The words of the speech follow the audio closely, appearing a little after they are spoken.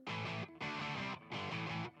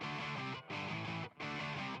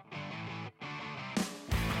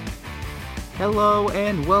Hello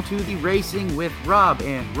and welcome to the Racing with Rob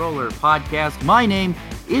and Roller podcast. My name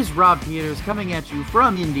is Rob Peters, coming at you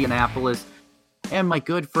from Indianapolis, and my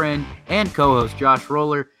good friend and co-host Josh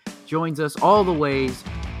Roller joins us all the ways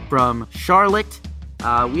from Charlotte.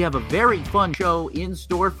 We have a very fun show in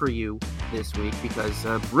store for you this week because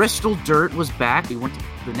Bristol Dirt was back. We went to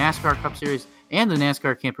the NASCAR Cup Series and the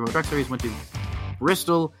NASCAR Camping World Truck Series, went to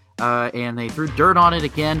Bristol, and they threw dirt on it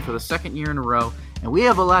again for the second year in a row. And we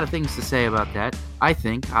have a lot of things to say about that, I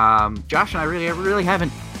think. Josh and I really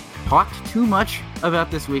haven't talked too much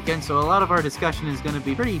about this weekend, so a lot of our discussion is going to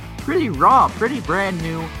be pretty raw, pretty brand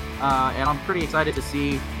new, and I'm pretty excited to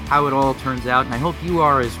see how it all turns out, and I hope you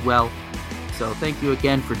are as well. So thank you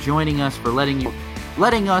again for joining us, for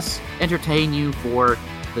letting us entertain you for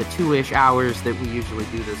the 2-ish hours that we usually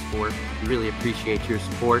do this for. We really appreciate your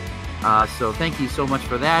support. So thank you so much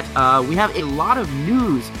for that. We have a lot of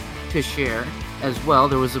news to share as well.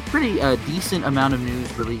 There was a pretty decent amount of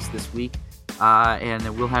news released this week,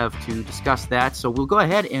 and we'll have to discuss that. So we'll go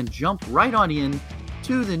ahead and jump right on in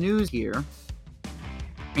to the news here.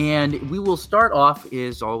 And we will start off,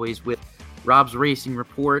 as always, with Rob's Racing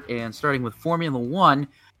Report, and starting with Formula One.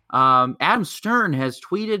 Adam Stern has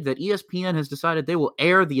tweeted that ESPN has decided they will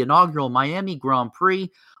air the inaugural Miami Grand Prix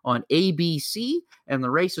on ABC, and the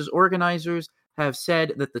race's organizers have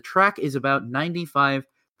said that the track is about 95%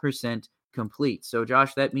 complete. So,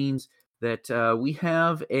 Josh, that means that we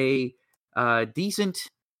have a decent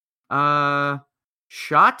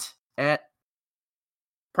shot at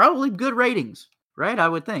probably good ratings, right? I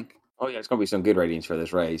would think. Oh, yeah, it's going to be some good ratings for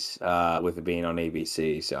this race with it being on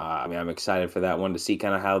ABC. So, I'm excited for that one to see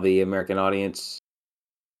kind of how the American audience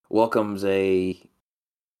welcomes a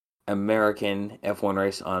American F1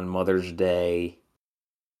 race on Mother's Day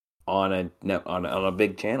on a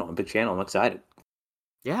big channel. I'm excited.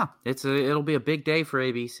 Yeah, it'll be a big day for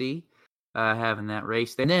ABC having that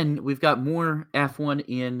race. And then we've got more F1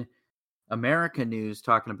 in America news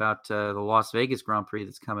talking about the Las Vegas Grand Prix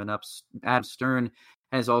that's coming up. Adam Stern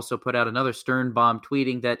has also put out another Stern bomb,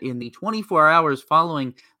 tweeting that in the 24 hours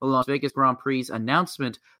following the Las Vegas Grand Prix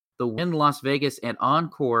announcement, the Wynn Las Vegas and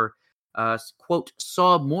Encore, quote,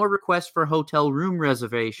 saw more requests for hotel room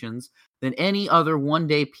reservations than any other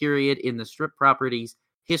one-day period in the Strip property's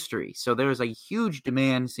history. So there's a huge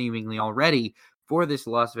demand seemingly already for this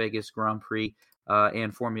Las Vegas Grand Prix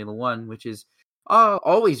and Formula One, which is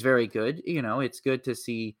always very good. You know, it's good to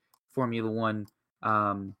see Formula One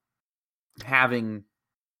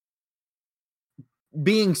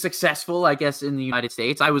being successful, I guess, in the United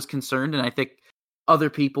States. I was concerned, and I think other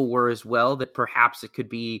people were as well, that perhaps it could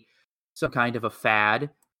be some kind of a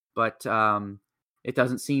fad, but it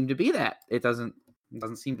doesn't seem to be that. It doesn't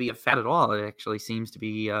seem to be a fad at all. It actually seems to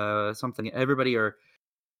be something everybody are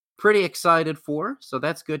pretty excited for. So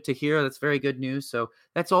that's good to hear. That's very good news. So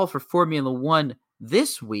that's all for Formula One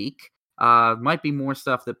this week. Might be more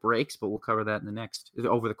stuff that breaks, but we'll cover that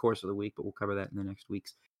over the course of the week, but we'll cover that in the next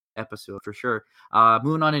week's episode for sure.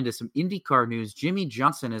 Moving on into some IndyCar news. Jimmie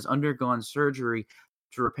Johnson has undergone surgery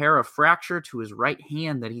to repair a fracture to his right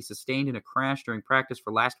hand that he sustained in a crash during practice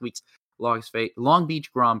for last week's Long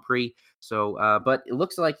Beach Grand Prix. So, but it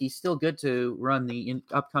looks like he's still good to run the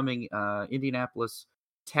upcoming Indianapolis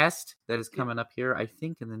test that is coming up here, I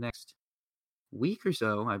think, in the next week or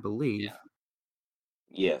so, I believe. Yeah.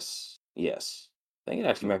 Yes. I think it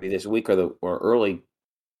actually might be this week or early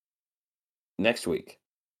next week.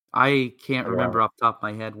 I can't remember off the top of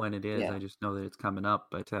my head when it is. Yeah. I just know that it's coming up.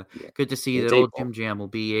 But good to see that old Jim Jam will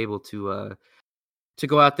be able to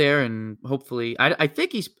go out there and hopefully. I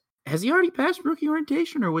think has he already passed rookie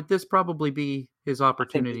orientation, or would this probably be his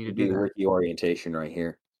opportunity to do that? Rookie orientation right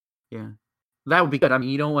here. Yeah, that would be good. I mean,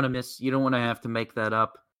 you don't want to miss. You don't want to have to make that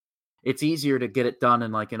up. It's easier to get it done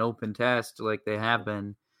in like an open test, like they have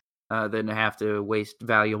been, than to have to waste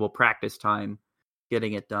valuable practice time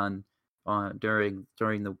getting it done during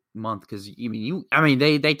the month, because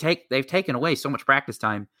they've taken away so much practice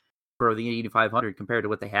time for the Indy 500 compared to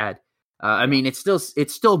what they had. I mean, it's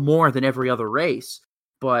still more than every other race,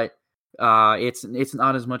 but it's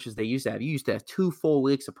not as much as they used to have. You used to have 2 full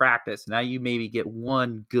weeks of practice. Now you maybe get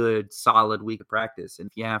 1 good solid week of practice, and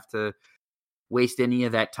if you have to waste any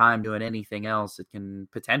of that time doing anything else, it can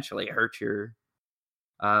potentially hurt your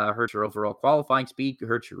overall qualifying speed,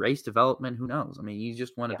 hurt your race development. Who knows? I mean, you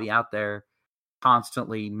just want to be out there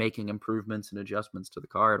constantly making improvements and adjustments to the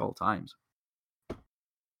car at all times.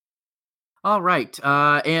 All right.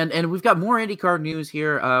 And we've got more IndyCar news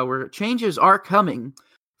here where changes are coming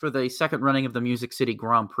for the second running of the Music City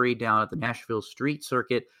Grand Prix down at the Nashville Street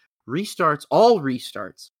Circuit. All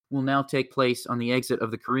restarts will now take place on the exit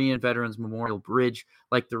of the Korean Veterans Memorial Bridge,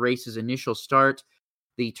 like the race's initial start.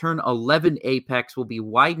 The turn 11 apex will be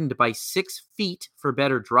widened by 6 feet for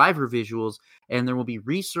better driver visuals, and there will be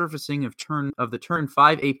resurfacing of the turn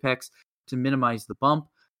 5 apex to minimize the bump.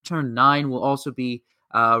 Turn 9 will also be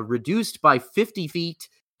reduced by 50 feet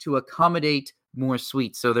to accommodate more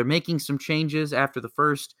suites. So they're making some changes after the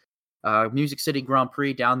first Music City Grand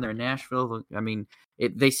Prix down there in Nashville. I mean,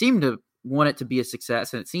 they seem to want it to be a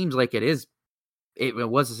success, and it seems like it is. It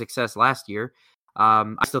was a success last year.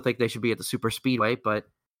 I still think they should be at the Super Speedway, but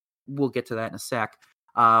we'll get to that in a sec.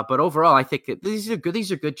 But overall, I think these are good.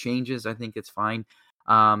 These are good changes. I think it's fine.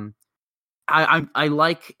 I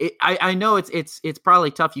like it. I know it's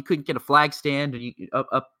probably tough. You couldn't get a flag stand and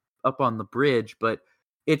up on the bridge, but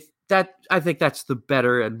I think that's the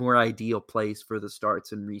better and more ideal place for the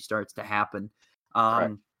starts and restarts to happen.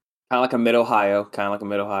 Kind of like a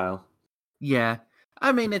Mid-Ohio. Yeah.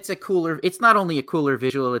 I mean, it's not only a cooler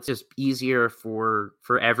visual, it's just easier for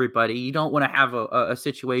everybody. You don't want to have a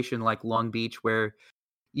situation like Long Beach where,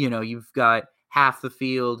 you've got half the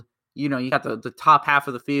field, you got the top half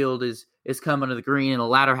of the field is coming to the green, and the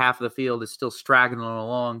latter half of the field is still straggling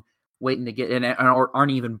along, waiting to get in, or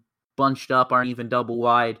aren't even bunched up, aren't even double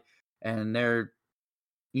wide, and they're,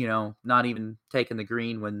 not even taking the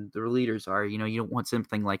green when the leaders are. You don't want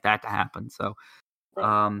something like that to happen. So,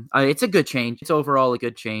 it's a good change. It's overall a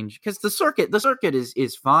good change because the circuit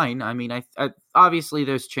is fine. I mean, I obviously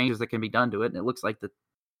there's changes that can be done to it, and it looks like that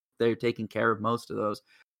they're taking care of most of those.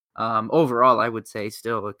 Overall, I would say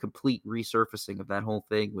still a complete resurfacing of that whole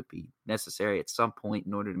thing would be necessary at some point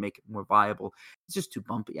in order to make it more viable. It's just too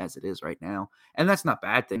bumpy as it is right now, and that's not a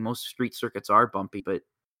bad thing. Most street circuits are bumpy, but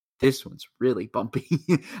this one's really bumpy.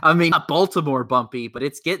 I mean, not Baltimore bumpy, but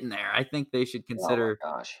it's getting there. I think they should consider. Oh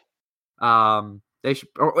my gosh. They should,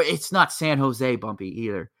 or it's not San Jose bumpy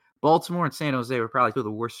either. Baltimore and San Jose were probably two of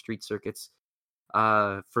the worst street circuits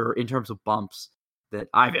in terms of bumps that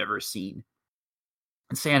I've ever seen.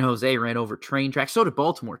 And San Jose ran over train tracks. So did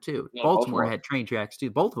Baltimore too. Yeah, Baltimore had train tracks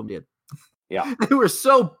too. Both of them did. Yeah. They were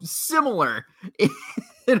so similar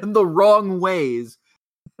in the wrong ways.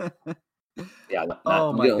 Yeah.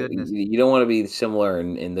 Oh my goodness. You don't want to be similar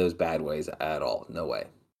in those bad ways at all. No way.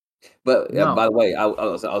 But No. By the way, I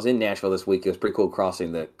was in Nashville this week. It was pretty cool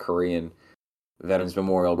crossing the Korean Veterans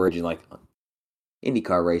Memorial Bridge, and like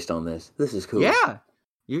IndyCar raced on this. This is cool. Yeah,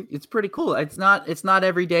 it's pretty cool. It's not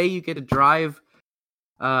every day you get to drive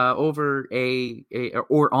over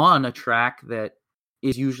or on a track that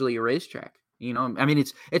is usually a racetrack. I mean,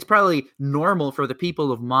 it's probably normal for the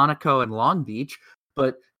people of Monaco and Long Beach,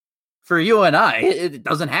 but for you and I, it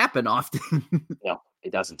doesn't happen often. No,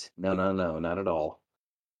 it doesn't. No, not at all.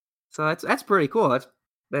 So that's pretty cool.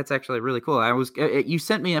 That's actually really cool. You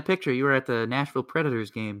sent me a picture. You were at the Nashville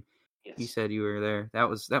Predators game. Yes. You said you were there.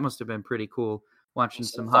 That must have been pretty cool watching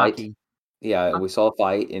some hockey. Yeah, we saw a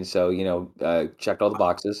fight, and so checked all the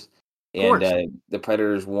boxes. And the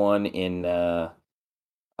Predators won in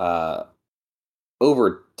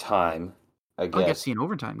overtime. I guess. I got to see an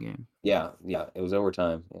overtime game. Yeah, it was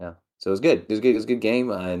overtime. Yeah. So it was good. It was a good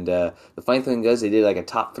game. And the funny thing is, they did like a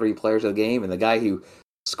top 3 players of the game, and the guy who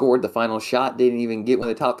scored the final shot didn't even get one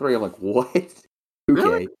of the top 3. I'm like, what? Okay.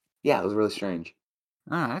 Really? Yeah, it was really strange.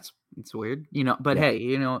 That's weird. But hey,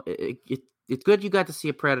 it's good you got to see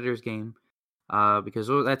a Predators game. Because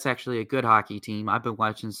that's actually a good hockey team. I've been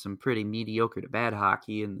watching some pretty mediocre to bad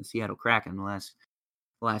hockey in the Seattle Kraken last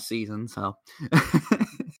season, so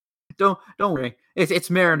don't worry. It's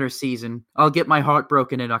Mariners season. I'll get my heart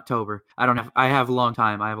broken in October. I have a long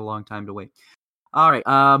time. I have a long time to wait. All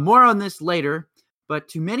right. More on this later. But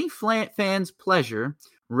to many fans' pleasure,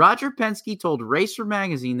 Roger Penske told Racer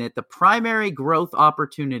Magazine that the primary growth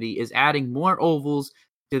opportunity is adding more ovals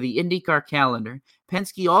to the IndyCar calendar.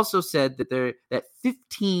 Penske also said that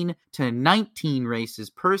 15 to 19 races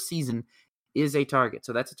per season is a target.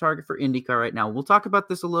 So that's a target for IndyCar right now. We'll talk about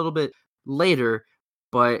this a little bit later,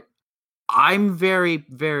 but I'm very,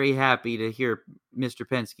 very happy to hear Mr.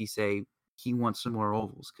 Penske say he wants some more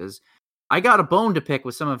ovals, because I got a bone to pick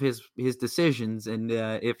with some of his decisions, and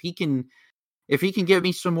if he can give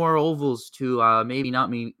me some more ovals to maybe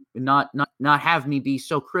not have me be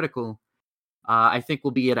so critical, I think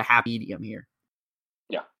we'll be at a happy medium here.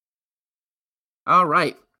 Yeah. All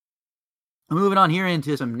right. Moving on here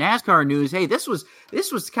into some NASCAR news. Hey, this was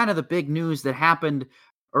kind of the big news that happened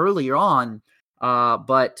earlier on,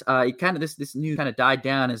 but this news kind of died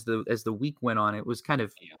down as the week went on. It was kind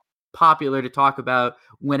of popular to talk about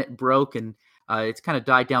when it broke, and it's kind of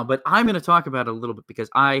died down. But I'm going to talk about it a little bit because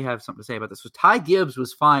I have something to say about this. So Ty Gibbs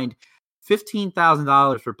was fined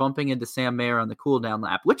 $15,000 for bumping into Sam Mayer on the cool down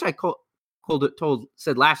lap, which I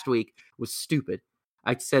said last week was stupid.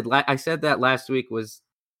 I said that last week was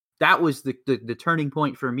the turning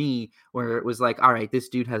point for me, where it was like, all right, this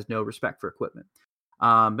dude has no respect for equipment.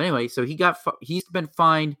 But anyway, so he's been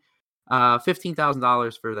fined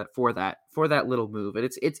 $15,000 for that little move, and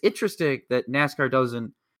it's interesting that NASCAR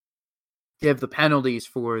doesn't give the penalties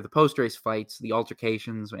for the post race fights, the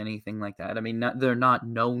altercations, anything like that. I mean, they're not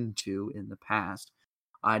known to in the past.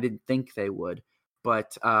 I didn't think they would,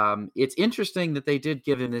 but it's interesting that they did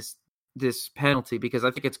give him this penalty, because I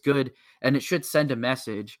think it's good, and it should send a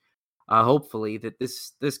message. Hopefully that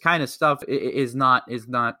this kind of stuff is not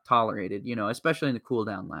tolerated, especially in the cool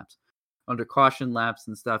down laps, under caution laps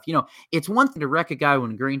and stuff. It's one thing to wreck a guy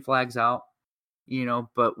when green flag's out,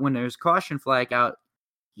 but when there's caution flag out,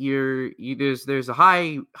 there's a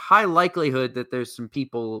high likelihood that there's some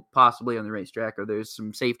people possibly on the racetrack, or there's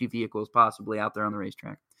some safety vehicles possibly out there on the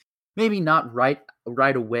racetrack. Maybe not right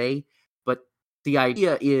away, but the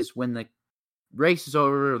idea is when the race is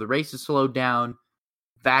over or the race is slowed down,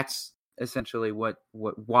 that's essentially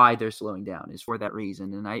why they're slowing down, is for that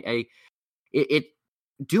reason. And it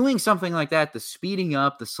doing something like that, the speeding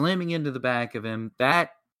up, the slamming into the back of him,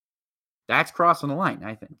 that's crossing the line,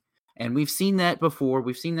 I think. And we've seen that before.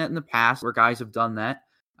 We've seen that in the past where guys have done that.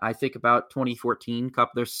 I think about 2014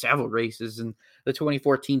 Cup. There's several races in the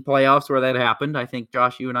 2014 playoffs where that happened. I think,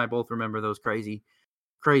 Josh, you and I both remember those crazy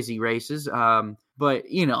races. But,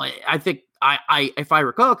 I think if I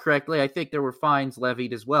recall correctly, I think there were fines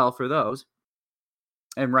levied as well for those,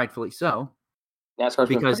 and rightfully so. NASCAR's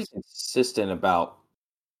been pretty consistent about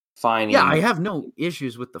fining. Yeah, I have no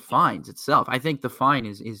issues with the fines itself. I think the fine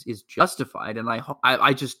is justified, and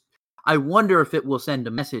I wonder if it will send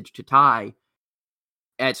a message to Ty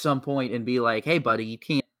at some point and be like, "Hey, buddy, you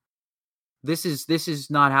can't. This is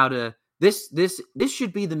not how to. This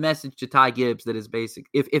should be the message to Ty Gibbs that is basic.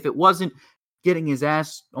 If it wasn't getting his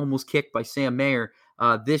ass almost kicked by Sam Mayer,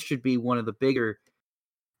 this should be one of the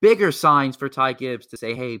bigger signs for Ty Gibbs to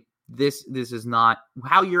say, hey, this is not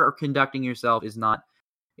how you're conducting yourself is not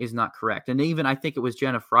correct. And even I think it was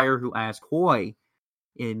Jenna Fryer who asked Hoy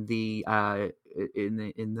in the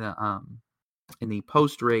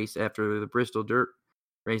post race after the Bristol Dirt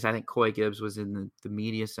race. I think Coy Gibbs was in the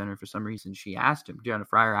media center for some reason. Jenna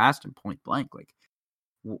Fryer asked him point blank, like,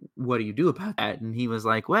 what do you do about that? And he was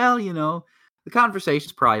like, well, the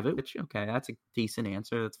conversation's private, which, okay, that's a decent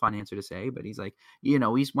answer. That's a fine answer to say. But he's like,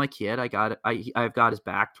 he's my kid. I've got his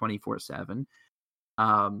back 24/7.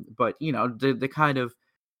 But the kind of,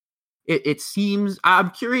 it seems,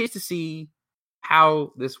 I'm curious to see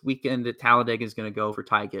how this weekend at Talladega is going to go for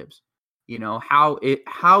Ty Gibbs. How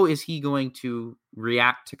is he going to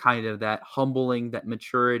react to kind of that humbling, that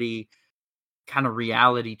maturity kind of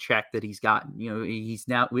reality check that he's gotten?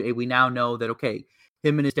 We now know that, okay,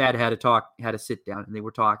 him and his dad had a sit down, and they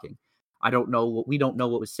were talking. We don't know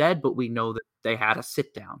what was said, but we know that they had a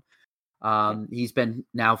sit down. He's been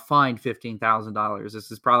now fined $15,000. This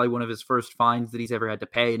is probably one of his first fines that he's ever had to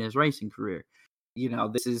pay in his racing career.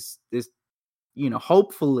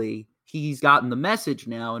 Hopefully he's gotten the message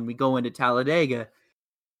now, and we go into Talladega.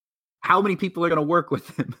 How many people are going to work with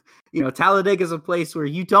him? Talladega is a place where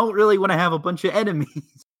you don't really want to have a bunch of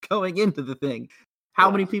enemies going into the thing. How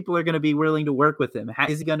many people are going to be willing to work with him?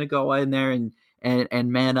 Is he going to go in there and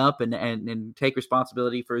man up and take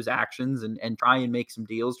responsibility for his actions and try and make some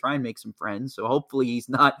deals, try and make some friends? So hopefully he's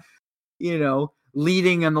not,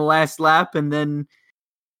 leading on the last lap and then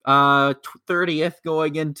 30th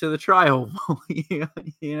going into the trial. He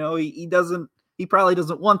probably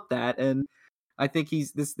doesn't want that. And I think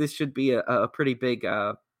this should be a pretty big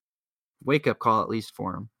wake up call, at least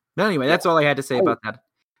for him. But anyway, that's all I had to say about that.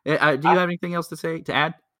 Do you have anything else to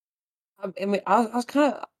add? I mean, I was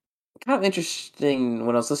kind of interesting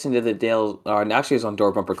when I was listening to the Dale, or actually it was on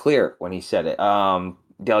Door Bumper Clear when he said it.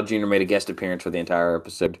 Dale Jr. made a guest appearance for the entire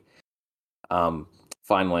episode.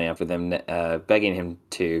 Finally, after them begging him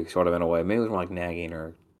to, sort of in a way, maybe it was more like nagging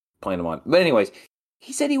or playing him on. But anyways,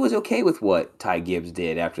 he said he was okay with what Ty Gibbs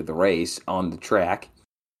did after the race on the track.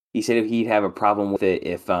 He said he'd have a problem with it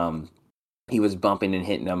if he was bumping and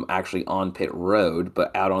hitting them actually on pit road,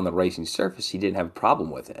 but out on the racing surface, he didn't have a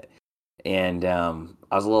problem with it. And I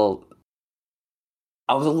was a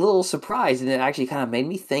little surprised, and it actually kind of made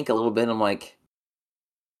me think a little bit. I'm like,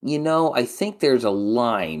 I think there's a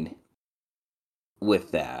line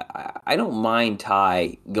with that. I don't mind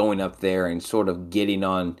Ty going up there and sort of getting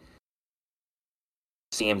on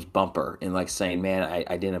Sam's bumper and like saying, man,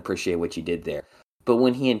 I didn't appreciate what you did there. But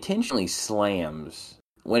when he intentionally slams,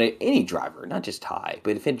 any driver, not just Ty,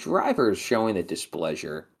 but if a driver is showing the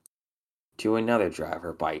displeasure to another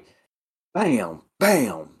driver by bam,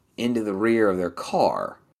 bam, into the rear of their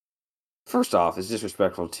car. First off, it's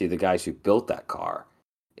disrespectful to the guys who built that car.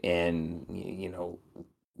 And,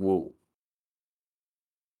 well,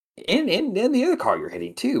 and the other car you're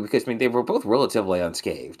hitting too, because I mean they were both relatively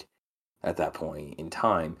unscathed at that point in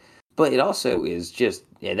time. But it also is just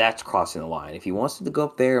that's crossing the line. If he wants to go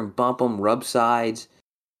up there and bump them, rub sides,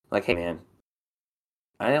 like, hey man,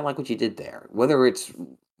 I didn't like what you did there. Whether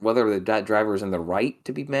that driver is in the right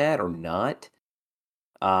to be mad or not,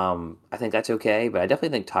 I think that's okay. But I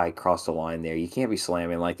definitely think Ty crossed the line there. You can't be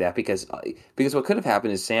slamming like that because what could have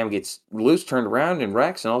happened is Sam gets loose, turned around, and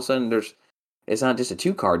wrecks, and all of a sudden it's not just a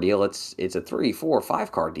 2-car deal. It's a 3, 4,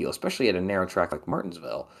 5-car deal, especially at a narrow track like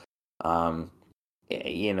Martinsville. That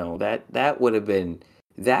would have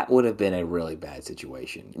been a really bad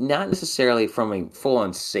situation. Not necessarily from a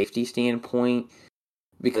full-on safety standpoint,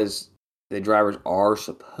 because the drivers are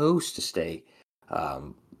supposed to stay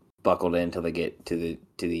buckled in until they get to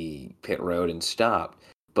the pit road and stop.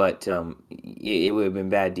 But it would have been a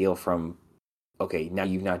bad deal from, okay, now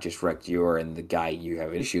you've not just wrecked you and the guy you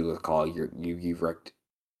have an issue with call, you've wrecked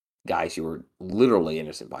guys who were literally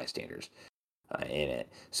innocent bystanders in it.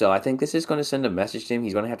 So I think this is going to send a message to him.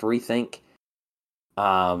 He's going to have to rethink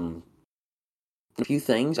a few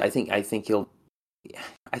things. I think he'll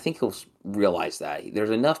realize that there's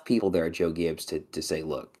enough people there at Joe Gibbs to say,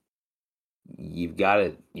 look, you got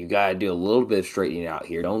to do a little bit of straightening out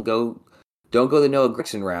here. Don't go the Noah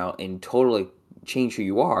Gragson route and totally change who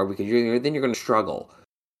you are, because then you're going to struggle.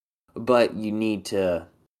 But you need to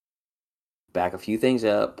back a few things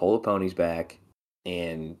up, pull the ponies back,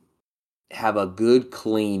 and have a good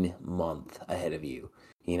clean month ahead of you.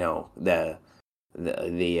 You know, the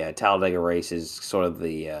Talladega race is sort of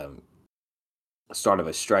the start of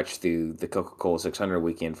a stretch through the Coca-Cola 600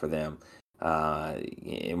 weekend for them,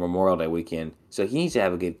 in Memorial Day weekend. So he needs to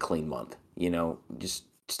have a good clean month. Just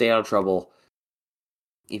stay out of trouble.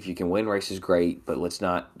 If you can win races, great, but let's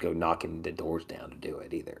not go knocking the doors down to do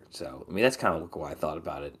it either. So, I mean, that's kind of what I thought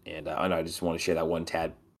about it. And I just want to share that one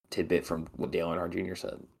tidbit from what Dale Earnhardt Jr.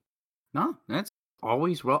 said. No, that's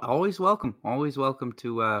always welcome. Always welcome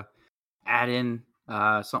to add in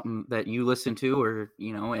something that you listen to, or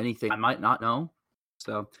anything I might not know.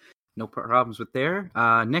 So no problems with there.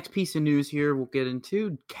 Next piece of news here we'll get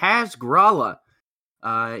into: Kaz Grala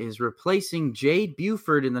is replacing Jade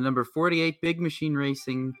Buford in the number 48 Big Machine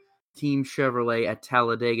Racing Team Chevrolet at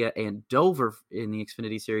Talladega and Dover in the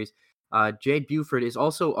Xfinity Series. Jade Buford is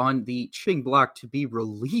also on the chopping block to be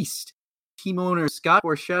released. Team owner Scott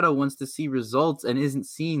Borchetta wants to see results and isn't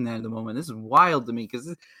seeing that at the moment. This is wild to me,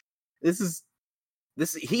 because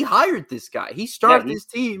he hired this guy. He started this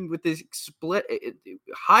team with this split,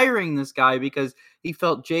 hiring this guy because he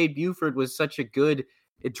felt Jade Buford was such a good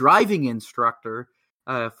driving instructor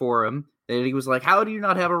for him that he was like, how do you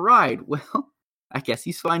not have a ride? Well, I guess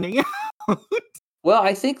he's finding out. Well,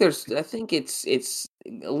 I think it's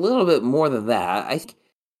a little bit more than that. I think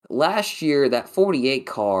last year that 48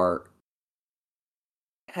 car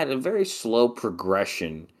had a very slow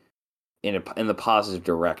progression in the positive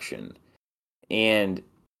direction. And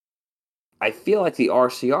I feel like the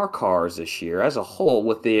RCR cars this year as a whole,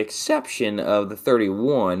 with the exception of the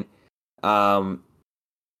 31,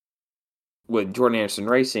 with Jordan Anderson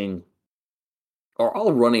Racing, are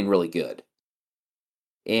all running really good.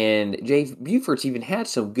 And Jay Buford's even had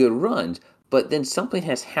some good runs, but then something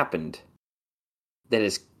has happened that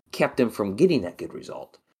has kept him from getting that good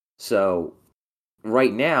result. So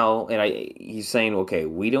right now, he's saying, okay,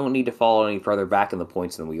 we don't need to fall any further back in the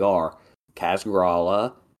points than we are. Kaz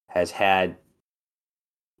Grala has had,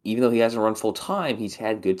 even though he hasn't run full time, he's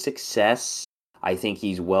had good success. I think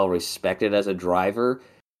he's well respected as a driver,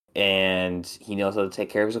 and he knows how to take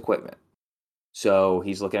care of his equipment. So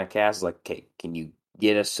he's looking at Kaz like, okay, can you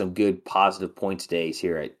get us some good positive points days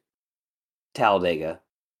here at Talladega?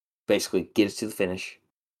 Basically, get us to the finish.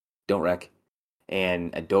 Don't wreck.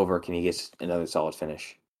 And at Dover, can you get us another solid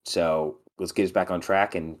finish? So let's get us back on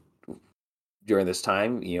track. And during this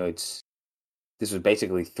time, this was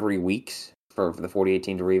basically 3 weeks for the 48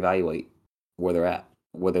 team to reevaluate where they're at,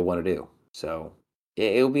 what they want to do. So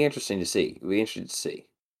it'll be interesting to see. It'll be interesting to see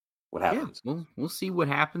what happens. Yeah, we'll see what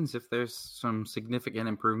happens if there's some significant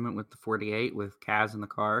improvement with the 48 with Kaz in the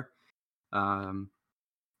car.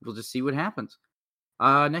 We'll just see what happens.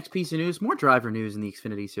 Next piece of news, more driver news in the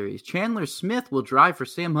Xfinity Series. Chandler Smith will drive for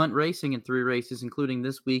Sam Hunt Racing in 3 races, including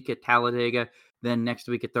this week at Talladega, then next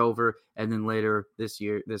week at Dover, and then later this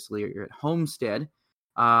year at Homestead.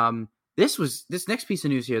 This next piece of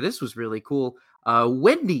news here, this was really cool.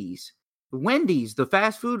 Wendy's Wendy's, the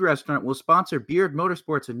fast food restaurant, will sponsor Beard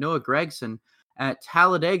Motorsports and Noah Gragson at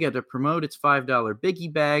Talladega to promote its $5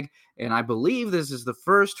 Biggie Bag. And I believe this is the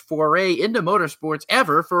first foray into motorsports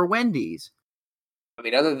ever for Wendy's. I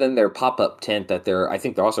mean, other than their pop-up tent that I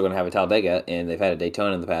think they're also going to have at Talladega, and they've had a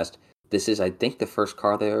Daytona in the past, this is, I think, the first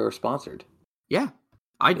car they ever sponsored. Yeah.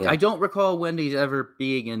 I don't recall Wendy's ever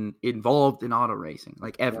being involved in auto racing,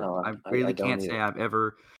 like ever. No, I really can't say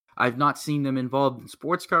I've not seen them involved in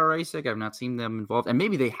sports car racing. I've not seen them involved, and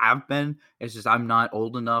maybe they have been. It's just I'm not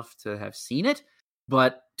old enough to have seen it.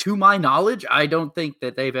 But to my knowledge, I don't think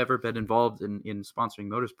that they've ever been involved in sponsoring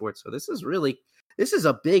motorsports. So this is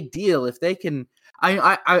a big deal. If they can,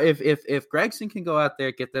 if Gragson can go out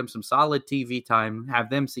there, get them some solid TV time,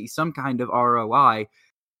 have them see some kind of ROI.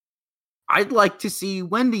 I'd like to see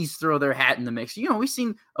Wendy's throw their hat in the mix. We've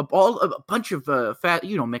seen a bunch of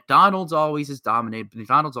McDonald's always has dominated.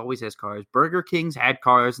 McDonald's always has cars. Burger King's had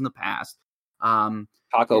cars in the past.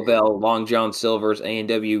 Taco Bell, Long John Silver's,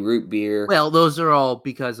 A&W Root Beer. Well, those are all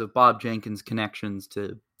because of Bob Jenkins' connections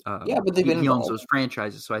to. But they've been he owns those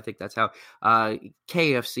franchises, so I think that's how.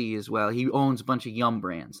 KFC as well. He owns a bunch of Yum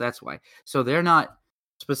brands. That's why. So they're not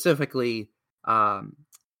specifically.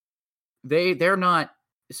 They're not.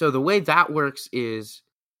 So the way that works is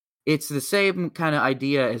it's the same kind of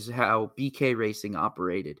idea as how BK Racing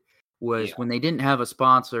operated. Was when they didn't have a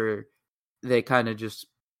sponsor, they kind of just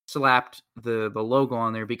slapped the logo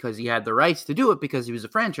on there because he had the rights to do it because he was a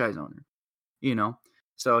franchise owner.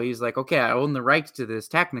 So he's like, okay, I own the rights to this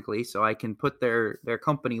technically, so I can put their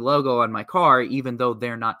company logo on my car even though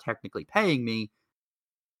they're not technically paying me.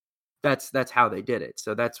 That's how they did it.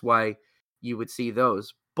 So that's why you would see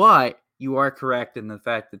those. But you are correct in the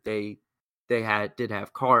fact that they did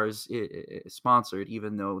have cars sponsored,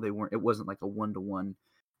 even though they weren't. It wasn't like a 1-to-1.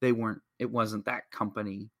 They weren't. It wasn't that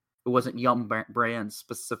company. It wasn't Yum Brands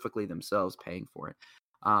specifically themselves paying for it,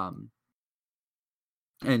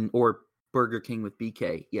 or Burger King with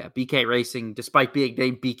BK. Yeah, BK Racing, despite being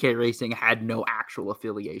named BK Racing, had no actual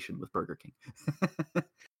affiliation with Burger King.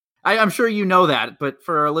 I'm sure you know that, but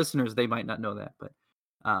for our listeners, they might not know that. But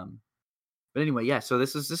anyway, yeah, so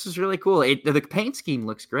this is really cool. The paint scheme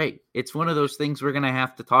looks great. It's one of those things we're going to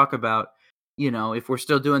have to talk about, if we're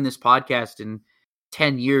still doing this podcast in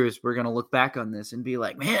 10 years, we're going to look back on this and be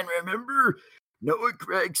like, man, remember Noah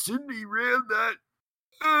Gragson, he ran that?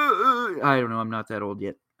 I don't know. I'm not that old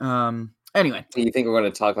yet. Anyway. Do you think we're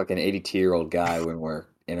going to talk like an 82-year-old guy when we're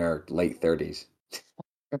in our late 30s?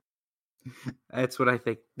 That's what I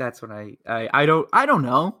think. That's what I don't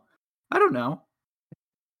know. I don't know.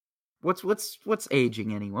 What's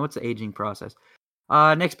aging anyway? What's the aging process?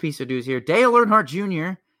 Next piece of news here. Dale Earnhardt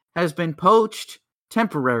Jr. has been poached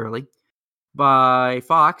temporarily by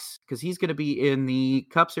Fox because he's going to be in the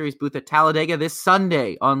Cup Series booth at Talladega this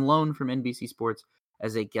Sunday on loan from NBC Sports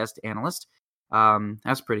as a guest analyst.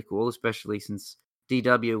 That's pretty cool, especially since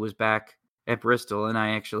DW was back at Bristol, and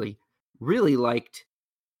I actually really liked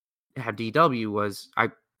how DW was.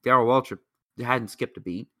 Darrell Waltrip hadn't skipped a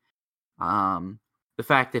beat. The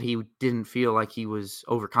fact that he didn't feel like he was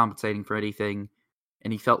overcompensating for anything,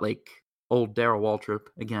 and he felt like old Darrell Waltrip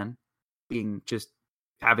again,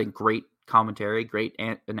 having great commentary, great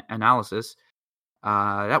analysis.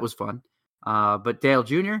 That was fun. But Dale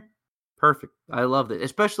Jr., perfect. I loved it,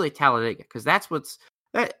 especially at Talladega, because that's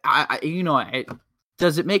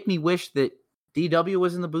does it make me wish that DW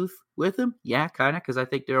was in the booth with him? Yeah, kind of, because I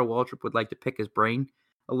think Darrell Waltrip would like to pick his brain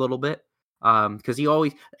a little bit. Because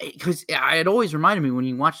it always reminded me when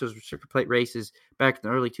you watch those restrictor plate races back in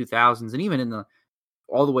the early 2000s, and even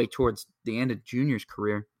all the way towards the end of Junior's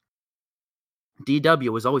career, DW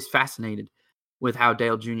was always fascinated with how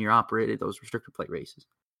Dale Jr. operated those restrictor plate races.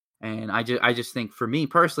 And I just think, for me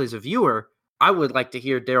personally as a viewer, I would like to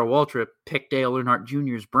hear Darrell Waltrip pick Dale Earnhardt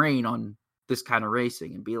Jr.'s brain on this kind of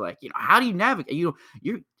racing and be like, how do you navigate?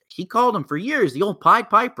 He called him for years the old Pied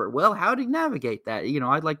Piper. Well, how did he navigate that?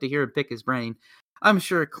 I'd like to hear him pick his brain. I'm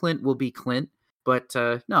sure Clint will be Clint, but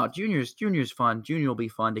no, Junior's fun. Junior will be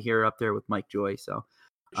fun to hear up there with Mike Joy. So,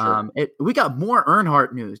 sure. We got more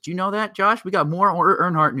Earnhardt news. Do you know that, Josh? We got more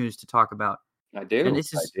Earnhardt news to talk about. I do. And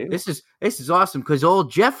this is awesome because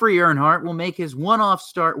old Jeffrey Earnhardt will make his one-off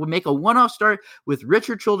start. Will make a one-off start with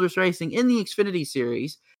Richard Childress Racing in the Xfinity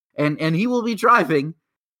Series, and he will be driving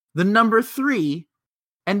the number 3.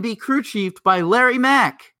 And be crew chiefed by Larry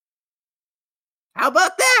Mack. How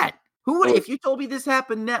about that? If you told me this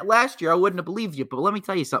happened last year, I wouldn't have believed you. But let me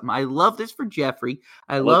tell you something. I love this for Jeffrey.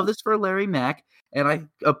 I love this for Larry Mack. And I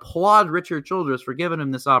applaud Richard Childress for giving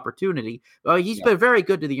him this opportunity. He's been very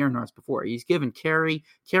good to the Earnhardts before. He's given Kerry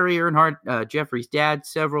Earnhardt, Jeffrey's dad,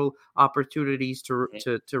 several opportunities to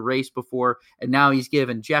race before. And now he's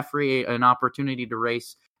given Jeffrey an opportunity to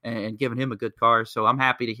race and given him a good car. So I'm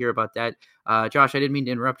happy to hear about that. Josh, I didn't mean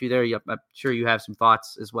to interrupt you there. I'm sure you have some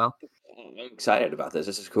thoughts as well. I'm excited about this.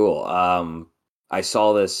 This is cool. I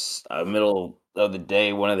saw this middle of the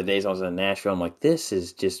day, one of the days I was in Nashville. I'm like, this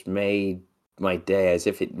has just made my day, as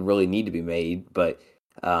if it really need to be made. But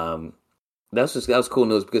that was cool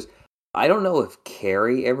news, because I don't know if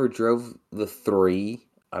Kerry ever drove the 3.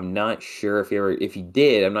 I'm not sure if he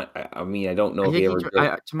did. I don't know if he ever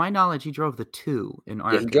drove. To my knowledge, he drove the 2 in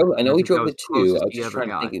ARCA. I know he drove the 2. I was just trying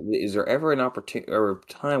to think, is there ever an opportunity or a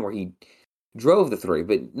time where he drove the 3?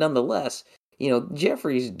 But nonetheless,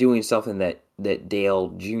 Jeffrey's doing something that Dale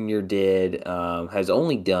Jr. did, has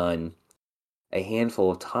only done a handful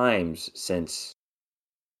of times since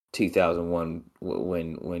 2001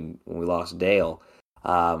 when we lost Dale,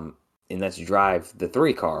 and that's drive the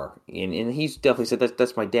 3 car. And he's definitely said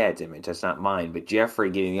that's my dad's image, that's not mine. But Jeffrey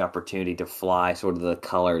getting the opportunity to fly sort of the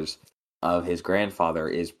colors of his grandfather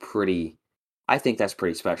is pretty. I think that's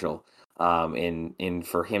pretty special. And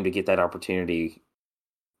for him to get that opportunity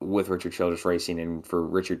with Richard Childress Racing, and for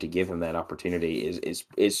Richard to give him that opportunity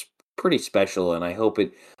is pretty special. And I hope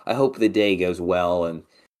the day goes well, and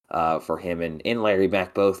for him and Larry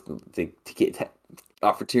Mack both to get that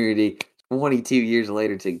opportunity 22 years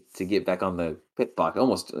later to get back on the pit block,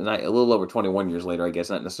 almost a little over 21 years later, I guess,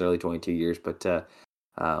 not necessarily 22 years, but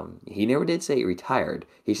he never did say he retired.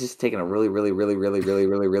 He's just taking a really, really, really, really, really,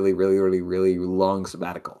 really, really, really, really, really long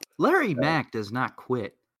sabbatical. Larry Mack does not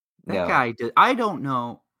quit. That guy did. I don't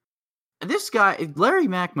know. This guy, Larry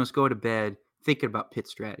Mack, must go to bed thinking about pit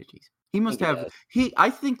strategies. He must have. I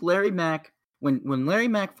think Larry Mack, when Larry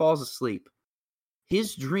Mack falls asleep,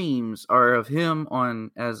 his dreams are of him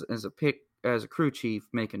on as a crew chief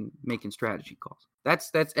making strategy calls.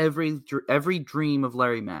 That's every dream of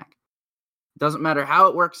Larry Mack. It doesn't matter how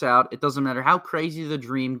it works out. It doesn't matter how crazy the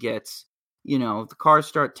dream gets. The cars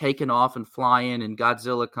start taking off and flying, and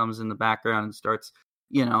Godzilla comes in the background and starts,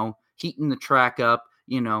 heating the track up.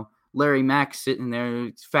 Larry Mack sitting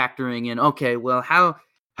there factoring in, okay, well, how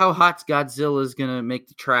hot's Godzilla's gonna make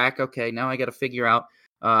the track? Okay, now I got to figure out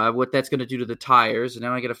what that's gonna do to the tires, and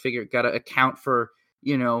now I got to account for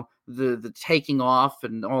the taking off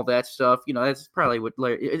and all that stuff. That's probably what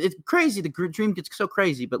Larry. It's crazy. The dream gets so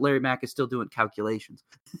crazy, but Larry Mack is still doing calculations.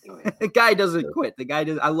 The guy doesn't quit. The guy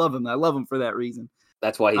does. I love him. I love him for that reason.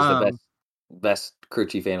 That's why he's the best crew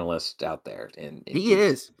chief analyst out there, and he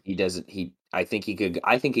is. He doesn't. I think he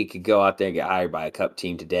could go out there and get hired by a Cup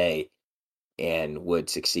team today, and would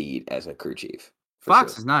succeed as a crew chief.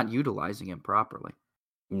 Fox is not utilizing him properly.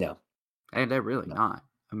 No, and they're really not.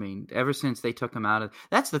 I mean, ever since they took him out of,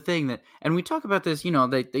 that's the thing that, and we talk about this.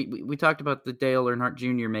 We talked about the Dale Earnhardt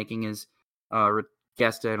Jr. making his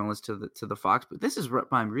guest analyst to the Fox, but this is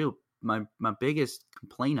my biggest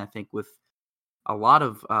complaint, I think, with a lot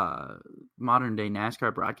of modern day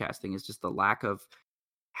NASCAR broadcasting is just the lack of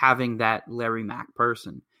having that Larry Mack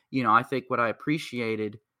person. I think what I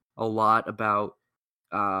appreciated a lot about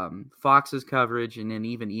Fox's coverage and then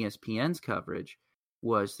even ESPN's coverage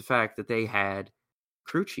was the fact that they had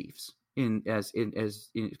crew chiefs in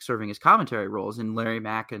serving as commentary roles in Larry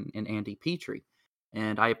Mack and Andy Petrie.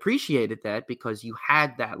 And I appreciated that because you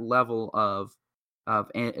had that level of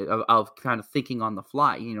kind of thinking on the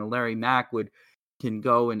fly. Larry Mack can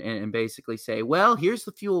go and basically say, well, here's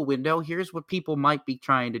the fuel window. Here's what people might be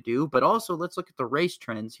trying to do. But also, let's look at the race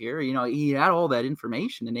trends here. He had all that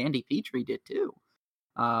information, and Andy Petrie did too.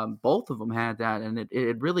 Both of them had that, and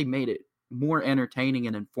it really made it more entertaining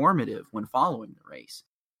and informative when following the race.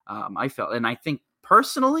 I felt, and I think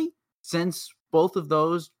personally, since both of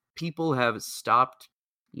those people have stopped,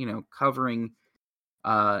 covering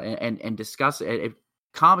and discussing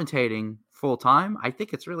commentating full time, I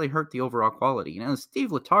think it's really hurt the overall quality. Steve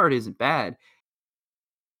Letarte isn't bad,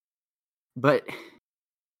 but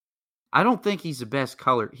I don't think he's the best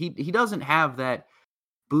color. He doesn't have that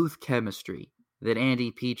booth chemistry that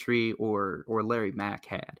Andy Petrie or Larry Mack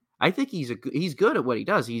had. I think he's good at what he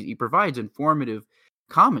does. He provides informative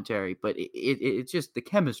commentary, but it's just the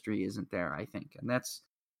chemistry isn't there, I think. And that's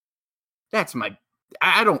my,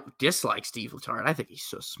 I don't dislike Steve Letarte. I think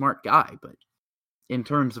he's a smart guy, but in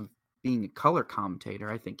terms of being a color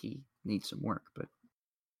commentator, I think he needs some work. But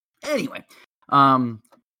anyway,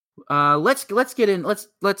 let's get in.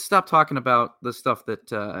 Let's stop talking about the stuff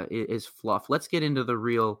that is fluff. Let's get into the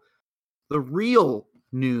real the real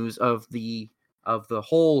news of the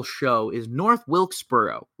whole show is North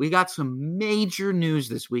Wilkesboro. We got some major news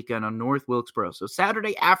this weekend on North Wilkesboro. So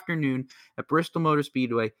Saturday afternoon at Bristol Motor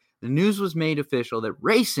Speedway, the news was made official that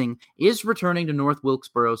racing is returning to North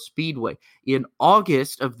Wilkesboro Speedway. In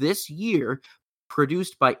August of this year,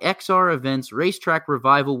 produced by XR Events, Racetrack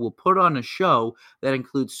Revival will put on a show that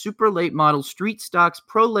includes super late models, street stocks,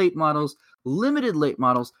 pro late models, limited late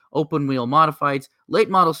models, open wheel modifieds, late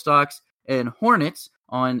model stocks, and Hornets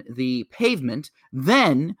on the pavement.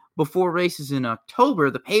 Then, before races in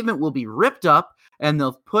October, the pavement will be ripped up and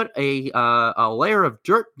they'll put a layer of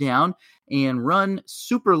dirt down and run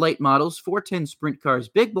super late models, 410 sprint cars,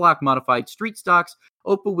 big block modified, street stocks,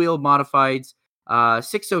 open wheel modifieds,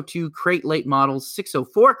 602 crate late models,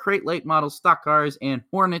 604 crate late models, stock cars, and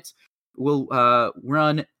Hornets will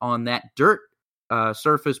run on that dirt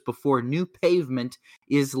surface before new pavement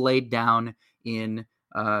is laid down in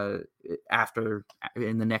the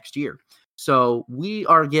next year. So we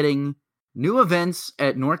are getting new events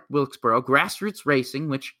at North Wilkesboro, grassroots racing,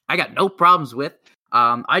 which I got no problems with.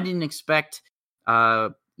 I didn't expect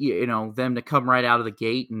them to come right out of the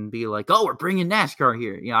gate and be like, oh, we're bringing NASCAR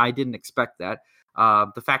here. I didn't expect that.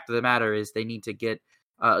 The fact of the matter is they need to get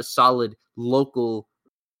a solid local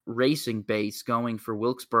racing base going for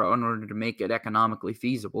Wilkesboro in order to make it economically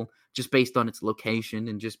feasible, just based on its location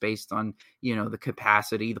and just based on, the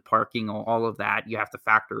capacity, the parking, all of that you have to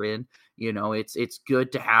factor in. It's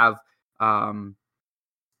good to have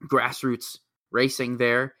grassroots racing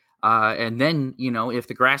there. And then, if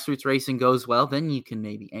the grassroots racing goes well, then you can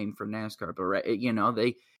maybe aim for NASCAR. But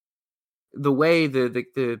the way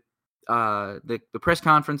the press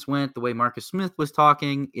conference went, the way Marcus Smith was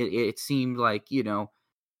talking, it seemed like,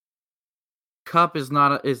 Cup is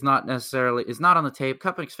not on the table.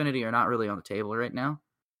 Cup and Xfinity are not really on the table right now.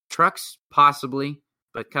 Trucks possibly,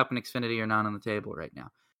 but Cup and Xfinity are not on the table right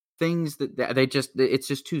now. Things that it's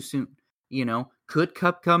just too soon. Could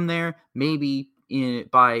Cup come there? Maybe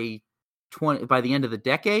by the end of the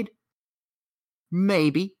decade.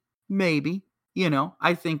 Maybe. I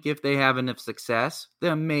think if they have enough success,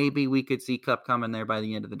 then maybe we could see Cup coming there by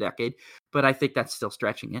the end of the decade. But I think that's still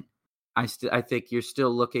stretching it. I think you're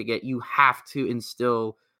still looking at, you have to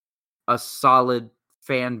instill a solid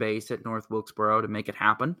fan base at North Wilkesboro to make it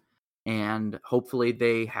happen. And hopefully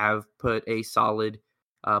they have put a solid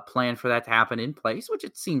plan for that to happen in place, which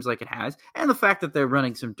it seems like it has. And the fact that they're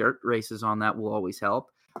running some dirt races on that will always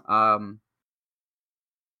help.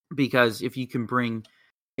 Because if you can bring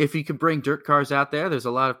dirt cars out there's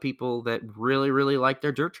a lot of people that really, really like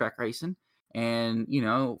their dirt track racing. And,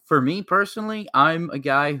 for me personally, I'm a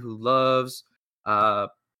guy who loves, dirt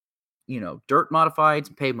modifieds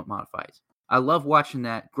and pavement modifieds. I love watching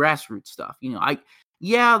that grassroots stuff. The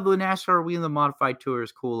NASCAR We in the Modified Tour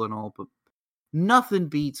is cool and all, but nothing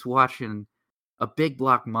beats watching a big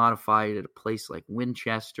block modified at a place like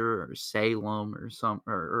Winchester or Salem or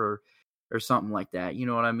something like that. You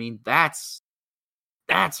know what I mean? That's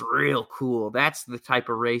real cool. That's the type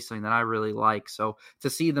of racing that I really like. So to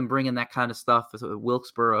see them bringing that kind of stuff to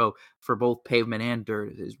Wilkesboro for both pavement and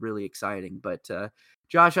dirt is really exciting. But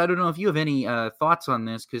Josh, I don't know if you have any thoughts on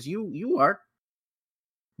this, because you are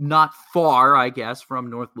not far, I guess, from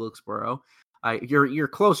North Wilkesboro. You're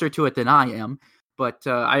closer to it than I am. But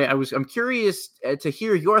I'm curious to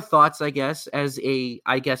hear your thoughts, I guess,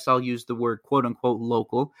 I'll use the word quote unquote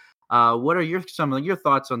local. What are some of your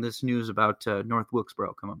thoughts on this news about North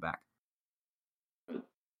Wilkesboro coming back?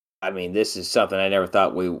 I mean, this is something I never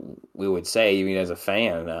thought we would say, even as a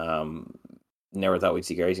fan. Never thought we'd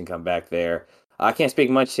see racing come back there. I can't speak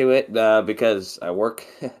much to it because I work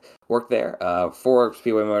there for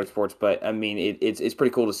Speedway Motorsports. But I mean, it's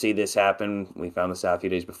pretty cool to see this happen. We found this out a few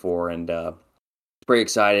days before, and pretty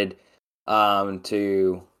excited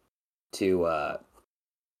to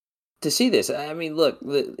see this. I mean, look,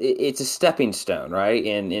 it's a stepping stone, right?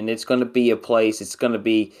 And it's going to be a place. It's going to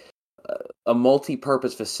be a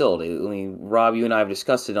multi-purpose facility. I mean, Rob, you and I have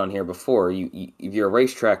discussed it on here before. If you're a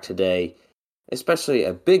racetrack today, especially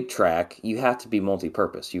a big track, you have to be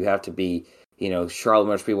multi-purpose. You have to be, Charlotte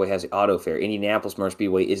Motor Speedway has the auto fair. Indianapolis Motor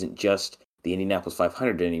Speedway isn't just the Indianapolis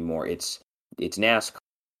 500 anymore. It's NASCAR.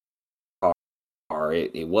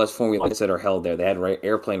 It was Formula 1 that are held there. They had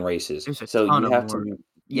airplane races. So you have to.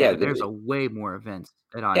 Yeah, there's a way more events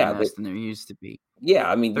at IMS than there used to be. Yeah,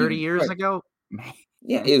 I mean, 30 years ago.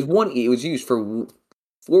 Yeah, it was used for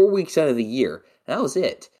 4 weeks out of the year. That was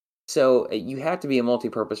it. So you have to be a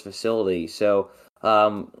multi-purpose facility. So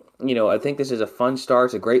I think this is a fun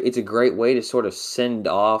start. It's a great way to sort of send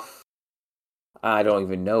off I don't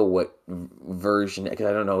even know what version, because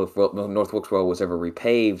I don't know if North Wilkesboro was ever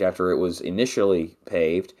repaved after it was initially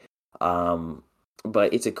paved. Um,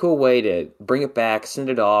 but it's a cool way to bring it back, send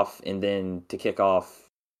it off, and then to kick off,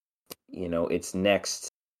 its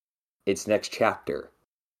next chapter.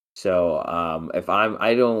 So if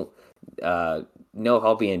I don't know if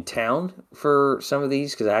I'll be in town for some of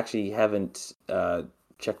these because I actually haven't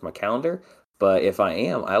checked my calendar. But if I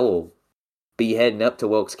am, I will be heading up to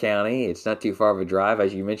Wilkes County. It's not too far of a drive,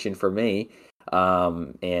 as you mentioned, for me.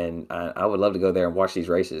 And I would love to go there and watch these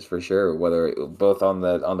races for sure, both on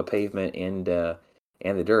the pavement and the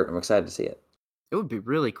dirt. I'm excited to see it. It would be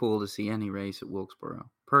really cool to see any race at Wilkesboro, Oh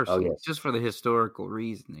personally, yes, just for the historical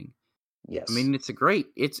reasoning. I yes. mean, it's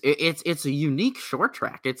it's a unique short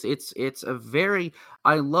track. It's a very.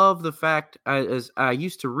 I love the fact as I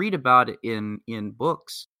used to read about it in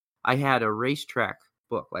books. I had a racetrack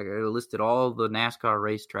book, like I listed all the NASCAR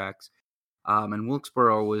racetracks, and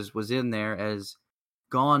Wilkesboro was in there as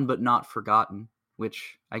gone but not forgotten.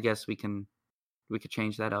 Which I guess we could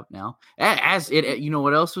change that up now. As it, you know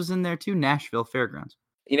what else was in there too? Nashville Fairgrounds,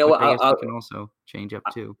 You know which what? I guess we can also change up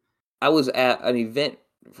too. I was at an event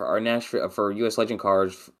for our Nashville for U.S. Legend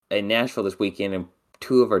Cars in Nashville this weekend, and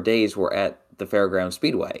 2 of our days were at the Fairground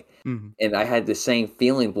Speedway, Mhm. and I had the same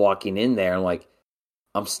feeling walking in there. I'm like,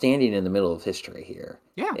 I'm standing in the middle of history here,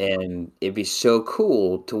 Yeah. and it'd be so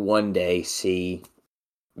cool to one day see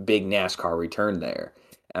big NASCAR return there.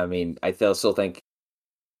 I mean, still think.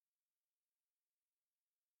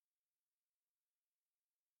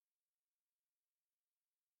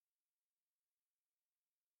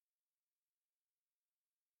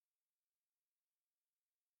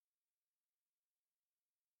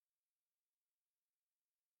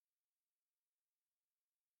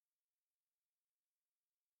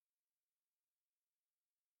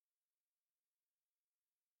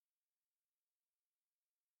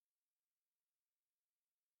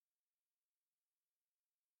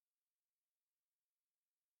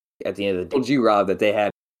 At the end of the day, I told you, Rob, that they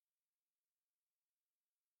had.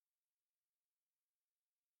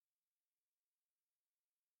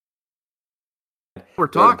 We're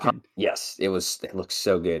Logan talking. Yes, it looks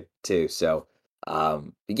so good too. So,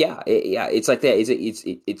 yeah, it's like that.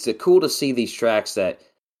 It's a cool to see these tracks that,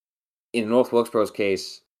 in North Wilkesboro's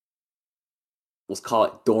case, let's call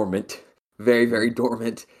it dormant, very very Mhm.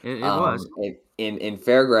 dormant. It was. In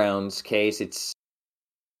Fairgrounds case, it's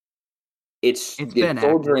It's been it's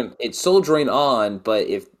active. soldiering on, but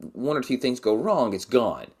if one or two things go wrong, it's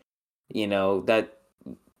gone. That,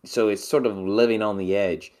 so it's sort of living on the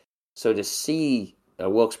edge. So to see a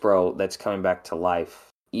Wilkesboro that's coming back to life,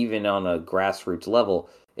 even on a grassroots level,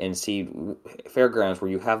 and see Fairgrounds where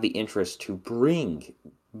you have the interest to bring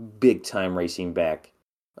big time racing back.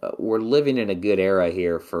 We're living in a good era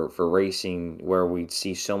here for racing where we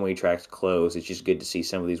see so many tracks close. It's just good to see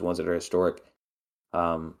some of these ones that are historic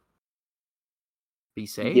um, Be get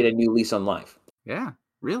safe. a new lease on life. Yeah,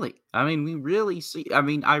 really. I mean, we really see. I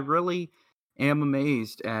mean, I really am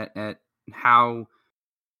amazed at how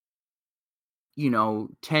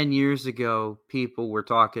 10 years ago people were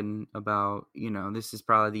talking about this is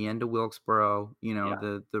probably the end of Wilkesboro.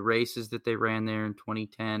 Yeah. The races that they ran there in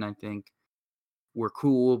 2010, I think, were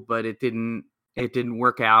cool, but it didn't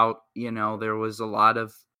work out. There was a lot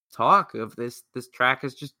of talk of this track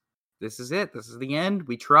is just this is it. This is the end.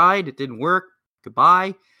 We tried, it didn't work.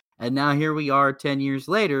 Goodbye. And now here we are 10 years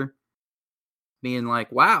later being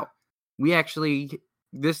like, wow, we actually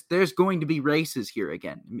there's going to be races here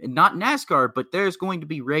again. Not NASCAR, but there's going to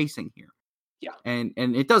be racing here. Yeah. And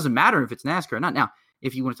it doesn't matter if it's NASCAR or not. Now,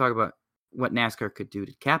 if you want to talk about what NASCAR could do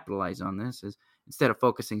to capitalize on this, is instead of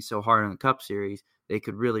focusing so hard on the Cup Series, they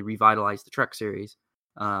could really revitalize the Truck Series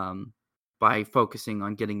by focusing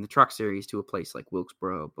on getting the Truck Series to a place like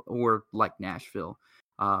Wilkesboro or like Nashville.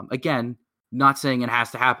 Again, not saying it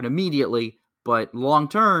has to happen immediately, but long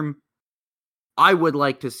term, I would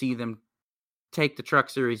like to see them take the Truck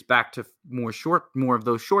Series back to more of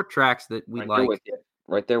those short tracks that we Right there with like. you.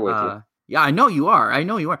 Right there with you. Yeah, I know you are. I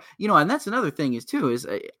know you are. And that's another thing is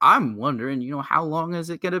I'm wondering, how long is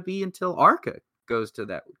it going to be until ARCA goes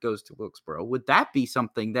to Wilkesboro? Would that be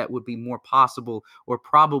something that would be more possible or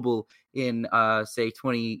probable in say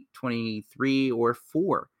 2023 or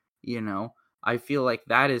 4? I feel like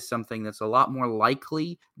that is something that's a lot more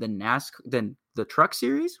likely than than the Truck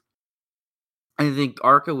Series. I think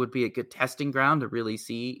ARCA would be a good testing ground to really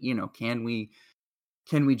see, can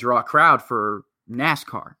we draw a crowd for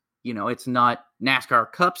NASCAR? It's not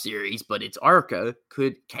NASCAR Cup Series, but it's ARCA.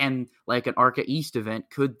 Can like an ARCA East event,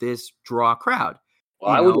 could this draw a crowd?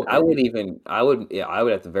 Well, I would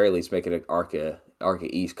at the very least make it an ARCA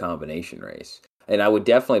East combination race. And I would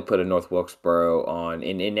definitely put a North Wilkesboro on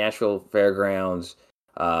in Nashville Fairgrounds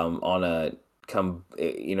on a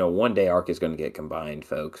one day ARCA is going to get combined,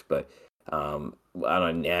 folks, but on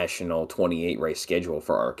a national 28 race schedule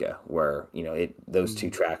for ARCA, where those two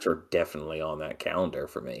tracks are definitely on that calendar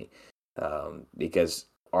for me, because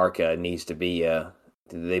ARCA needs to be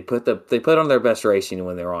they put on their best racing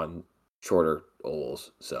when they're on shorter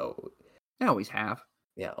ovals, so they always have.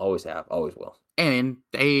 Yeah, always have, always will. And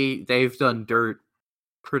they've done dirt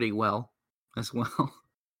pretty well as well.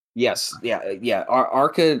 Yes, yeah.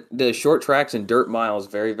 ARCA, the short tracks and dirt miles,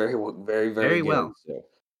 very, very, very, very good. Well. So,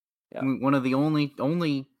 yeah. One of the only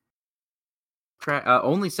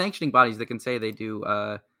sanctioning bodies that can say they do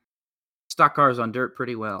stock cars on dirt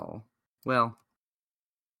pretty well. Well,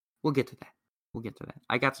 we'll get to that.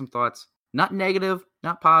 I got some thoughts. Not negative,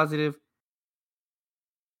 not positive.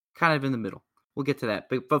 Kind of in the middle. We'll get to that.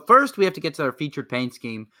 But first, we have to get to our featured paint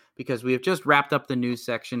scheme, because we have just wrapped up the news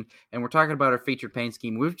section, and we're talking about our featured paint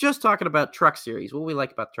scheme. We've just talking about Truck Series. What we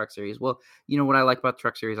like about Truck Series? Well, you know what I like about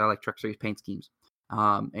Truck Series? I like Truck Series paint schemes.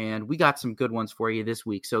 And we got some good ones for you this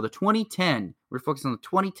week. So the 2010, we're focusing on the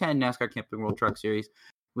 2010 NASCAR Camping World Truck Series,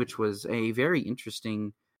 which was a very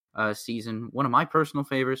interesting season. One of my personal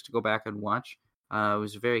favorites to go back and watch. It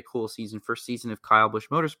was a very cool season. First season of Kyle Busch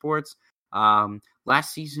Motorsports.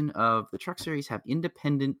 Last season of the Truck Series have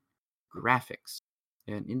independent graphics,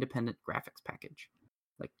 an independent graphics package,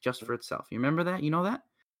 like just for itself. You remember that? You know that?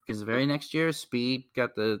 Because the very next year, Speed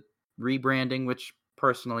got the rebranding, which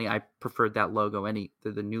personally I preferred that logo,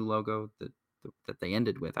 the new logo that they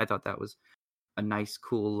ended with. I thought that was a nice,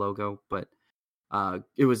 cool logo, but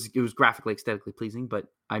it was graphically, aesthetically pleasing. But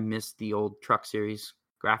I missed the old Truck Series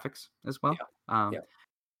graphics as well. Yeah.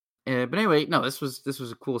 But anyway, no, this was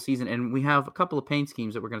a cool season, and we have a couple of paint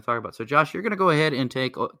schemes that we're going to talk about. So, Josh, you're going to go ahead and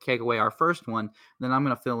take away our first one, then I'm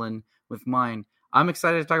going to fill in with mine. I'm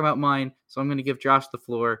excited to talk about mine, so I'm going to give Josh the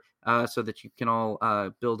floor so that you can all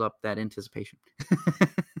build up that anticipation.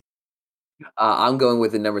 I'm going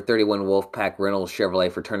with the number 31 Wolfpack Reynolds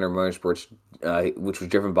Chevrolet for Turner Motorsports, which was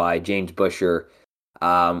driven by James Buescher.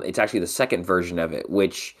 It's actually the second version of it,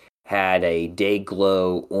 which had a day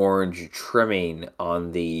glow orange trimming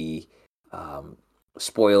on the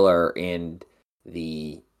spoiler and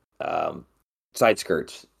the side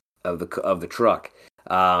skirts of the truck.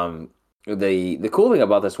 The cool thing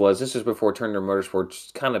about this was before Turner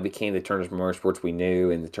Motorsports kind of became the Turner Motorsports we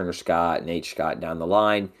knew, and the Turner Scott and H. Scott down the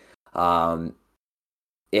line.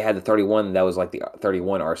 It had the 31 that was like the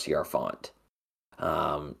 31 RCR font.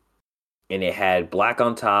 And it had black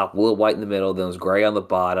on top, wool white in the middle, then it was gray on the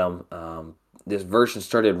bottom. This version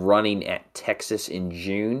started running at Texas in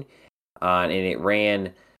June, and it ran.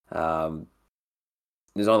 It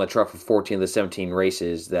was on the truck for 14 of the 17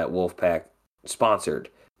 races that Wolfpack sponsored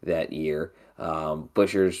that year.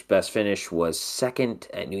 Buescher's best finish was second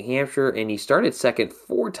at New Hampshire, and he started second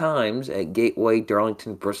 4 times at Gateway,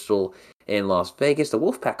 Darlington, Bristol, and Las Vegas. The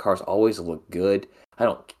Wolfpack cars always look good.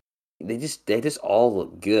 They just all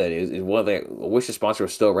look good. It one of I wish the sponsor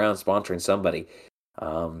was still around sponsoring somebody.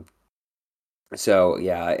 So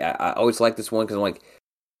yeah, I always like this one because I'm like,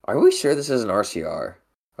 are we sure this is an RCR?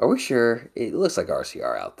 Are we sure? It looks like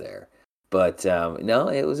RCR out there, but no,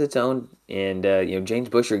 it was its own. And James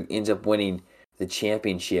Buescher ends up winning the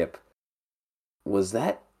championship.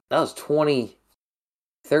 That was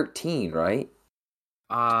 2013, right?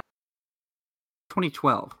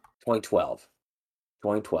 2012.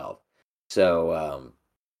 2012. So,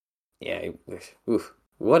 yeah,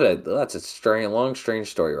 that's a strange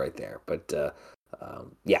story right there. But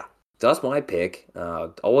yeah, so that's my pick.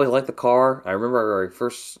 Always liked the car. I remember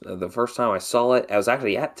the first time I saw it, I was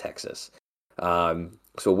actually at Texas. So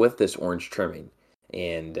with this orange trimming,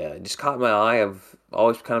 and just caught my eye. I've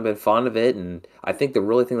always kind of been fond of it, and I think the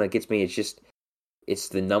really thing that gets me is it's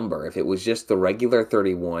the number. If it was just the regular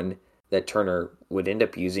 31 that Turner would end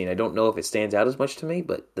up using, I don't know if it stands out as much to me,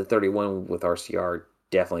 but the 31 with RCR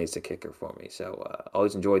definitely is the kicker for me. So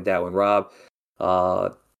always enjoyed that one. Rob,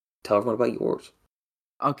 tell everyone about yours.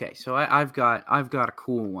 Okay, so I've got a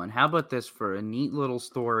cool one. How about this for a neat little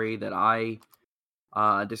story that I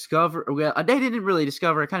discovered? Well, I didn't really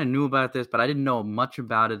discover. I kind of knew about this, but I didn't know much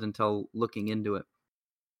about it until looking into it.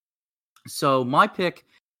 So my pick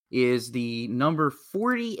is the number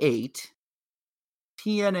 48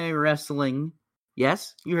 TNA Wrestling.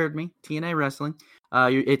 Yes, you heard me. TNA Wrestling.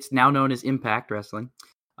 It's now known as Impact Wrestling.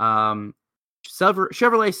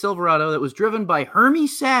 Chevrolet Silverado that was driven by Hermie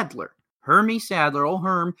Sadler. Old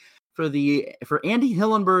Herm, for Andy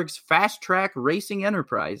Hillenberg's Fast Track Racing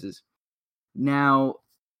Enterprises. Now,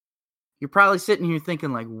 you're probably sitting here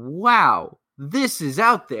thinking like, wow, this is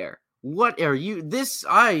out there. what are you?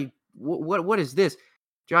 What is this?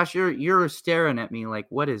 Josh, you're staring at me like,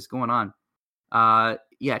 what is going on?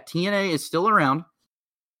 Yeah, TNA is still around.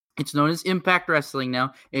 It's known as Impact Wrestling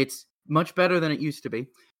now. It's much better than it used to be.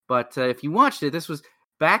 But if you watched it, this was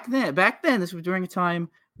back then. This was during a time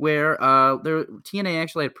where TNA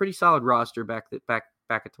actually had a pretty solid roster back at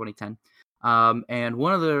 2010. And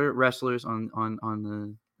one of the wrestlers on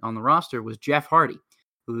the roster was Jeff Hardy,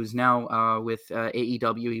 who's now with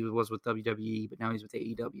AEW. He was with WWE, but now he's with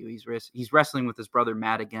AEW. He's wrestling with his brother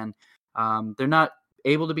Matt again. They're not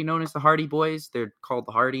able to be known as the Hardy Boys. They're called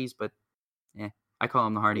the Hardys, but I call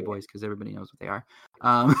them the Hardy Boys because everybody knows what they are.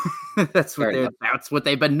 That's what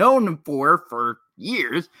they've been known for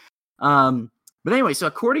years. But anyway, so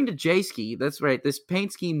according to J-Ski, that's right, this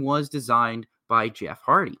paint scheme was designed by Jeff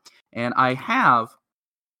Hardy. And I have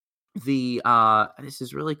this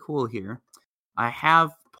is really cool here. I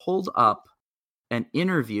have pulled up an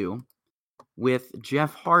interview with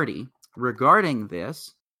Jeff Hardy regarding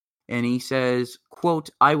this. And he says, quote,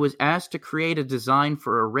 "I was asked to create a design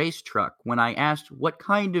for a race truck. When I asked what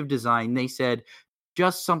kind of design, they said,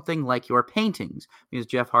 just something like your paintings." Because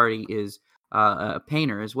Jeff Hardy is a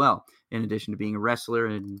painter as well, in addition to being a wrestler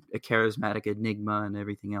and a charismatic enigma and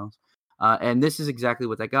everything else. And this is exactly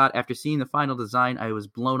what I got. After seeing the final design, I was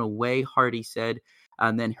blown away, Hardy said.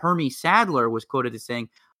 And then Hermie Sadler was quoted as saying,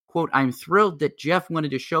 quote, "I'm thrilled that Jeff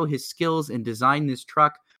wanted to show his skills and design this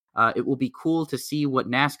truck. It will be cool to see what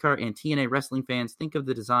NASCAR and TNA wrestling fans think of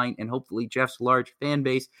the design, and hopefully Jeff's large fan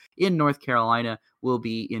base in North Carolina will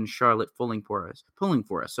be in Charlotte pulling for us.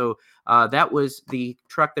 So that was the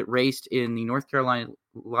truck that raced in the North Carolina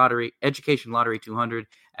Education Lottery 200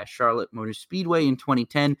 at Charlotte Motor Speedway in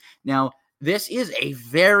 2010. Now, this is a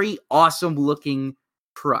very awesome looking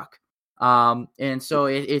truck. And so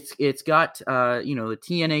it's got the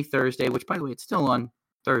TNA Thursday, which, by the way, it's still on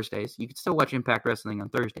Thursdays. You can still watch Impact Wrestling on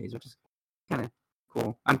Thursdays, which is kind of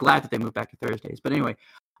cool. I'm glad that they moved back to Thursdays. But anyway,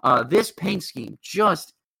 this paint scheme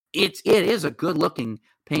it is a good looking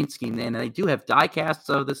paint scheme, and they do have die casts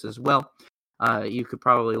of this as well. You could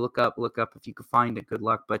probably look up if you could find it. Good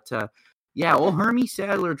luck. But old Hermie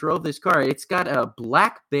Sadler drove this car. It's got a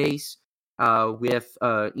black base with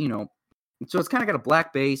so it's kind of got a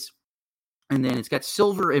black base, and then it's got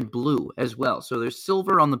silver and blue as well. So there's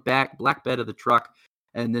silver on the black bed of the truck.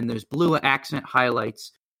 And then there's blue accent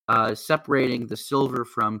highlights separating the silver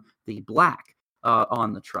from the black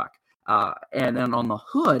on the truck. And then on the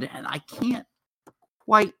hood, and I can't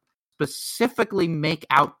quite specifically make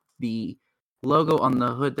out the logo on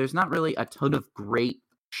the hood. There's not really a ton of great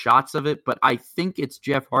shots of it, but I think it's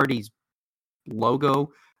Jeff Hardy's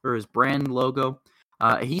logo or his brand logo.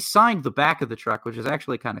 He signed the back of the truck, which is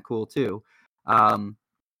actually kind of cool too.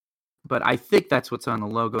 But I think that's what's on the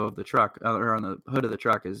logo of the truck, or on the hood of the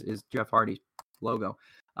truck is Jeff Hardy's logo.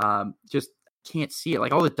 Just can't see it.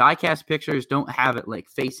 Like, all the diecast pictures don't have it like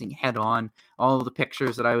facing head on. All of the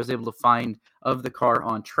pictures that I was able to find of the car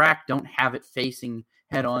on track don't have it facing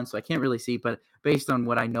head on, so I can't really see. But based on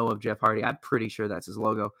what I know of Jeff Hardy, I'm pretty sure that's his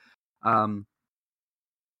logo.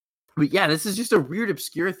 But yeah, this is just a weird,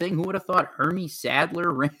 obscure thing. Who would have thought Hermie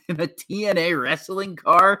Sadler ran a TNA wrestling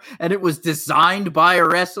car, and it was designed by a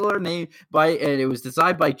wrestler and it was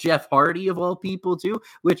designed by Jeff Hardy of all people too.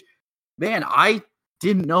 Which, man, I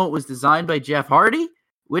didn't know it was designed by Jeff Hardy.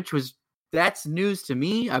 That's news to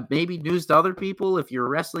me. Maybe news to other people. If you're a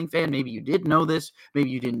wrestling fan, maybe you did know this. Maybe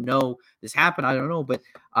you didn't know this happened. I don't know, but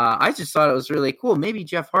I just thought it was really cool. Maybe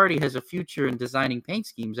Jeff Hardy has a future in designing paint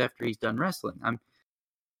schemes after he's done wrestling.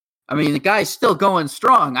 I mean, the guy's still going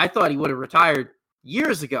strong. I thought he would have retired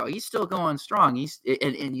years ago. He's still going strong.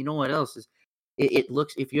 And you know what else is? It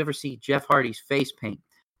looks, if you ever see Jeff Hardy's face paint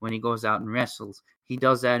when he goes out and wrestles, he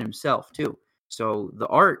does that himself too. So the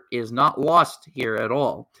art is not lost here at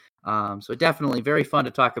all. So definitely very fun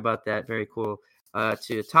to talk about that. Very cool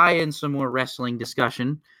to tie in some more wrestling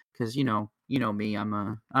discussion, because you know me,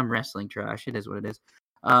 I'm wrestling trash. It is what it is.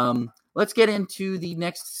 Let's get into the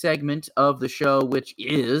next segment of the show, which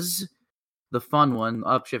is the fun one,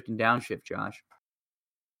 upshift and downshift. Josh,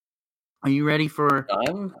 are you ready for?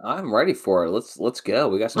 I'm ready for it. Let's go.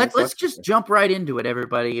 We got some. Let's just jump right into it,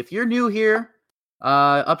 everybody. If you're new here,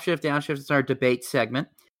 upshift, downshift is our debate segment.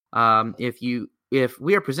 If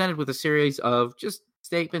we are presented with a series of just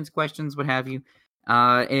statements, questions, what have you,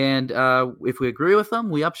 and if we agree with them,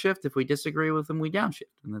 we upshift. If we disagree with them, we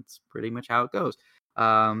downshift, and that's pretty much how it goes.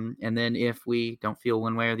 And then if we don't feel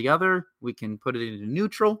one way or the other, we can put it into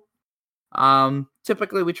neutral.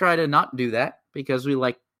 Typically we try to not do that because we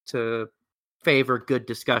like to favor good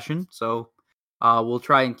discussion. So We'll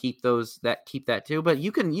try and keep that too. But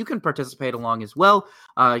you can participate along as well.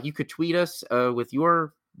 You could tweet us with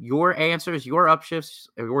your answers, your upshifts,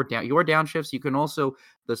 or your downshifts. You can also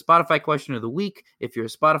the Spotify question of the week. If you're a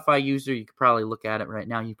Spotify user, you could probably look at it right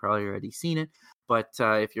now. You've probably already seen it. But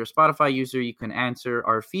if you're a Spotify user, you can answer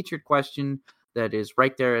our featured question that is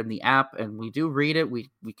right there in the app, and we do read it. We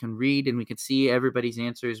can read and we can see everybody's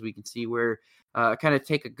answers. We can see where kind of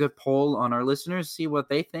take a good poll on our listeners, see what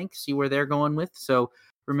they think, see where they're going with. So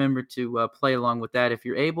remember to play along with that if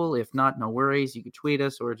you're able. If not, no worries. You can tweet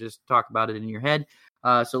us or just talk about it in your head.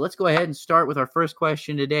 So let's go ahead and start with our first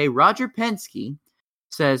question today. Roger Penske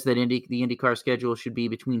says that the IndyCar schedule should be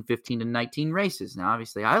between 15 and 19 races. Now,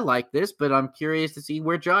 obviously, I like this, but I'm curious to see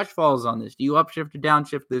where Josh falls on this. Do you upshift or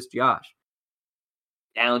downshift this, Josh?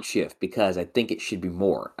 Downshift, because I think it should be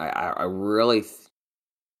more. I really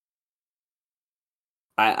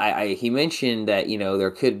he mentioned that,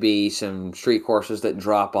 there could be some street courses that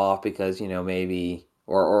drop off because, maybe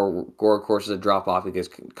or courses that drop off because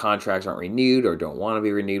contracts aren't renewed or don't want to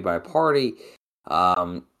be renewed by a party.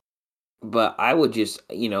 But I would just,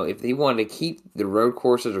 if they wanted to keep the road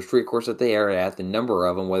courses or street courses that they are at, the number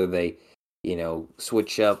of them, whether they,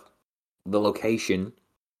 switch up the location,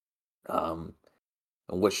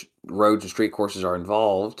 which roads and street courses are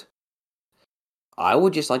involved, I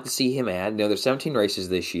would just like to see him add. There's 17 races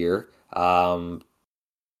this year, 2 of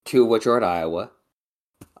which are at Iowa.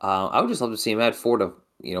 I would just love to see him add 4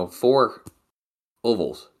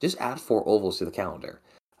 ovals. Just add 4 ovals to the calendar.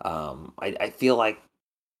 I feel like,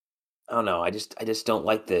 I don't know. I just don't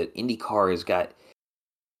like the IndyCar has got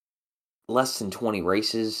less than 20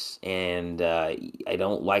 races, and I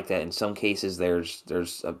don't like that. In some cases,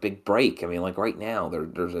 there's a big break. I mean, like right now,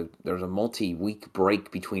 there's a multi-week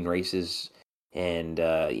break between races, and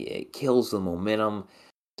it kills the momentum.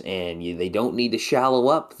 And they don't need to shallow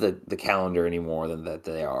up the calendar any more than that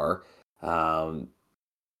they are.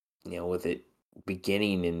 With it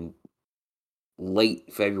beginning in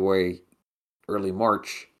late February, early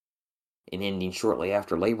March, and ending shortly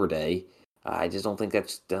after Labor Day. I just don't think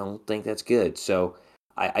that's good. So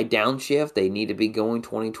I downshift. They need to be going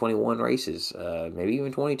 2021 races, maybe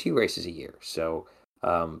even 22 races a year. So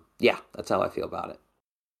yeah, that's how I feel about it.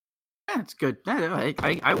 That's good.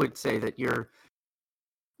 I would say that you're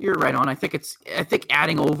right on. I think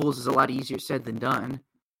adding ovals is a lot easier said than done.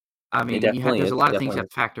 I mean, there's a lot of things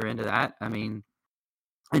that factor into that. I mean,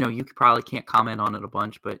 you probably can't comment on it a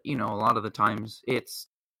bunch, but a lot of the times it's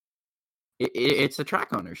a track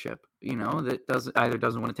ownership, that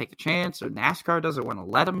doesn't want to take a chance, or NASCAR doesn't want to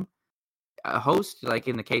let them host, like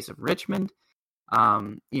in the case of Richmond,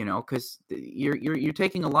 because you're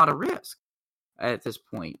taking a lot of risk at this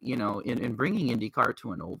point, in bringing IndyCar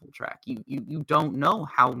to an oval track. You don't know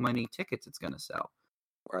how many tickets it's going to sell.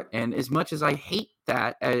 Right. And as much as I hate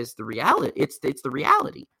that as the reality, it's the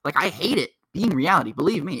reality. Like, I hate it being reality.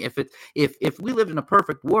 Believe me, if we lived in a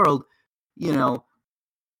perfect world,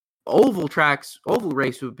 oval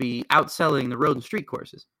race would be outselling the road and street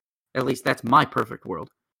courses. At least that's my perfect world.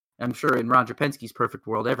 I'm sure in Roger Penske's perfect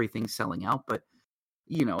world, everything's selling out. But,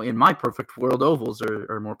 in my perfect world, ovals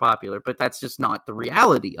are more popular. But that's just not the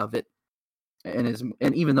reality of it. And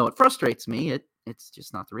even though it frustrates me, it's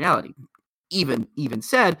just not the reality. Even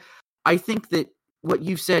said, I think that what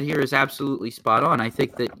you've said here is absolutely spot on. I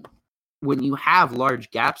think that when you have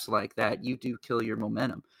large gaps like that, you do kill your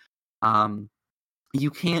momentum.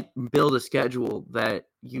 You can't build a schedule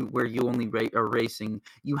where you only are racing.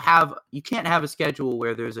 You can't have a schedule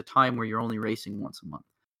where there's a time where you're only racing once a month.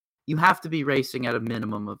 You have to be racing at a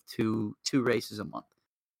minimum of two races a month.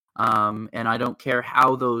 And I don't care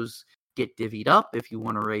how those get divvied up. If you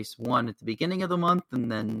want to race one at the beginning of the month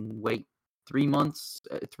and then wait 3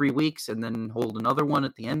 weeks, and then hold another one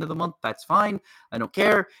at the end of the month, that's fine. I don't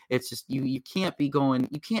care. It's just you can't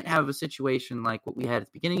have a situation like what we had at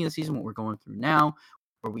the beginning of the season, what we're going through now,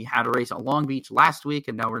 where we had a race at Long Beach last week,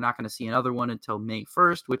 and now we're not going to see another one until May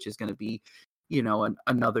 1st, which is going to be,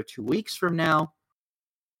 another 2 weeks from now.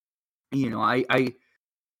 I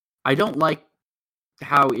don't like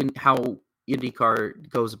how IndyCar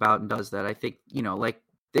goes about and does that. I think,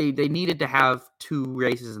 they needed to have 2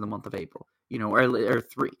 races in the month of April, or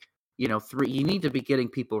 3. 3. You need to be getting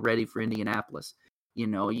people ready for Indianapolis.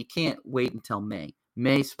 You can't wait until May.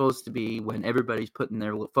 May's supposed to be when everybody's putting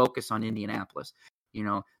their focus on Indianapolis.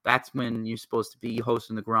 That's when you're supposed to be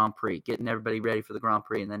hosting the Grand Prix, getting everybody ready for the Grand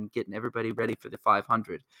Prix, and then getting everybody ready for the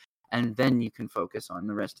 500. And then you can focus on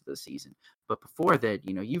the rest of the season. But before that,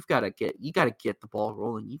 you've got to get the ball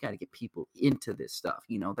rolling. You got to get people into this stuff.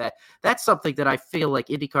 That's something that I feel like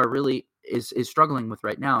IndyCar really is struggling with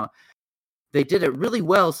right now. they did it really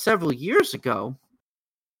well several years ago,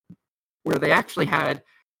 where they actually had,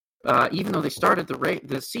 even though they started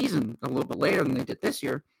the season a little bit later than they did this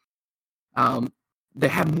year, they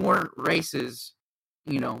had more races.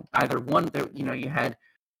 Either one, you had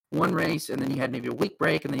one race, and then you had maybe a week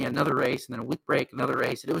break, and then you had another race, and then a week break, another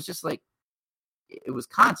race. And it was just like, it was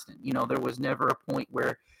constant. There was never a point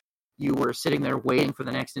where you were sitting there waiting for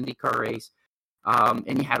the next IndyCar race.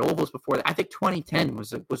 And you had ovals before that. I think 2010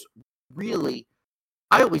 was really,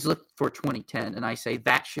 I always look for 2010, and I say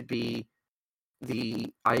that should be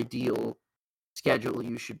the ideal schedule.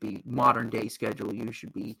 You should be modern day schedule. You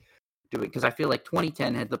should be doing, because I feel like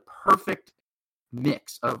 2010 had the perfect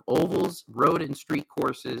mix of ovals, road and street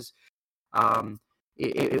courses, and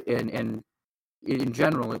in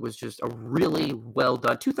general, it was just a really well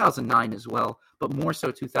done. 2009 as well, but more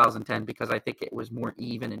so 2010, because I think it was more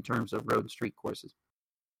even in terms of road and street courses.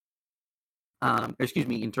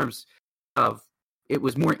 In terms of, it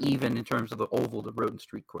was more even in terms of the oval to road and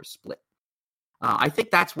street course split. I think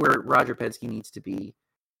that's where Roger Penske needs to be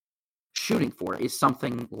shooting for, is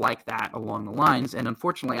something like that along the lines. And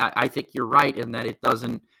unfortunately, I think you're right in that it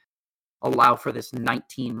doesn't allow for this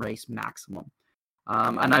 19 race maximum.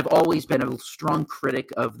 And I've always been a strong critic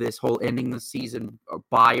of this whole ending the season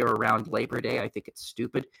by or around Labor Day. I think it's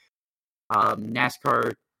stupid.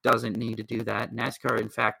 NASCAR doesn't need to do that. NASCAR, in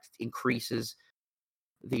fact, increases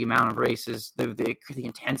the amount of races, the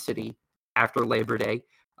intensity after Labor Day.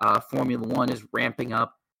 Formula One is ramping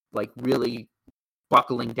up, like really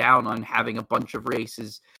buckling down on having a bunch of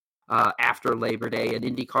races after Labor Day, and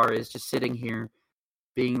IndyCar is just sitting here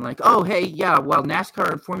being like, oh, hey, yeah, while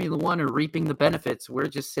NASCAR and Formula One are reaping the benefits, we're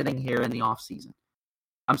just sitting here in the off season.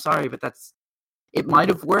 I'm sorry, but it might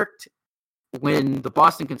have worked when the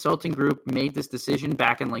Boston Consulting Group made this decision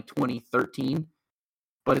back in like 2013,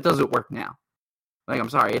 but it doesn't work now. Like, I'm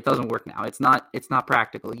sorry, it doesn't work now. It's not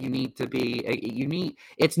practical.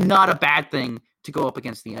 It's not a bad thing to go up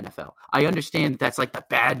against the NFL. I understand that's like the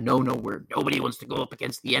bad no-no word. Nobody wants to go up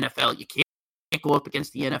against the NFL. You can't go up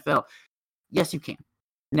against the NFL. Yes, you can.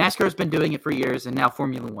 NASCAR has been doing it for years, and now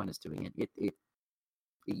Formula One is doing it.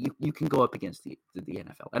 You can go up against the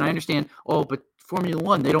NFL. And I understand, but Formula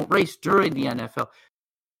One, they don't race during the NFL.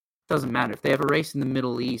 Doesn't matter. If they have a race in the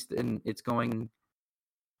Middle East and it's going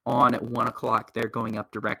on at 1 o'clock, they're going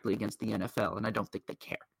up directly against the NFL, and I don't think they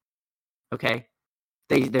care. Okay?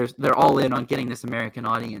 They're all in on getting this American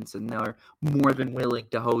audience, and they're more than willing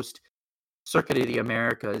to host Circuit of the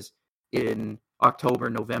Americas in October,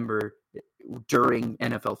 November, during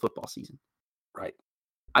NFL football season. Right.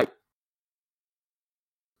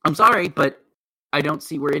 I'm sorry, but I don't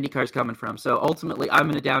see where IndyCar's coming from. So ultimately, I'm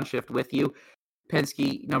going to downshift with you.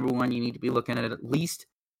 Penske, number one, you need to be looking at least,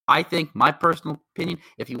 I think, my personal opinion,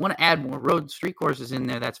 if you want to add more road street courses in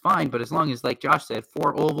there, that's fine. But as long as, like Josh said,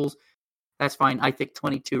 4 ovals, that's fine. I think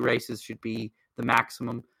 22 races should be the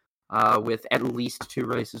maximum, with at least 2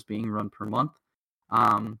 races being run per month.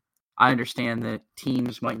 I understand that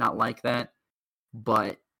teams might not like that,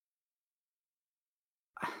 but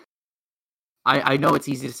I know it's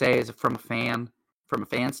easy to say from a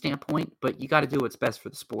fan standpoint, but you got to do what's best for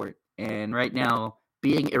the sport. And right now,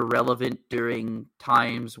 being irrelevant during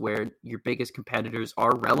times where your biggest competitors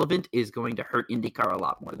are relevant is going to hurt IndyCar a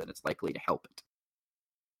lot more than it's likely to help it.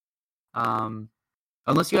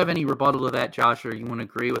 Unless you have any rebuttal to that, Josh, or you want to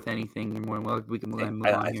agree with anything, you're more than welcome. We can move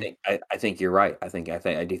on here. I think you're right. I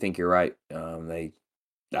do think you're right. They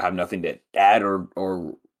have nothing to add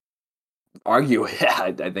or argue with.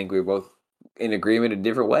 I think we're both in agreement in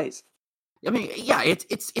different ways. I mean, yeah,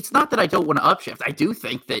 it's not that I don't want to upshift. I do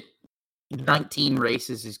think that 19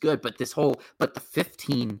 races is good, but the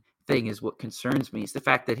 15 thing is what concerns me. Is the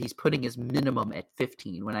fact that he's putting his minimum at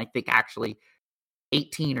 15 when I think actually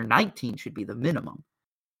 18 or 19 should be the minimum.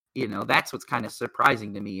 That's what's kind of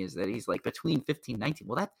surprising to me, is that he's like between 15 and 19.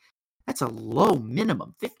 Well, that's a low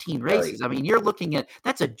minimum, 15 races. I mean, you're looking at,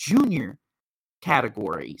 that's a junior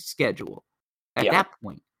category schedule at that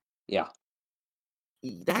point. Yeah.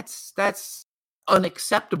 That's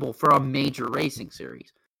unacceptable for a major racing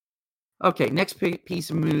series. Okay, next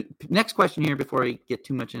question here before we get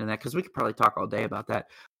too much into that, because we could probably talk all day about that.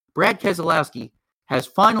 Brad Keselowski has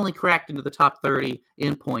finally cracked into the top 30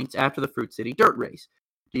 in points after the Fruit City Dirt Race.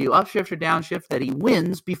 Do you upshift or downshift that he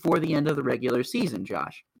wins before the end of the regular season,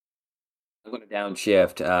 Josh? I'm going to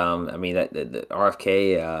downshift. I mean, the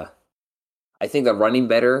RFK, I think they're running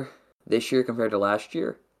better this year compared to last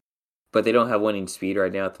year, but they don't have winning speed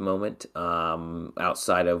right now at the moment,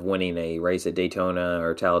 outside of winning a race at Daytona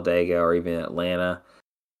or Talladega or even Atlanta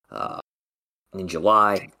in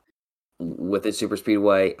July with its super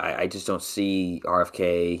speedway. I just don't see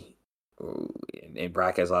RFK and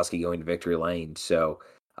Brad Keselowski going to victory lane. So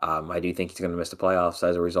I do think he's going to miss the playoffs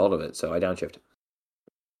as a result of it. So I downshift.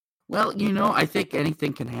 Well, I think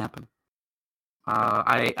anything can happen.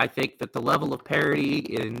 I think that the level of parity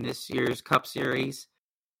in this year's Cup Series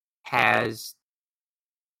has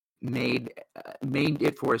made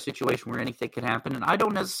it for a situation where anything can happen, and I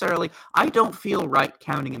don't feel right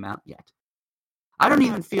counting him out yet. I don't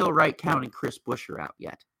even feel right counting Chris Buescher out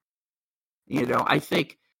yet. I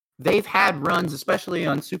think they've had runs, especially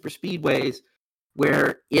on super speedways,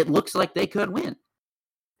 where it looks like they could win.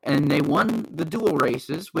 And they won the dual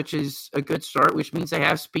races, which is a good start, which means they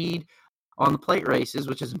have speed on the plate races,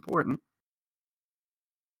 which is important.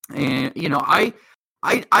 And,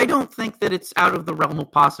 I don't think that it's out of the realm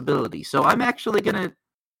of possibility. So I'm actually gonna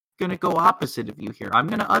go opposite of you here. I'm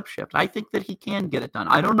gonna upshift. I think that he can get it done.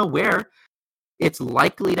 I don't know where. It's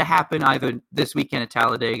likely to happen either this weekend at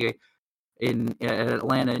Talladega, in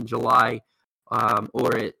Atlanta in July,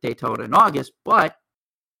 or at Daytona in August. But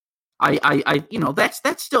I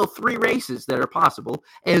that's still 3 races that are possible,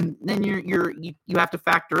 and then you have to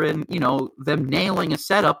factor in them nailing a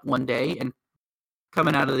setup one day and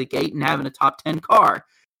coming out of the gate and having a top 10 car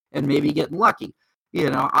and maybe getting lucky.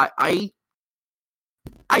 I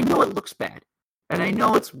know it looks bad, and I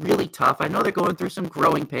know it's really tough. I know they're going through some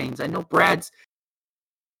growing pains. I know Brad's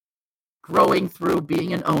growing through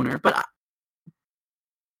being an owner, but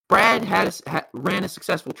Brad ran a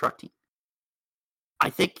successful truck team. I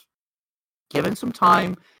think, given some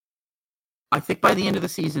time, I think by the end of the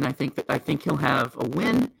season, I think he'll have a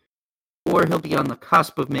win, or he'll be on the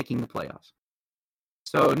cusp of making the playoffs.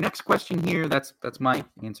 So next question here, that's my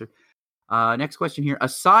answer. Next question here.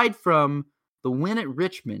 Aside from the win at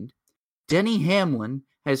Richmond, Denny Hamlin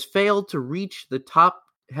has failed to finish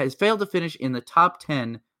in the top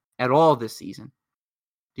 10 at all this season.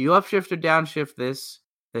 Do you upshift or downshift this?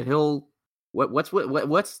 That he'll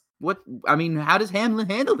I mean, how does Hamlin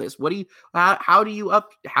handle this? How do you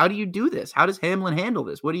do this? How does Hamlin handle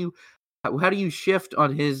this? How do you shift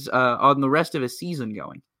on his on the rest of his season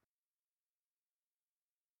going?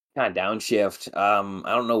 Kind of downshift.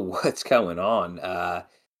 I don't know what's going on.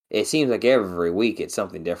 It seems like every week it's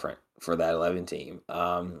something different for that 11 team.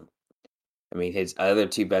 I mean, his other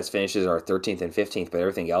 2 best finishes are 13th and 15th, but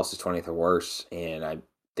everything else is 20th or worse. And I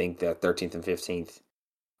think that 13th and 15th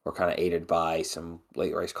were kind of aided by some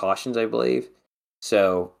late race cautions, I believe.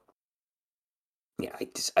 So, yeah,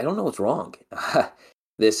 I don't know what's wrong.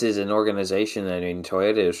 This is an organization, I mean,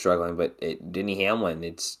 Toyota is struggling, but Denny Hamlin,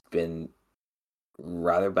 it's been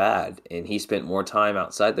rather bad. And he spent more time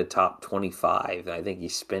outside the top 25 than I think he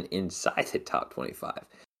spent inside the top 25,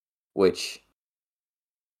 which,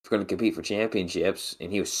 if we're going to compete for championships,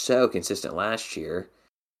 and he was so consistent last year,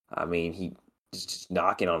 I mean, he just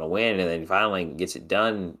knocking on a win, and then finally gets it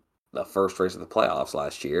done the first race of the playoffs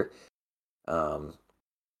last year.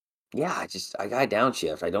 Yeah, I got a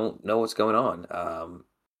downshift. I don't know what's going on.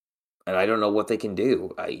 And I don't know what they can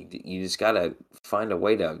do. You just got to find a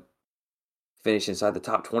way to finish inside the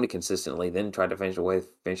top 20 consistently, then try to finish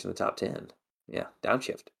in the top 10. Yeah,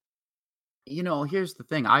 downshift. Here's the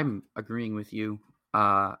thing. I'm agreeing with you.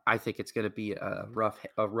 I think it's going to be a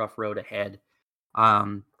rough road ahead.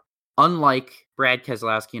 Unlike Brad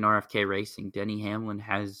Keselowski and RFK Racing, Denny Hamlin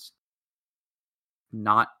has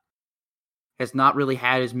not really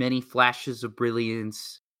had as many flashes of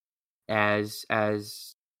brilliance as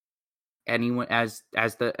anyone as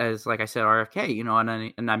like I said,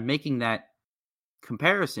 RFK. And I'm making that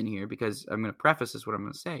comparison here because I'm going to preface this what I'm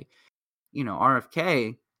going to say.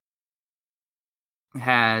 RFK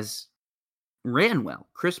has ran well.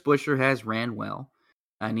 Chris Buescher has ran well,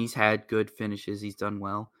 and he's had good finishes. He's done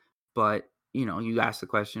well, but you ask the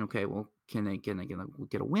question, okay, well, can they get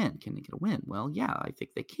a win? Can they get a win? Well, yeah, I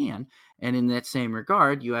think they can. And in that same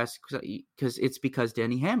regard, you ask because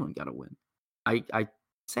Denny Hamlin got a win. I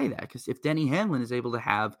say that because if Denny Hamlin is able to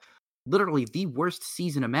have literally the worst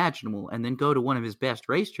season imaginable and then go to one of his best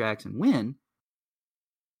racetracks and win,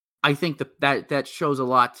 I think that shows a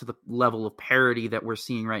lot to the level of parity that we're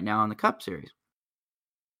seeing right now in the Cup Series.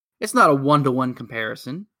 It's not a 1-to-1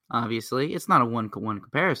 comparison, obviously. It's not a 1-to-1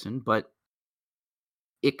 comparison, but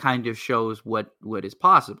it kind of shows what is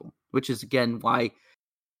possible, which is, again, why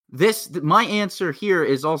my answer here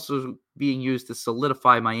is also being used to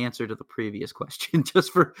solidify my answer to the previous question,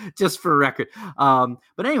 just for record.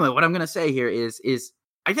 But anyway, what I'm going to say here is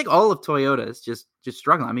I think all of Toyota is just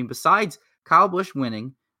struggling. I mean, besides Kyle Busch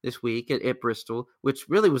winning this week at Bristol, which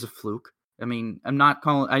really was a fluke. I mean,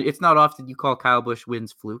 it's not often you call Kyle Busch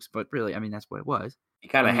wins flukes, but really, I mean, that's what it was. He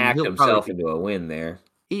kind of hacked himself into a win there.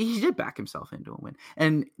 He did back himself into a win.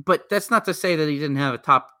 But that's not to say that he didn't have a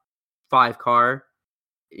top 5 car.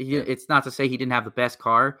 It's not to say he didn't have the best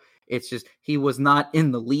car. It's just he was not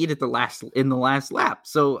in the lead in the last lap.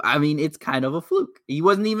 So I mean, it's kind of a fluke. He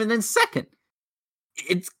wasn't even in second.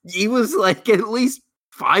 He was like at least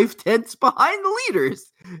 5/10 behind the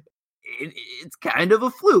leaders. It's kind of a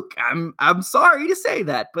fluke. I'm sorry to say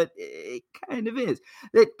that, but it kind of is.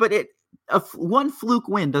 One fluke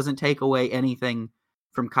win doesn't take away anything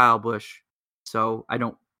from Kyle Busch. So I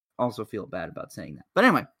don't also feel bad about saying that. But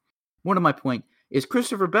anyway, one of my point is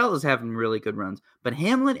Christopher Bell is having really good runs, but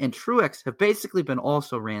Hamlin and Truex have basically been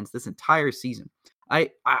also rans this entire season. I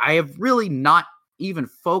have really not even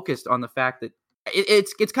focused on the fact that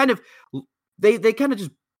it's kind of they kind of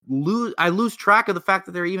just lose track of the fact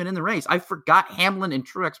that they're even in the race. I forgot Hamlin and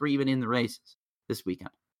Truex were even in the races this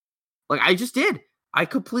weekend. Like I just did. I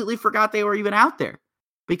completely forgot they were even out there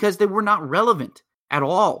because they were not relevant at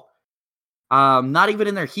all. Not even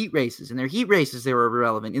in their heat races. In their heat races, they were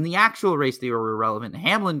irrelevant. In the actual race, they were irrelevant.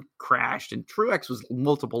 Hamlin crashed, and Truex was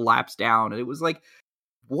multiple laps down. And it was like,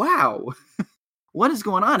 wow, what is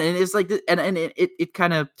going on? And it's like, it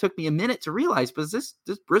kind of took me a minute to realize, but this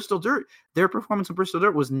Bristol Dirt, their performance in Bristol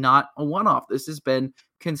Dirt was not a one-off. This has been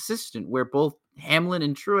consistent, where both Hamlin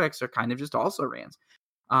and Truex are kind of just also rans.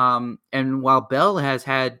 And while Bell has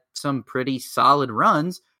had some pretty solid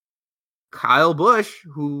runs, Kyle Busch,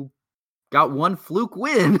 who got one fluke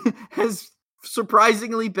win, has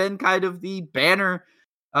surprisingly been kind of the banner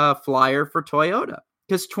flyer for Toyota,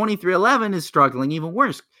 because 23XI is struggling even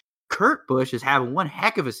worse. Kurt Busch is having one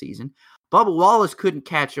heck of a season. Bubba Wallace couldn't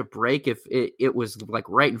catch a break if it was like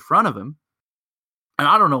right in front of him. And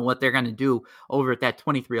I don't know what they're going to do over at that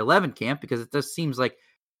 23XI camp, because it just seems like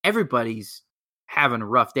everybody's having a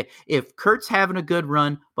rough day. If Kurt's having a good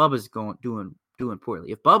run, Bubba's doing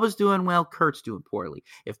poorly. If Bubba's doing well, Kurt's doing poorly.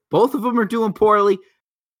 If both of them are doing poorly,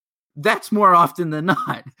 that's more often than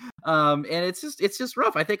not. And it's just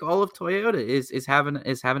rough. I think all of Toyota is having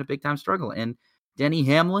a big time struggle. And Denny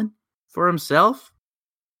Hamlin for himself,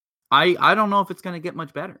 I don't know if it's going to get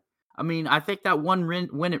much better. I mean, I think that one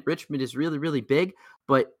win at Richmond is really, really big.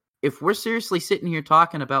 But if we're seriously sitting here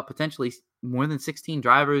talking about potentially more than 16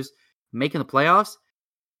 drivers making the playoffs,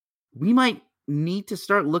 we might need to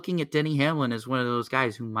start looking at Denny Hamlin as one of those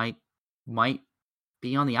guys who might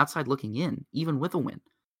be on the outside looking in, even with a win.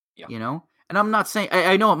 Yeah. You know? And I'm not saying,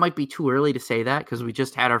 I know it might be too early to say that because we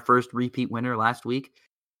just had our first repeat winner last week,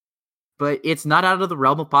 but it's not out of the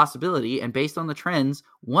realm of possibility. And based on the trends,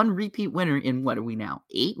 one repeat winner in, what are we now?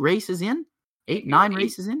 8 races in? 9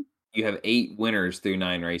 races in? You have 8 winners through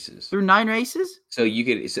 9 races. Through 9 races? So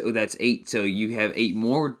that's 8. So you have 8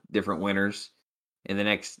 more different winners in the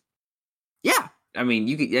next. Yeah. I mean,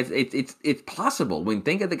 you could. It's possible. When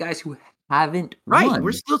think of the guys who haven't won.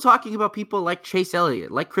 We're still talking about people like Chase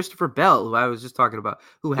Elliott, like Christopher Bell, who I was just talking about,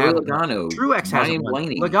 who haven't won. Truex hasn't won.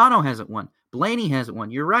 Logano hasn't won. Blaney hasn't won.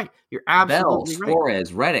 You're right. You're absolutely right.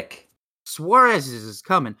 Suarez, Reddick. Suarez is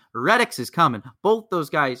coming. Reddick is coming. Both those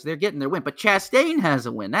guys, they're getting their win. But Chastain has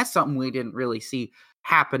a win. That's something we didn't really see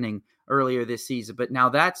happening earlier this season. But now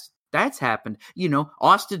that's happened. You know,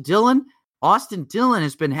 Austin Dillon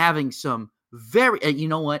has been having some very. You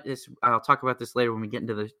know what? I'll talk about this later when we get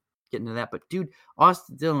into that. But dude,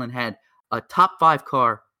 Austin Dillon had a top 5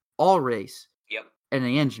 car all race. Yep. And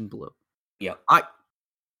the engine blew. Yep.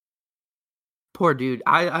 Poor dude.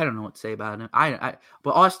 I don't know what to say about him.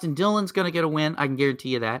 But Austin Dillon's gonna get a win. I can guarantee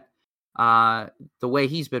you that. The way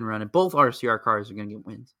he's been running, both RCR cars are gonna get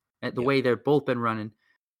wins. The way they've both been running.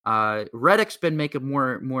 Reddick's been making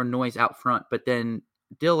more noise out front, but then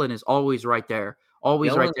Dillon is always right there.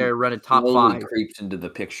 Always right there running top 5. Creeps into the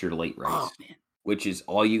picture late race, which is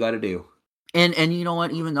all you got to do. And you know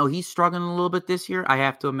what? Even though he's struggling a little bit this year, I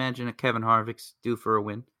have to imagine that Kevin Harvick's due for a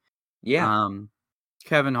win. Yeah.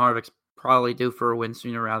 Kevin Harvick's probably due for a win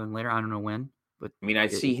sooner rather than later. I don't know when, but I mean, I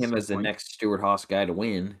see him as the next Stewart-Haas guy to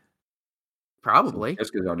win. Probably.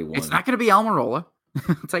 Briscoe's already won. It's not going to be Almirola.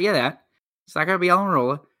 I'll tell you that. It's not going to be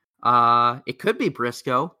Almirola. It could be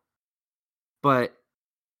Briscoe, but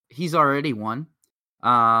he's already won.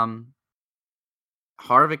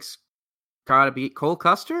 Harvick's got to beat Cole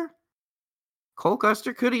Custer. Cole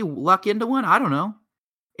Custer, could he luck into one? I don't know.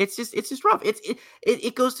 It's just rough.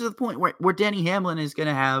 It goes to the point where Denny Hamlin is going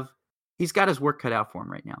to have. He's got his work cut out for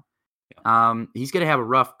him right now. Yeah. He's going to have a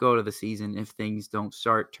rough go to the season if things don't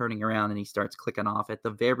start turning around and he starts clicking off. At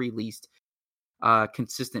the very least,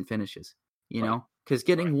 consistent finishes. You know, because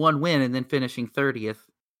getting one win and then finishing 30th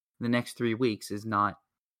the next 3 weeks is not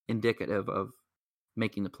indicative of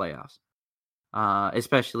making the playoffs,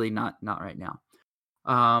 especially not right now.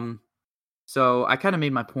 So I kind of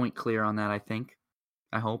made my point clear on that.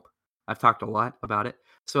 I hope I've talked a lot about it.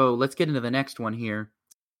 So let's get into the next one here.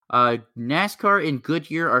 NASCAR and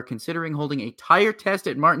Goodyear are considering holding a tire test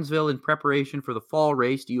at Martinsville in preparation for the fall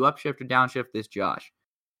race. Do you upshift or downshift this, Josh?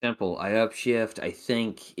 Simple. I upshift. I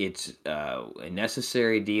think it's a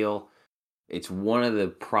necessary deal. It's one of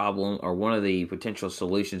the potential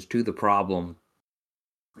solutions to the problem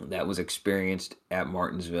that was experienced at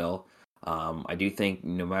Martinsville. I do think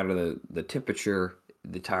no matter the temperature,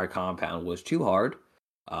 the tire compound was too hard.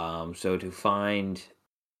 So to find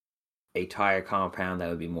a tire compound that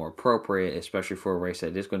would be more appropriate, especially for a race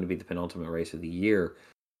that is going to be the penultimate race of the year,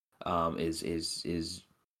 is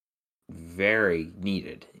very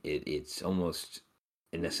needed. It's almost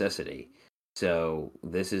a necessity. So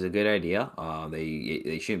this is a good idea.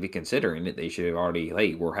 They shouldn't be considering it. They should have already.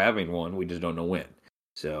 Hey, we're having one. We just don't know when.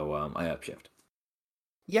 So I upshift.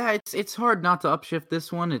 Yeah, it's hard not to upshift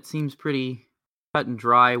this one. It seems pretty cut and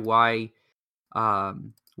dry why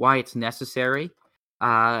it's necessary.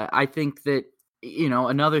 I think that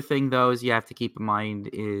another thing though is you have to keep in mind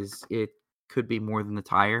is it could be more than the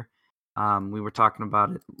tire. We were talking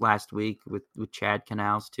about it last week with Chad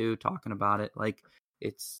Canals too, talking about it like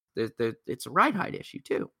it's a ride height issue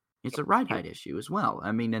too. It's a ride height issue as well.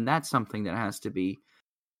 I mean, and that's something that has to be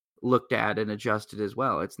looked at and adjusted as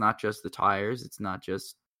well. It's not just the tires. It's not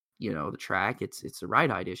just the track. It's a ride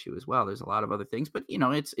height issue as well. There's a lot of other things, but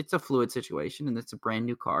it's a fluid situation, and it's a brand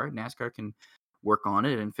new car. NASCAR can work on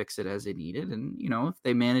it and fix it as they need it, and if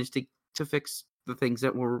they manage to fix the things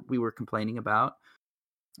that we were complaining about,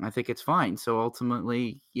 I think it's fine. So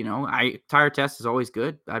ultimately, tire test is always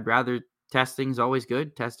good. I'd rather testing is always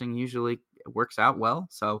good. Testing usually works out well.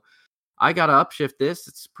 So I got to upshift this.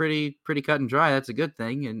 It's pretty cut and dry. That's a good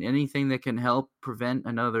thing. And anything that can help prevent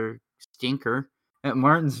another stinker at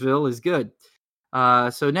Martinsville is good.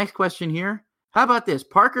 So next question here. How about this?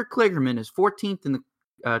 Parker Kligerman is 14th in the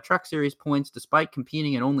Truck Series points despite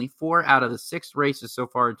competing in only 4 out of the 6 races so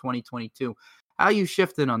far in 2022. How you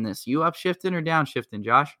shifting on this? You upshifting or downshifting,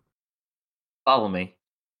 Josh? Follow me.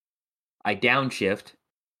 I downshift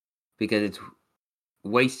because it's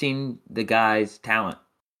wasting the guy's talent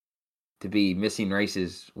to be missing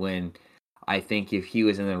races when I think if he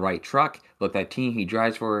was in the right truck, look, that team he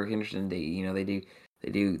drives for, Henderson, they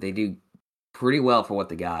do pretty well for what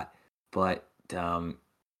they got. But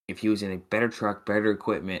if he was in a better truck, better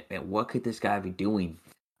equipment, man, what could this guy be doing?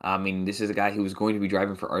 I mean, this is a guy who was going to be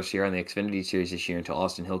driving for RCR in the Xfinity Series this year until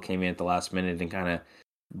Austin Hill came in at the last minute and kind of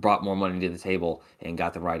brought more money to the table and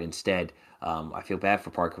got the ride instead. I feel bad for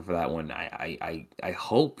Parker for that one. I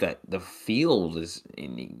hope that the field is,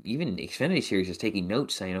 even the Xfinity Series, is taking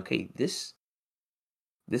notes, saying, okay, this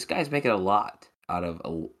guy's making a lot out of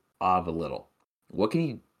a little. What can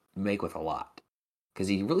he make with a lot? Because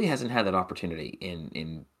he really hasn't had that opportunity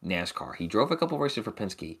in NASCAR. He drove a couple races for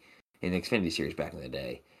Penske in the Xfinity Series back in the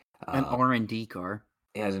day. An R&D car.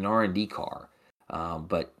 He has an R&D car,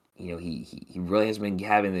 but he really hasn't been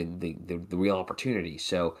having the real opportunity.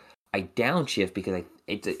 So I downshift because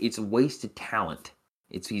it's a wasted talent.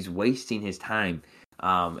 He's wasting his time,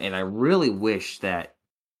 and I really wish that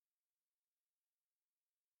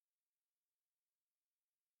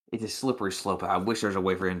it's a slippery slope. I wish there's a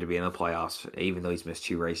way for him to be in the playoffs, even though he's missed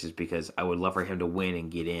 2 races, because I would love for him to win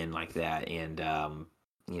and get in like that. And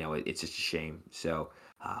it's just a shame. So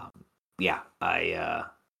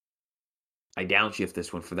I downshift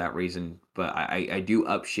this one for that reason, but I do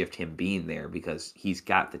upshift him being there because he's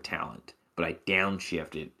got the talent. But I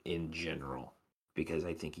downshift it in general because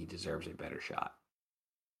I think he deserves a better shot.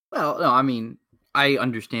 Well, no, I mean, I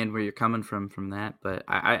understand where you're coming from that, but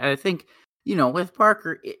I think, with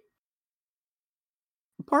Parker,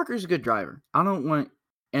 Parker's a good driver. I don't want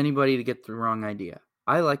anybody to get the wrong idea.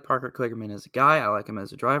 I like Parker Kligerman as a guy. I like him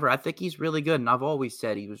as a driver. I think he's really good, and I've always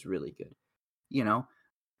said he was really good.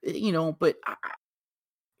 But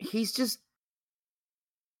he's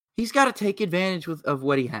got to take advantage of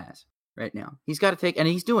what he has right now. He's got to take, and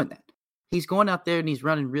he's doing that. He's going out there and he's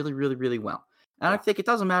running really, really, really well. And I think it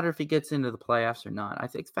doesn't matter if he gets into the playoffs or not. I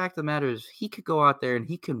think the fact of the matter is he could go out there and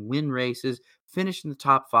he can win races, finish in the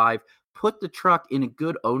top 5, put the truck in a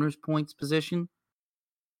good owner's points position.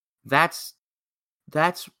 That's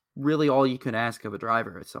really all you can ask of a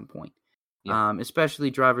driver at some point. Yeah. Especially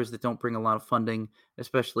drivers that don't bring a lot of funding,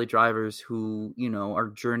 especially drivers who, are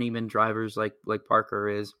journeyman drivers like Parker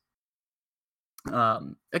is.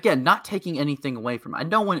 Again, not taking anything away from him. I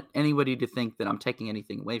don't want anybody to think that I'm taking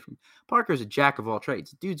anything away from him. Parker's a jack of all trades.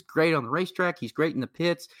 The dude's great on the racetrack. He's great in the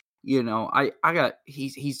pits.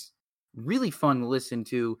 He's really fun to listen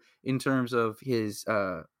to in terms of his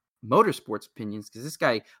motorsports opinions, because this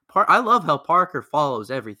guy, I love how Parker follows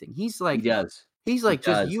everything. He's like, he does. He's He like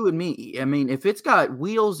just does. you and me. I mean, if it's got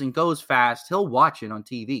wheels and goes fast, he'll watch it on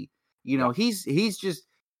TV. You know, Yep.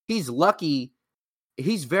 he's lucky.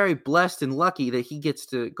 He's very blessed and lucky that he gets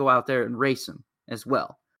to go out there and race him as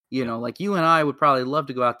well. You Yep. know, like you and I would probably love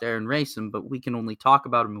to go out there and race him, but we can only talk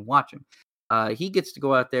about him and watch him. He gets to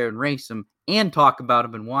go out there and race him and talk about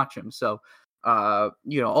him and watch him. So,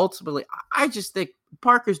 you know, ultimately, I just think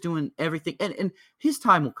Parker's doing everything, and his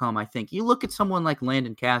time will come. I think you look at someone like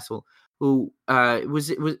Landon Castle, who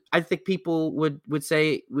was I think people would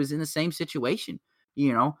say was in the same situation.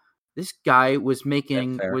 You know, this guy was Yeah,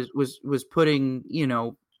 making fair. was putting, you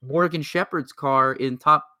know, Morgan Shepherd's car in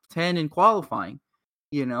top 10 in qualifying,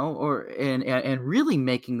 you know, or and really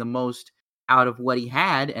making the most out of what he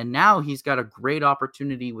had. And now he's got a great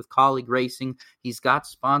opportunity with Colleague Racing. He's got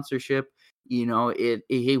sponsorship. You know,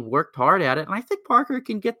 he worked hard at it, and I think Parker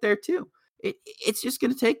can get there too. It's just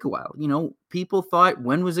going to take a while. You know, people thought,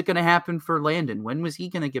 when was it going to happen for Landon? When was he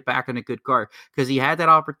going to get back in a good car? Because he had that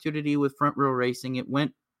opportunity with Front Row Racing. It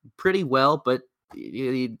went pretty well, but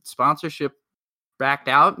the sponsorship backed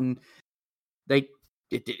out, and it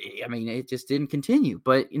just didn't continue.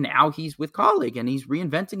 But now he's with Colleague, and he's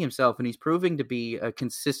reinventing himself, and he's proving to be a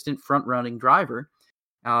consistent front-running driver,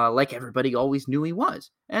 like everybody always knew he was.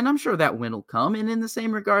 And I'm sure that win will come. And in the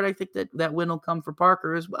same regard, I think that win will come for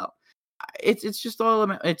Parker as well. It's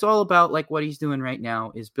all about like what he's doing right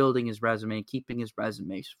now is building his resume, keeping his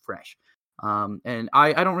resume fresh. And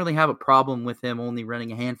I don't really have a problem with him only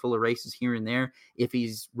running a handful of races here and there if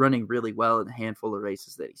he's running really well in a handful of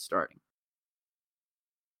races that he's starting.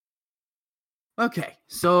 Okay,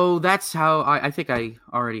 so that's how I think I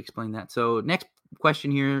already explained that. So next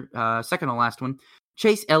question here, second to last one.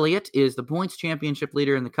 Chase Elliott is the points championship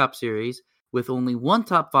leader in the Cup Series with only one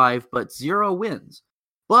top 5 but 0 wins.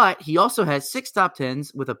 But he also has 6 top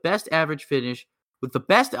 10s with the best average finish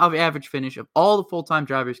of all the full-time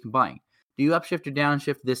drivers combined. Do you upshift or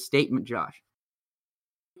downshift this statement, Josh?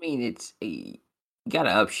 I mean, you got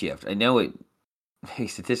to upshift. I know it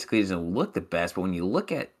statistically doesn't look the best, but when you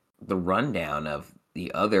look at the rundown of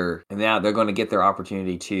the other, and now they're going to get their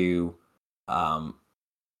opportunity to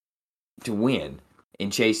win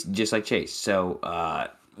and Chase, just like Chase. So,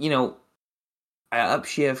 you know, I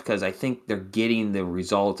upshift because I think they're getting the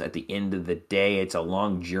results at the end of the day. It's a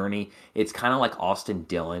long journey. It's kind of like Austin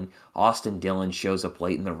Dillon. Austin Dillon shows up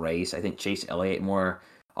late in the race. I think Chase Elliott, more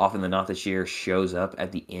often than not this year, shows up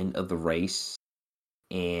at the end of the race.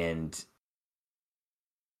 And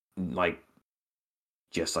like,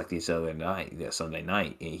 just like this Sunday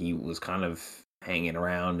night, he was kind of hanging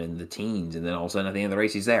around in the teens, and then all of a sudden at the end of the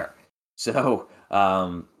race, he's there. So, you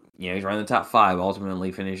know, he's running the top 5,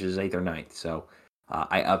 ultimately finishes 8th or 9th. So,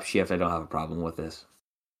 I upshift. I don't have a problem with this.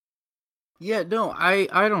 Yeah, no, I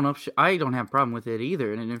don't have a problem with it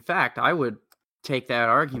either. And in fact, I would take that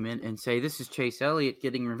argument and say this is Chase Elliott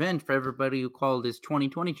getting revenge for everybody who called his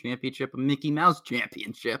 2020 championship a Mickey Mouse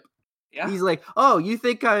championship. Yeah. He's like, oh, you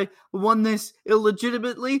think I won this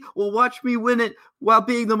illegitimately? Well, watch me win it while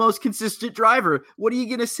being the most consistent driver. What are you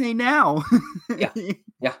going to say now?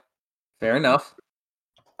 Yeah. Fair enough.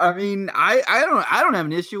 I mean, I don't have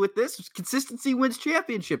an issue with this. Consistency wins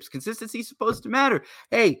championships. Consistency's supposed to matter.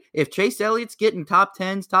 Hey, if Chase Elliott's getting top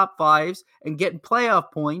 10s, top 5s, and getting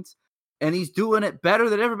playoff points, and he's doing it better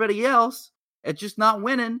than everybody else, and just not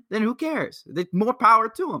winning, then who cares? More power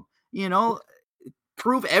to him. You know,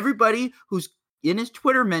 prove everybody who's in his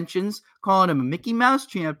Twitter mentions calling him a Mickey Mouse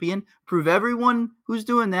champion. Prove everyone who's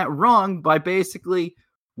doing that wrong by basically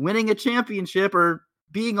winning a championship or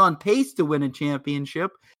being on pace to win a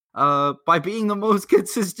championship by being the most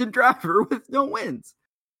consistent driver with no wins.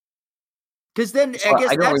 Because then I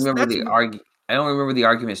guess I don't remember the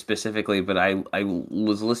argument specifically, but I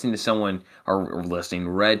was listening to someone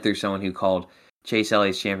read through someone who called Chase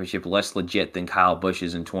Elliott's championship less legit than Kyle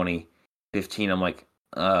Busch's in 2015. I'm like,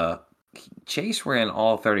 Chase ran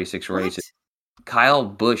all 36 races. Kyle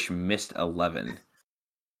Busch missed 11.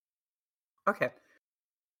 Okay.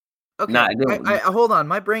 I hold on.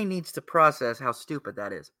 My brain needs to process how stupid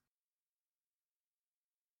that is.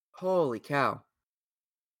 Holy cow.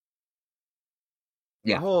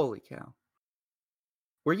 Yeah. Holy cow.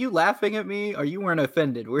 Were you laughing at me or you weren't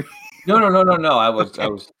offended? No. I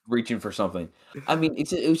was reaching for something. I mean,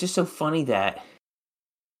 it was just so funny that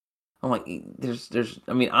I'm like,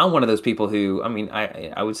 I'm one of those people who,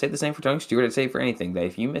 I would say the same for Tony Stewart. I'd say for anything that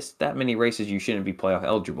if you miss that many races, you shouldn't be playoff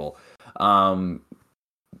eligible.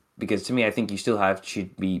 Because to me, I think you still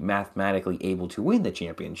should be mathematically able to win the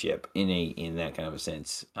championship in that kind of a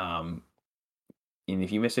sense. And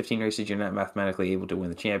if you miss 15 races, you're not mathematically able to win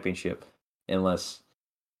the championship unless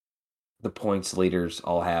the points leaders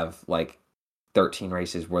all have like 13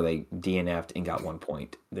 races where they DNF'd and got 1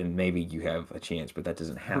 point, then maybe you have a chance, but that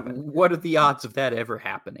doesn't happen. What are the odds of that ever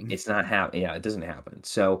happening? It's not happening. Yeah, it doesn't happen.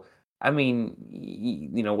 So, I mean,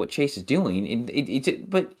 what Chase is doing,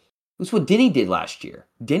 but it's what Denny did last year.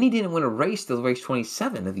 Denny didn't win a race till race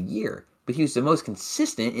 27 of the year, but he was the most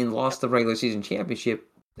consistent and lost the regular season championship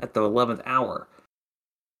at the 11th hour.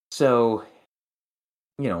 So,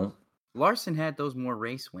 Larson had those more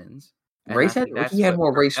race wins. He had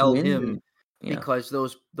more race wins him because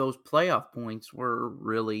those playoff points were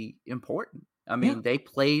really important. I mean, they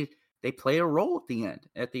played a role at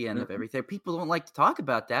the end of everything. People don't like to talk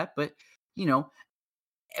about that, but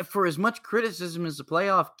for as much criticism as the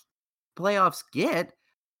playoffs get,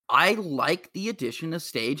 I like the addition of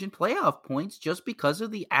stage and playoff points just because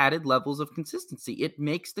of the added levels of consistency. It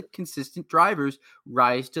makes the consistent drivers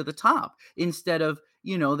rise to the top instead of,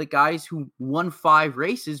 the guys who won 5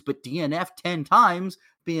 races but DNF 10 times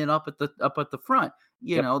being up at the front.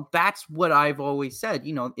 That's what I've always said.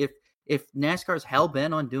 If NASCAR's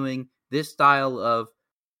hell-bent on doing this style of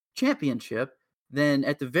championship, then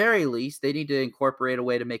at the very least they need to incorporate a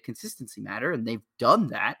way to make consistency matter, and they've done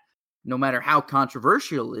that. No matter how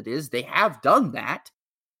controversial it is, they have done that.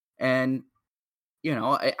 And,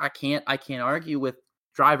 I can't argue with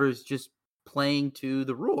drivers just playing to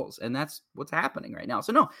the rules. And that's what's happening right now.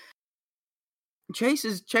 So no, Chase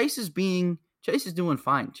is doing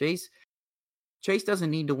fine. Chase doesn't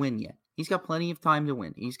need to win yet. He's got plenty of time to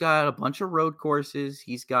win. He's got a bunch of road courses.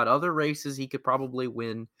 He's got other races he could probably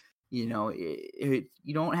win. You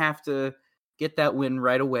don't have to get that win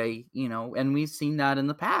right away, and we've seen that in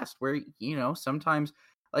the past where, sometimes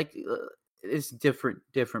it's different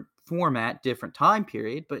format, different time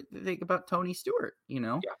period, but think about Tony Stewart,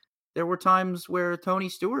 There were times where Tony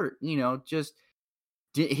Stewart, he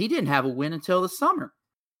didn't have a win until the summer,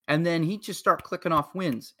 and then he'd just start clicking off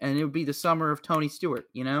wins, and it would be the summer of Tony Stewart,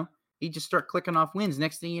 He'd just start clicking off wins.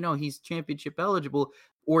 Next thing you know, he's championship eligible,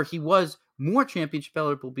 or he was more championship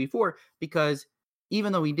eligible before, because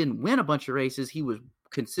even though he didn't win a bunch of races, he was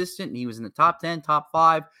consistent and he was in the top 10, top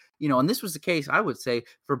 5, and this was the case, I would say,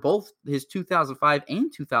 for both his 2005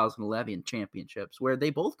 and 2011 championships, where they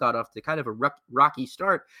both got off to kind of a rocky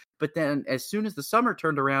start. But then as soon as the summer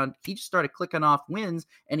turned around, he just started clicking off wins,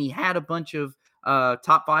 and he had a bunch of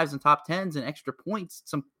top 5s and top 10s and extra points,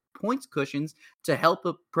 some points cushions to help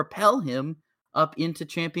propel him up into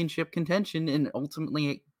championship contention and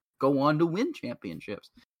ultimately go on to win championships.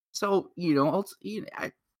 So,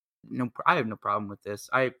 I have no problem with this.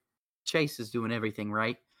 Chase is doing everything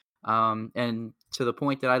right. And to the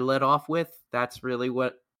point that I led off with, that's really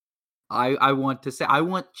what I want to say. I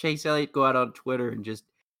want Chase Elliott to go out on Twitter and just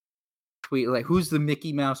tweet, who's the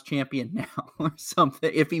Mickey Mouse champion now or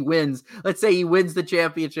something. If he wins, let's say he wins the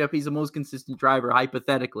championship, he's the most consistent driver,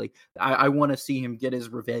 hypothetically. I want to see him get his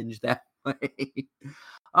revenge that way.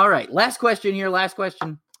 All right, last question here. Last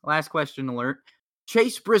question alert.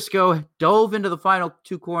 Chase Briscoe dove into the final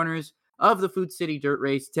 2 corners of the Food City Dirt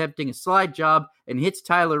Race, attempting a slide job, and hits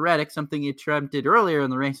Tyler Reddick, something he attempted earlier in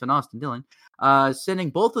the race on Austin Dillon, sending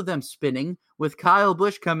both of them spinning, with Kyle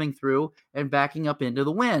Busch coming through and backing up into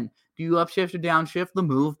the win. Do you upshift or downshift the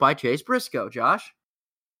move by Chase Briscoe, Josh?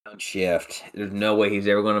 Downshift. There's no way he's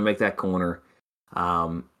ever going to make that corner.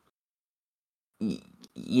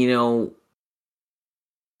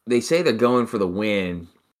 They say they're going for the win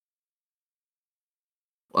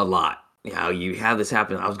a lot. You have this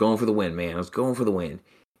happen. I was going for the win, man. I was going for the win.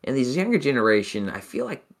 And this younger generation, I feel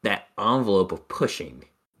like that envelope of pushing,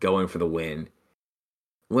 going for the win,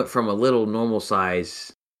 went from a little normal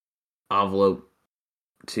size envelope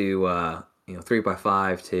to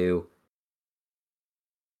 3x5 to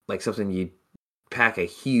like something you pack a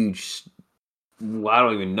huge, I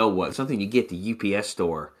don't even know what, something you get at the UPS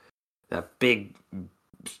store, that big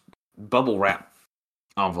bubble wrap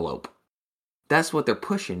envelope. That's what they're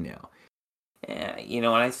pushing now. And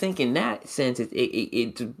I think in that sense,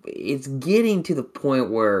 it's getting to the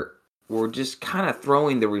point where we're just kind of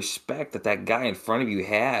throwing the respect that guy in front of you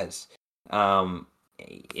has.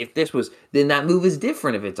 If this was, then that move is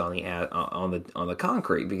different if it's on the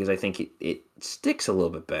concrete, because I think it sticks a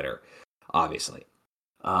little bit better, obviously.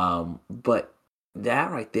 But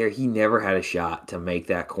that right there, he never had a shot to make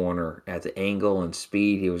that corner at the angle and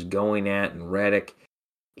speed he was going at, and Reddick,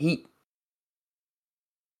 he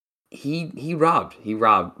robbed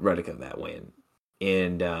Reddick of that win,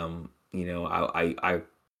 and I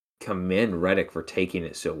commend Reddick for taking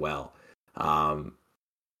it so well.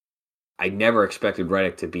 I never expected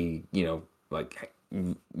Reddick to be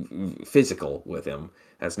physical with him.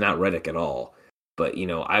 That's not Reddick at all. But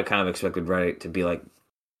I kind of expected Reddick to be like,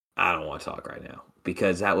 I don't want to talk right now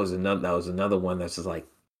because that was another one that's just like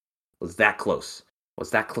was that close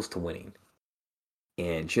to winning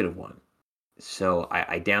and should have won. So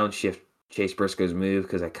I downshift Chase Briscoe's move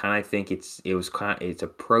because I kind of think it's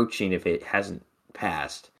approaching, if it hasn't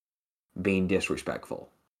passed, being disrespectful.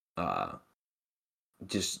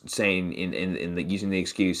 Just saying using the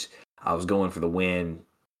excuse I was going for the win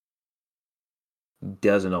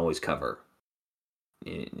doesn't always cover.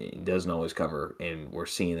 It doesn't always cover, and we're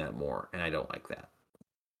seeing that more, and I don't like that.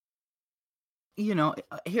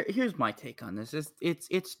 Here's my take on this.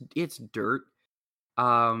 It's dirt.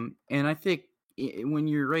 And I think when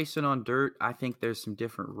you're racing on dirt, I think there's some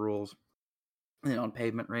different rules than on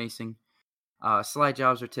pavement racing. Slide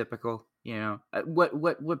jobs are typical.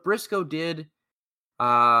 What Briscoe did.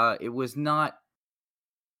 It was not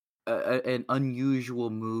an unusual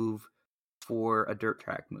move for a dirt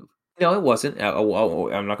track move. No, it wasn't.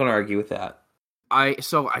 I'm not going to argue with that.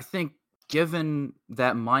 So I think, given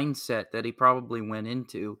that mindset that he probably went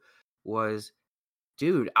into, was,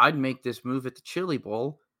 dude, I'd make this move at the Chili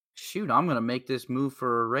Bowl. Shoot, I'm going to make this move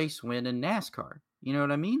for a race win in NASCAR. You know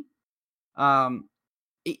what I mean? And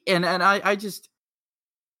I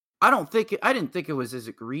didn't think it was as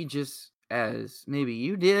egregious as maybe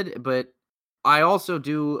you did, but I also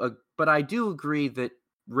do. But I do agree that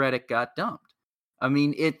Reddick got dumped. I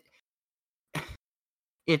mean,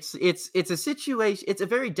 it's a situation. It's a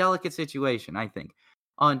very delicate situation, I think.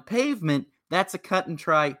 On pavement, that's a cut and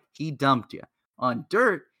try. He dumped you. On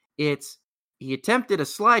dirt, he attempted a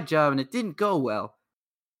slide job and it didn't go well.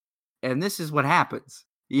 And this is what happens.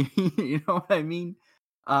 You know what I mean?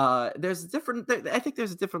 I think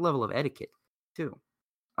there's a different level of etiquette too.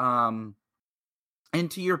 And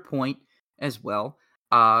to your point as well,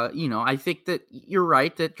 I think that you're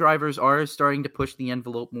right that drivers are starting to push the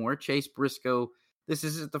envelope more. Chase Briscoe, this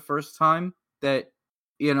isn't the first time that,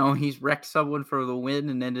 he's wrecked someone for the win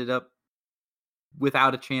and ended up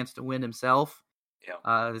without a chance to win himself.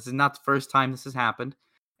 Yeah. This is not the first time this has happened.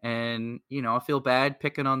 And, I feel bad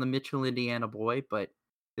picking on the Mitchell, Indiana boy, but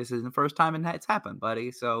this isn't the first time it's happened,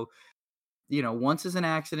 buddy. So, once is an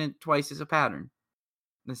accident, twice is a pattern.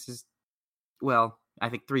 This is, well, I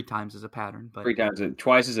think 3 times is a pattern, but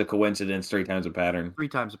twice is a coincidence, 3 times a pattern. 3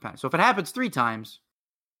 times a pattern. So if it happens 3 times,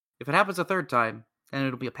 if it happens a third time, then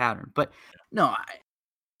it'll be a pattern. But no,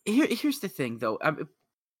 here's the thing though.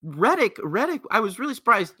 Reddick, I was really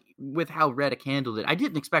surprised with how Reddick handled it. I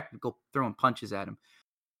didn't expect him to go throwing punches at him,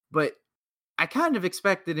 but I kind of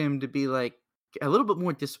expected him to be like a little bit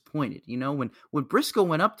more disappointed. When Briscoe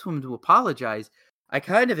went up to him to apologize, I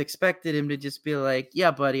kind of expected him to just be like,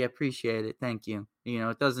 "Yeah, buddy, I appreciate it. Thank you."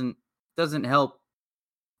 It doesn't help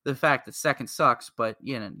the fact that second sucks, but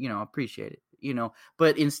appreciate it.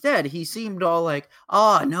 But instead he seemed all like,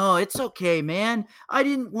 "Oh no, it's okay, man. I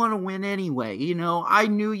didn't want to win anyway. I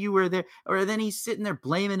knew you were there." Or then he's sitting there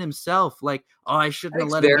blaming himself, like, "Oh, I shouldn't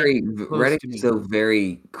have let him get close to me." So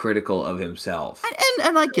very critical of himself,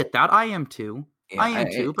 and I get that. I am too. Yeah, I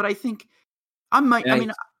am too. But I think I'm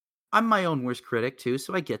my own worst critic too,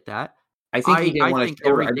 so I get that. I think he didn't want to.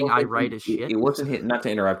 Everything I write is shit. It wasn't not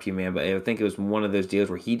to interrupt you, man, but I think it was one of those deals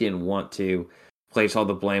where he didn't want to place all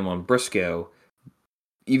the blame on Briscoe,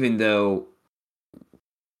 even though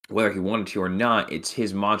whether he wanted to or not, it's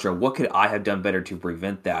his mantra. What could I have done better to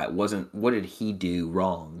prevent that? It wasn't what did he do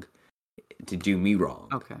wrong to do me wrong?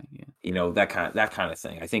 Okay, yeah. That kind of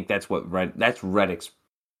thing. I think that's that's Reddick's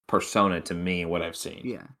persona to me, what I've seen.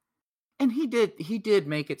 Yeah. And he did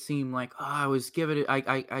make it seem like, oh, I was giving it,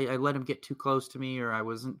 I let him get too close to me, or I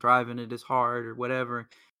wasn't driving it as hard or whatever.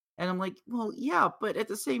 And I'm like, well, yeah, but at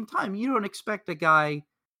the same time, you don't expect a guy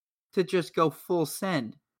to just go full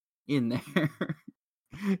send in there.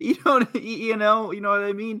 You know what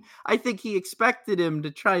I mean? I think he expected him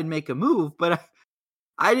to try and make a move, but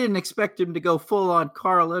I didn't expect him to go full on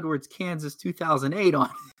Carl Edwards, Kansas 2008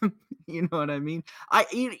 on him. You know what I mean? I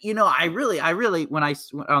really, when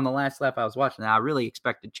on the last lap I was watching that, I really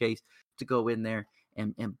expected Chase to go in there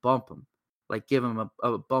and bump him, like give him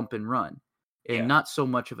a bump and run, and not so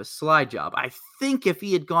much of a slide job. I think if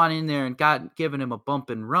he had gone in there and given him a bump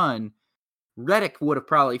and run, Reddick would have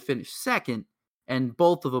probably finished second, and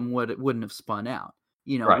both of them wouldn't have spun out.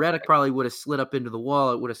 Right. Reddick probably would have slid up into the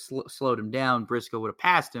wall. It would have slowed him down. Briscoe would have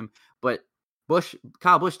passed him, but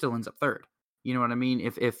Kyle Busch still ends up third. You know what I mean?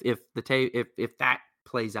 If that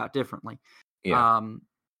plays out differently. Yeah.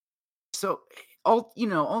 So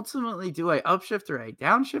ultimately, do I upshift or I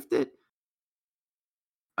downshift it?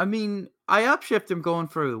 I mean, I upshift him going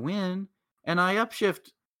for the win, and I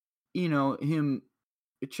upshift, him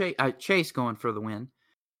Chase going for the win.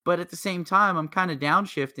 But at the same time, I'm kind of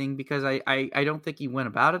downshifting because I don't think he went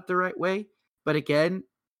about it the right way. But again,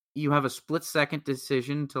 you have a split-second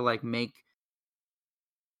decision to, like, make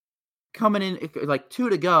coming in, like, 2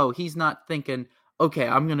 to go. He's not thinking, "Okay,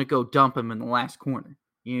 I'm gonna go dump him in the last corner."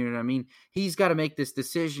 You know what I mean? He's gotta make this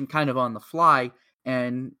decision kind of on the fly,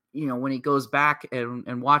 and, when he goes back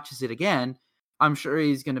and watches it again, I'm sure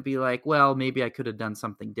he's gonna be like, "Well, maybe I could have done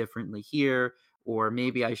something differently here, or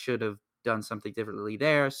maybe I should have done something differently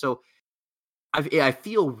there." So I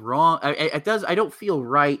feel wrong. I don't feel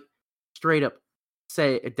right straight up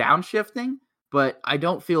say downshifting, but I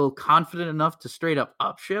don't feel confident enough to straight up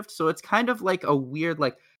upshift. So it's kind of like a weird,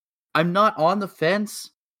 like, I'm not on the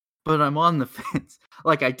fence, but I'm on the fence.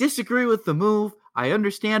 Like, I disagree with the move. I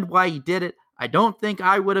understand why he did it. I don't think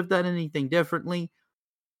I would have done anything differently,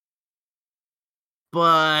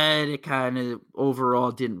 but it kind of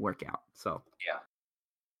overall didn't work out. So Yeah.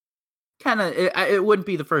 kind of, it wouldn't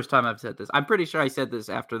be the first time I've said this. I'm pretty sure I said this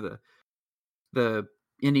after the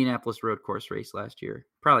Indianapolis road course race last year.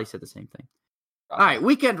 Probably said the same thing. All right,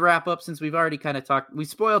 weekend wrap up, since we've already kind of talked. We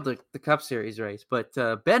spoiled the Cup Series race, but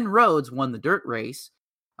Ben Rhodes won the dirt race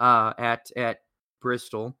at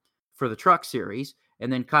Bristol for the Truck Series,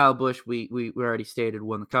 and then Kyle Busch, we already stated,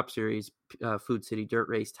 won the Cup Series Food City Dirt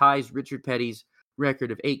Race, ties Richard Petty's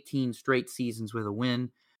record of 18 straight seasons with a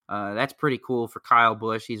win. That's pretty cool for Kyle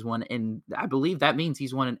Busch. He's won, and I believe that means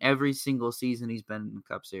he's won in every single season he's been in the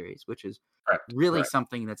Cup Series, which is really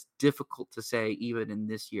something that's difficult to say even in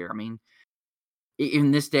this year. I mean,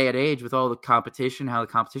 in this day and age, with all the competition, how the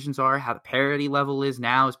competitions are, how the parity level is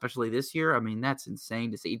now, especially this year, I mean, that's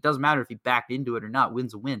insane to see. It doesn't matter if he backed into it or not.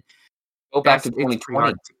 Win's a win. Go back to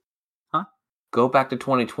 2020. Huh? Go back to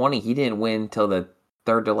 2020. He didn't win till the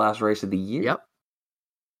third to last race of the year. Yep.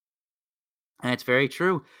 And it's very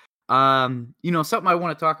true. Something I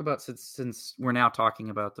want to talk about, since we're now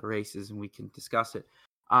talking about the races and we can discuss it.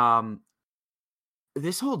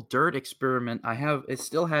 This whole dirt experiment, it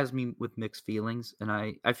still has me with mixed feelings, and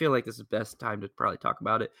I feel like this is the best time to probably talk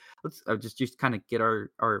about it. Let's just kind of get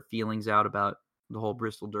our feelings out about the whole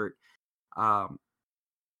Bristol dirt.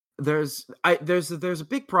 There's a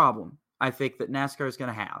big problem, I think, that NASCAR is going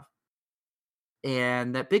to have,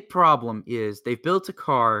 and that big problem is they've built a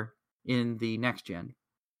car in the next gen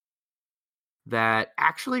that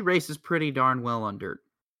actually races pretty darn well on dirt.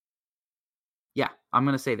 Yeah, I'm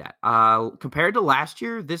going to say that. Compared to last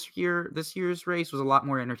year, this year's race was a lot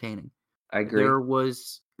more entertaining. I agree.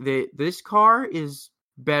 This car is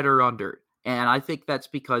better on dirt, and I think that's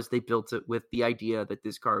because they built it with the idea that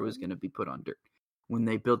this car was going to be put on dirt. When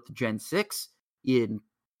they built the Gen 6 in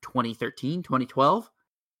 2013, 2012,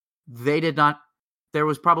 there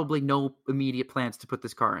was probably no immediate plans to put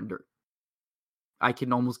this car on dirt. I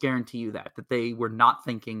can almost guarantee you that they were not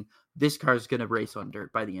thinking this car is going to race on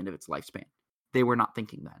dirt by the end of its lifespan. They were not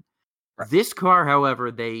thinking that. Right. This car,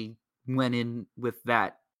 however, they went in with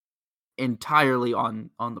that entirely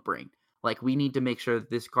on the brain. Like, we need to make sure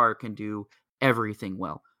that this car can do everything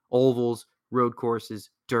well. Ovals, road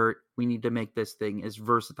courses, dirt. We need to make this thing as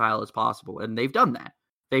versatile as possible. And they've done that.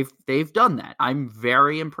 They've done that. I'm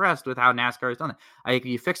very impressed with how NASCAR has done that. I think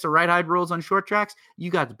if you fix the right-eyed rules on short tracks,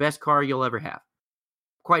 you got the best car you'll ever have.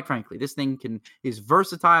 Quite frankly, this thing is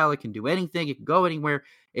versatile. It can do anything. It can go anywhere.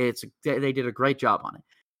 They did a great job on it.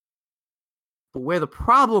 But where the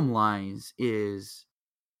problem lies is,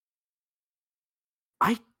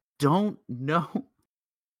 I don't know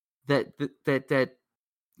that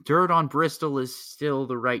dirt on Bristol is still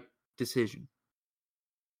the right decision.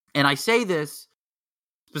 And I say this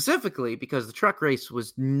specifically because the truck race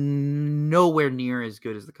was nowhere near as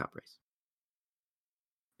good as the Cup race.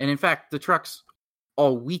 And in fact, the trucks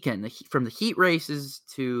all weekend, from the heat races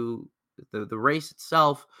to the race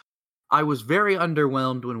itself, I was very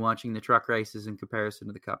underwhelmed when watching the truck races in comparison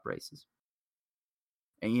to the Cup races.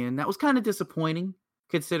 And that was kind of disappointing,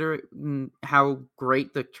 considering how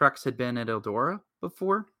great the trucks had been at Eldora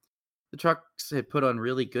before. The trucks had put on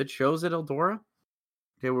really good shows at Eldora.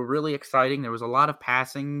 They were really exciting. There was a lot of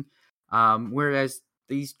passing, whereas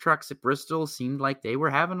these trucks at Bristol seemed like they were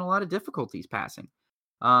having a lot of difficulties passing.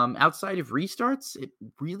 Outside of restarts, it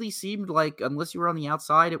really seemed like, unless you were on the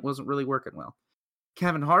outside, it wasn't really working well.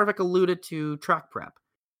 Kevin Harvick alluded to track prep.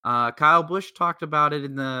 Kyle Busch talked about it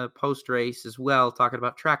in the post-race as well, talking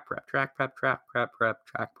about track prep.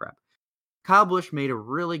 Kyle Busch made a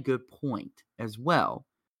really good point as well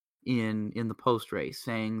in the post-race,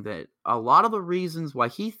 saying that a lot of the reasons why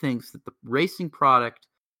he thinks that the racing product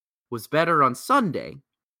was better on Sunday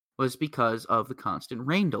was because of the constant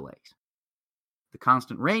rain delays. The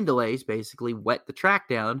constant rain delays basically wet the track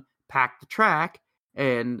down, packed the track,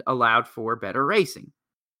 and allowed for better racing.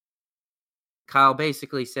 Kyle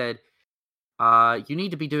basically said, you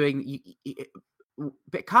need to be doing.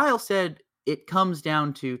 But Kyle said it comes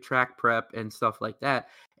down to track prep and stuff like that.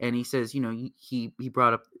 And he says, he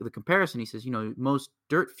brought up the comparison. He says, most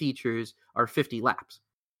dirt features are 50 laps.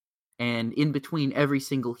 And in between every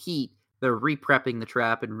single heat, they're re-prepping the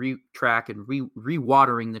track and re-track and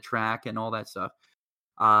re-watering the track and all that stuff.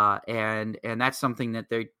 And that's something that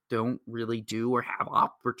they don't really do or have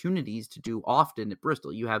opportunities to do often at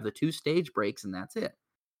Bristol. You have the 2 stage breaks and that's it.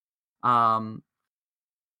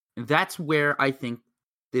 That's where I think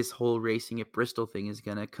this whole racing at Bristol thing is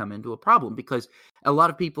going to come into a problem, because a lot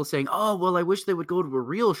of people saying, oh, well, I wish they would go to a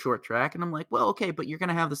real short track. And I'm like, well, okay, but you're going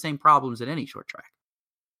to have the same problems at any short track.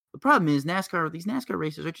 The problem is these NASCAR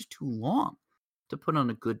races are just too long to put on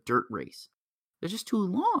a good dirt race. They're just too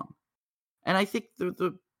long. And I think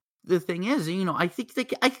the thing is, I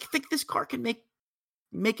think this car can make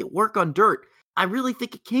it work on dirt. I really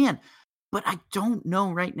think it can. But I don't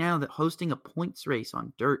know right now that hosting a points race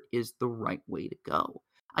on dirt is the right way to go.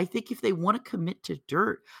 I think if they want to commit to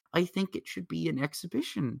dirt, I think it should be an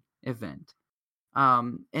exhibition event.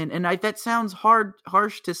 That sounds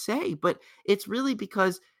harsh to say, but it's really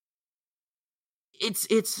because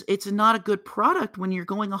it's not a good product when you're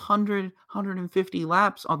going 100, 150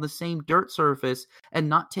 laps on the same dirt surface and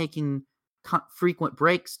not taking frequent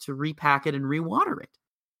breaks to repack it and rewater it.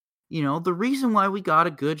 The reason why we got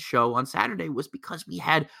a good show on Saturday was because we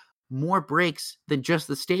had more breaks than just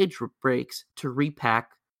the stage breaks to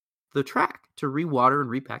repack the track, to rewater and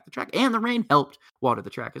repack the track. And the rain helped water the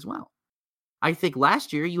track as well. I think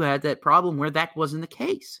last year you had that problem where that wasn't the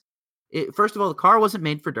case. First of all, the car wasn't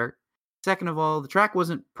made for dirt. Second of all, the track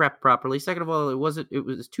wasn't prepped properly. Second of all, it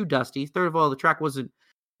was too dusty. Third of all, the track wasn't,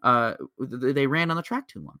 they ran on the track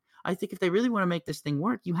too long. I think if they really want to make this thing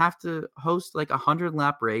work, you have to host like a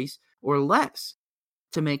 100-lap race or less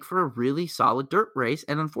to make for a really solid dirt race.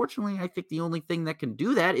 And unfortunately, I think the only thing that can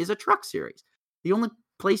do that is a truck series. The only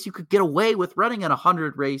place you could get away with running at a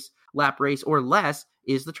 100-lap race or less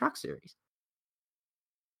is the truck series.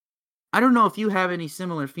 I don't know if you have any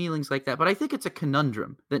similar feelings like that, but I think it's a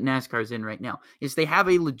conundrum that NASCAR's in right now. Is they have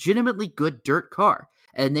a legitimately good dirt car,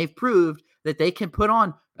 and they've proved that they can put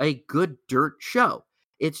on a good dirt show.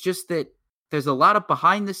 It's just that there's a lot of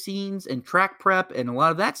behind the scenes and track prep and a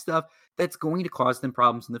lot of that stuff that's going to cause them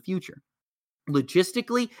problems in the future.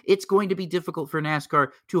 Logistically, it's going to be difficult for NASCAR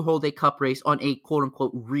to hold a cup race on a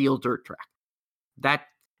quote-unquote real dirt track.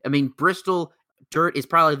 Bristol dirt is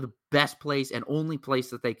probably the best place and only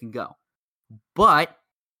place that they can go. But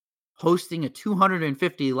hosting a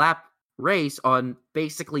 250-lap race on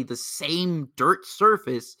basically the same dirt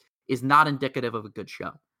surface is not indicative of a good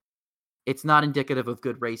show. It's not indicative of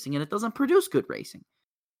good racing, and it doesn't produce good racing.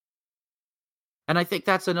 And I think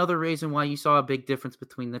that's another reason why you saw a big difference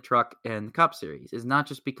between the truck and the Cup Series. Is not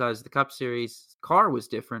just because the Cup Series car was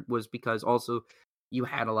different, was because also you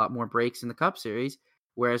had a lot more breaks in the Cup Series,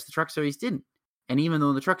 whereas the Truck Series didn't. And even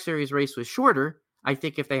though the Truck Series race was shorter, I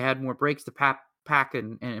think if they had more breaks to pack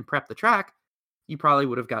and prep the track, you probably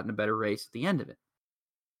would have gotten a better race at the end of it.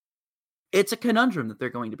 It's a conundrum that they're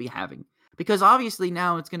going to be having. Because obviously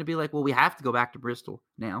now it's going to be like, well, we have to go back to Bristol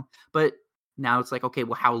now. But now it's like, okay,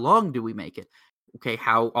 well, how long do we make it? Okay,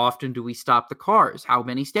 how often do we stop the cars? How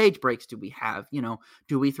many stage breaks do we have?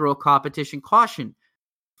 Do we throw a competition caution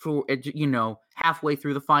for, halfway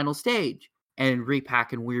through the final stage and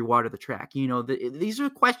repack and rewater the track? These are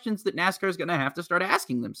questions that NASCAR is going to have to start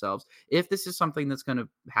asking themselves if this is something that's going to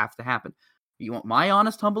have to happen. You want my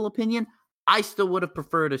honest, humble opinion? I still would have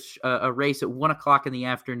preferred a race at 1:00 in the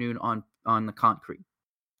afternoon on the concrete.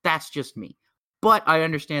 That's just me. But I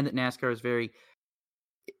understand that NASCAR is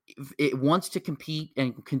it wants to compete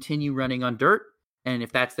and continue running on dirt. And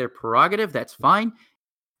if that's their prerogative, that's fine.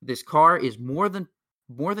 This car is more than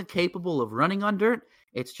capable of running on dirt.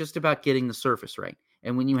 It's just about getting the surface right.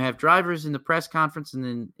 And when you have drivers in the press conference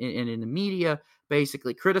and in the media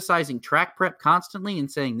basically criticizing track prep constantly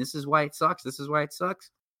and saying, this is why it sucks, this is why it sucks,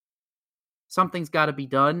 something's got to be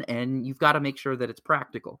done, and you've got to make sure that it's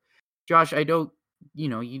practical. Josh, I don't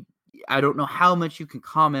know how much you can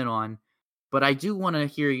comment on, but I do want to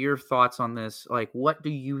hear your thoughts on this. Like, what do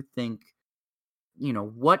you think?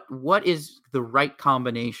 What is the right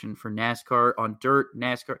combination for NASCAR on dirt,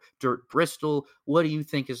 NASCAR dirt Bristol? What do you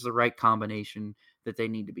think is the right combination that they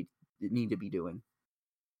need to be doing?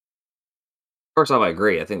 First off, I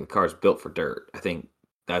agree. I think the car's built for dirt. I think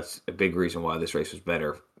that's a big reason why this race was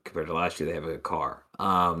better compared to last year. They have a good car.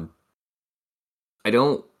 I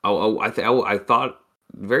thought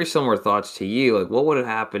very similar thoughts to you. Like, what would have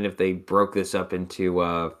happened if they broke this up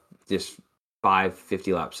into just 5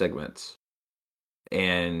 50-lap segments?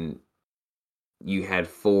 And you had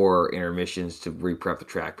 4 intermissions to re-prep the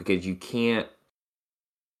track, because you can't.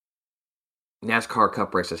 NASCAR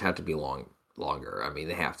Cup races have to be longer. I mean,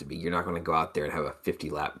 they have to be. You're not going to go out there and have a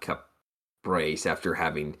 50-lap Cup race after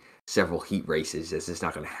having several heat races. This is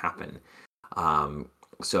not going to happen.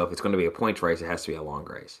 So if it's going to be a points race, it has to be a long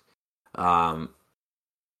race.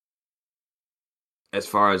 As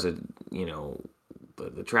far as the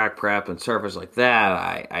track prep and surface like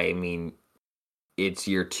that, I mean, it's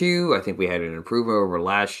year 2. I think we had an improvement over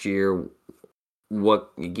last year.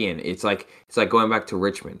 It's like going back to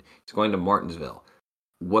Richmond. It's going to Martinsville.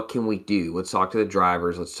 What can we do? Let's talk to the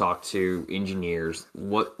drivers. Let's talk to engineers.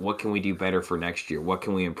 What can we do better for next year? What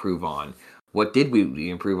can we improve on? What did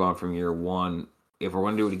we improve on from year 1? If we're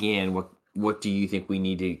going to do it again, what do you think we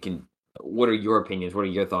need to? What are your opinions? What are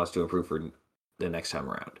your thoughts to improve for the next time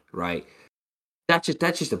around? Right. That's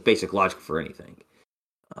just a basic logic for anything.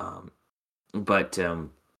 But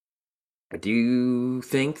I do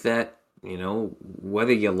think that,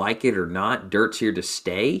 whether you like it or not, dirt's here to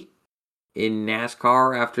stay in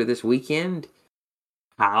NASCAR after this weekend.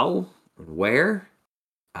 How and where?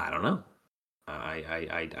 I don't know.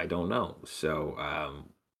 I don't know. So, I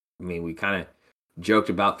mean, we kind of joked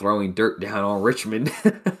about throwing dirt down on Richmond.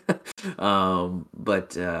 But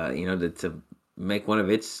to make one of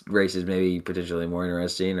its races maybe potentially more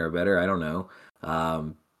interesting or better, I don't know.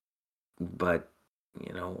 But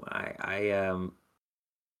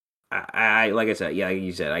I like I said, yeah,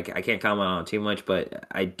 you said, I can't comment on it too much, but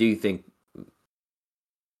I do think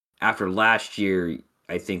after last year,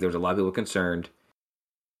 I think there was a lot of people concerned.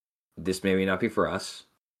 This may not be for us.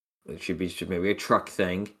 It should maybe a truck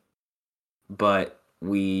thing, but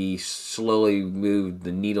we slowly moved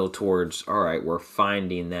the needle towards, all right, we're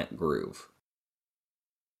finding that groove.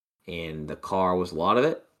 And the car was a lot of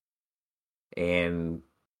it. And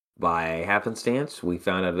by happenstance, we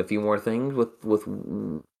found out a few more things with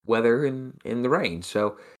weather and in the rain.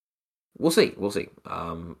 So we'll see.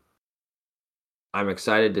 I'm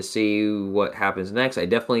excited to see what happens next. I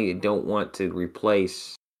definitely don't want to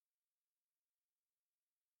replace.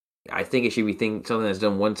 I think it should be something that's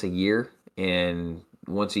done once a year, and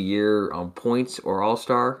once a year on points or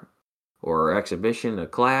All-Star or exhibition, a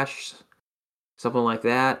clash, something like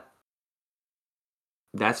that.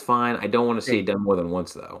 That's fine. I don't want to see it done more than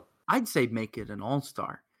once, though. I'd say make it an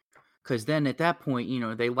All-Star, because then at that point,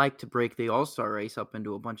 they like to break the All-Star race up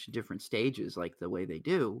into a bunch of different stages, like the way they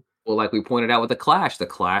do. Well, like we pointed out with the Clash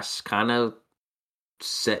kind of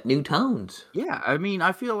set new tones. Yeah, I mean,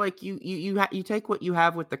 I feel like you take what you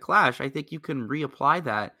have with the Clash. I think you can reapply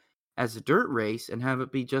that as a dirt race and have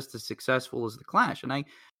it be just as successful as the Clash. And I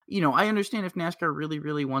understand if NASCAR really,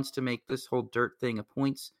 really wants to make this whole dirt thing a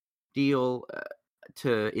points deal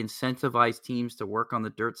to incentivize teams to work on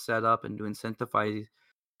the dirt setup and to incentivize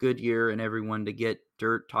Goodyear and everyone to get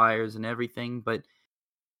dirt tires and everything, but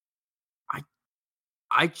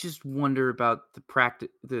I just wonder about the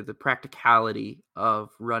practicality of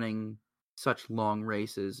running such long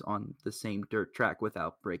races on the same dirt track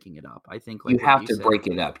without breaking it up. I think you have to break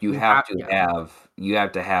it up. You have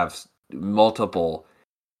to have multiple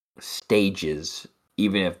stages.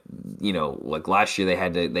 Even if like last year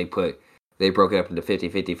they broke it up into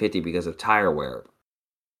 50-50-50 because of tire wear.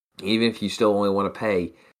 Even if you still only want to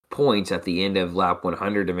pay points at the end of lap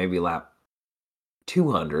 100 or maybe lap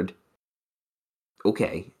 200.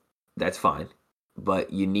 Okay, that's fine,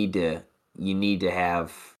 but you need to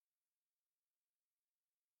have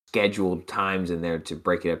scheduled times in there to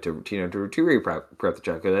break it up to re-prep the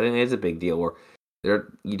track, because I think it's a big deal. Or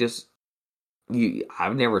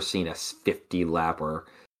I've never seen a 50 lap or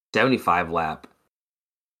 75 lap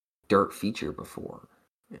dirt feature before.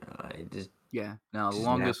 The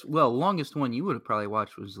longest one you would have probably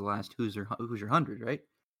watched was the last Hoosier 100, right?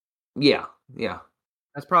 Yeah.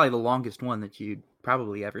 That's probably the longest one that you'd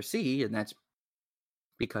probably ever see, and that's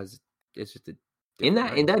because it's just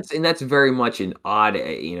that's very much an odd,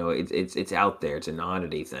 it's out there. It's an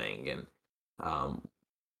oddity thing, and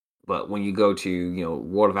but when you go to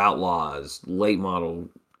World of Outlaws, late model,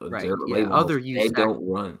 right, late models, they don't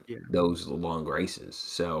run yeah. those long races,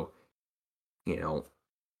 so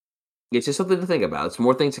it's just something to think about. It's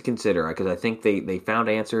more things to consider, because I think they found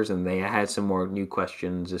answers and they had some more new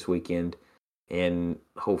questions this weekend. And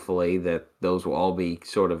hopefully that those will all be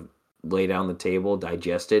sort of laid on the table,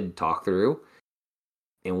 digested, talked through,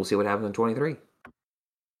 and we'll see what happens in 23.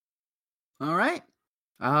 All right.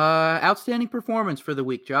 Outstanding performance for the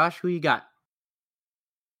week, Josh. Who you got?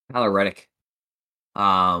 Tyler Reddick.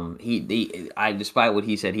 Despite what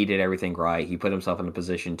he said, he did everything right. He put himself in a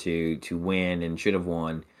position to win and should have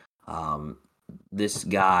won. This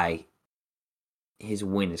guy his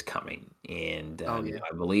win is coming, and Oh yeah.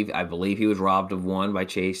 I believe he was robbed of one by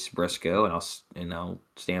Chase Briscoe, and I'll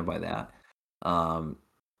stand by that. Um,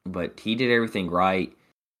 but he did everything right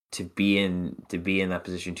to be in that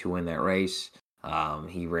position to win that race.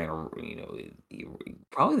 He ran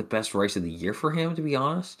probably the best race of the year for him, to be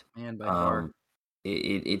honest. Man, by far. Um,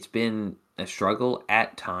 it's been a struggle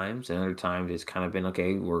at times, and other times it's kind of been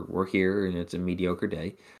okay. We're here, and it's a mediocre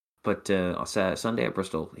day. But on Sunday at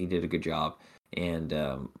Bristol, he did a good job, and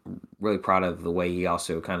really proud of the way he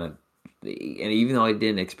also kind of. And even though I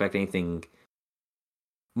didn't expect anything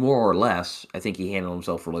more or less, I think he handled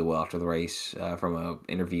himself really well after the race, from a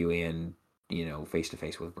interview and face to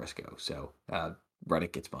face with Briscoe. So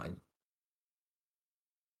Reddick gets mine.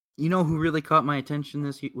 You know who really caught my attention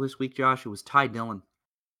this week, Josh? It was Ty Dillon.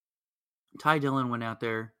 Ty Dillon went out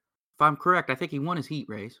there. If I'm correct, I think he won his heat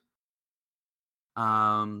race.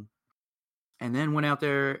 And then went out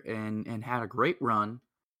there and had a great run.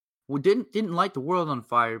 Well, didn't light the world on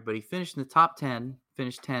fire, but he finished in the top 10,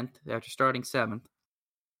 finished 10th after starting 7th.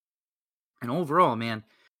 And overall, man,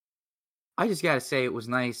 I just got to say it was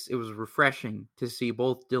nice. It was refreshing to see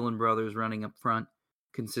both Dillon brothers running up front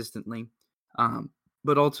consistently.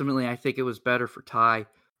 But ultimately, I think it was better for Ty,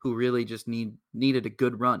 who really just needed a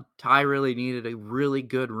good run. Ty really needed a really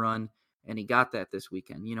good run, and he got that this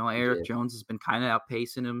weekend. You know, Eric Jones has been kind of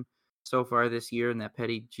outpacing him so far this year in that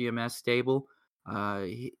Petty GMS stable.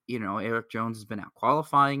 Eric Jones has been out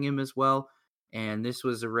qualifying him as well. And this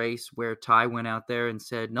was a race where Ty went out there and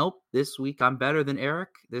said, nope, this week I'm better than Eric.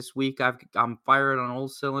 This week I'm fired on all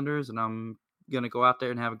cylinders, and I'm going to go out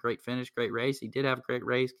there and have a great finish, great race. He did have a great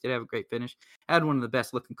race, did have a great finish. Had one of the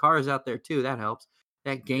best looking cars out there too. That helps.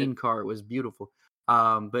 That Gain car was beautiful.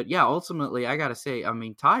 But yeah, ultimately, I got to say, I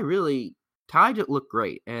mean, Ty looked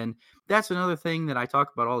great. And that's another thing that I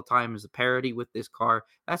talk about all the time is the parity with this car.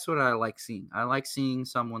 That's what I like seeing. I like seeing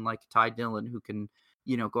someone like Ty Dillon who can,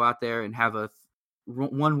 go out there and have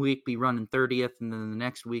 1 week be running 30th, and then the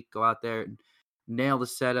next week go out there and nail the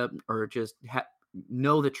setup, or just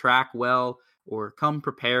know the track well, or come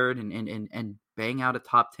prepared and bang out a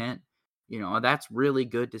top 10. That's really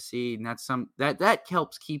good to see, and that's that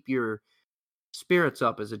helps keep your spirits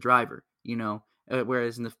up as a driver.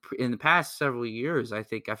 Whereas in the past several years, I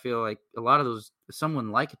feel like a lot of someone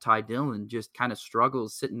like a Ty Dillon just kind of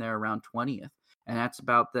struggles sitting there around 20th, and that's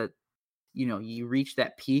about that. You reach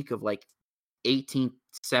that peak of like 18th,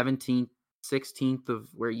 17th, 16th of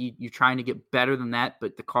where you're trying to get better than that,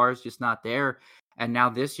 but the car is just not there. And now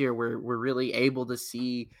this year we're really able to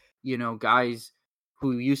see, guys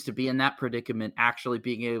who used to be in that predicament actually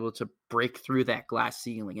being able to break through that glass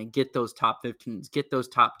ceiling and get those top 15s, get those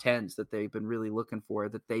top 10s that they've been really looking for,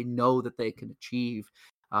 that they know that they can achieve.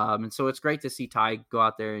 And so it's great to see Ty go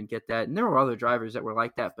out there and get that. And there were other drivers that were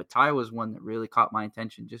like that, but Ty was one that really caught my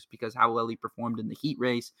attention just because how well he performed in the heat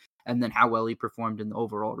race, and then how well he performed in the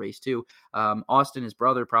overall race too. Austin, his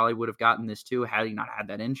brother, probably would have gotten this too had he not had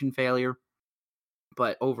that engine failure.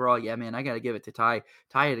 But overall, yeah, man, I got to give it to Ty.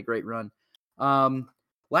 Ty had a great run.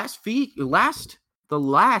 Last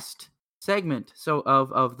segment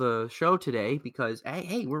of the show today, because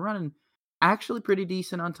hey, we're running actually pretty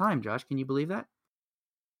decent on time. Josh, can you believe that?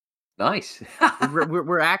 Nice.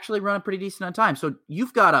 we're actually running pretty decent on time. So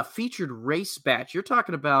you've got a featured race batch. You're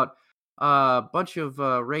talking about a bunch of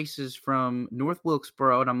races from North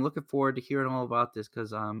Wilkesboro, and I'm looking forward to hearing all about this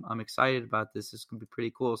because I'm excited about this. This is going to be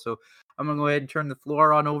pretty cool. So I'm going to go ahead and turn the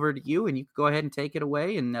floor on over to you, and you can go ahead and take it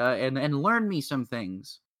away and learn me some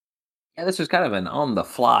things. Yeah, this was kind of an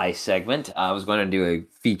on-the-fly segment. I was going to do a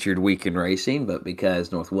featured week in racing, but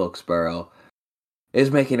because North Wilkesboro is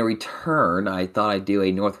making a return, I thought I'd do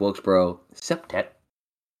a North Wilkesboro Septet,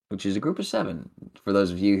 which is a group of 7. For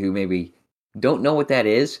those of you who maybe don't know what that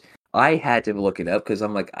is, I had to look it up because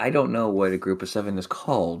I'm like, I don't know what a group of 7 is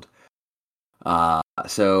called.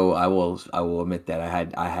 So I will admit that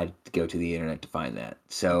I had to go to the internet to find that.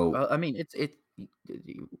 So I mean, it's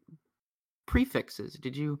prefixes.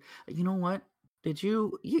 Did you know what? Did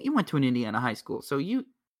you went to an Indiana high school? So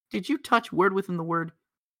did you touch word within the word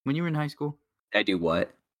when you were in high school? I do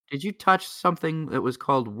what? Did you touch something that was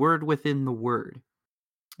called word within the word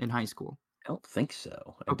in high school? I don't think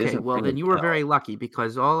so. Okay, well then you were very lucky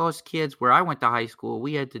because all those kids where I went to high school,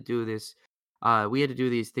 we had to do this. We had to do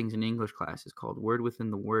these things in English classes called word within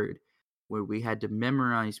the word, where we had to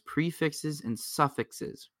memorize prefixes and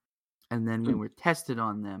suffixes, and then we were tested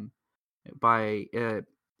on them by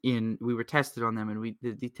we were tested on them, and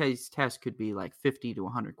the test could be like 50 to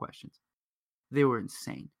 100 questions. They were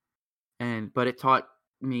insane, but it taught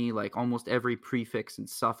me like almost every prefix and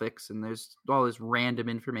suffix, and there's all this random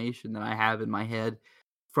information that I have in my head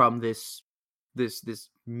from this this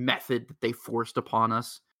method that they forced upon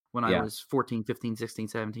us when I was 14, 15, 16,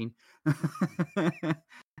 17.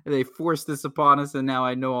 They forced this upon us, and now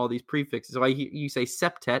I know all these prefixes. So you say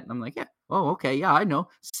septet, and I'm like, yeah, oh, okay, yeah, I know.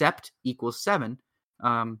 Sept equals 7,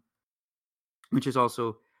 which is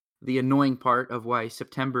also the annoying part of why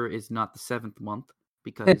September is not the 7th month,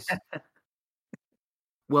 because,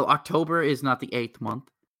 well, October is not the 8th month,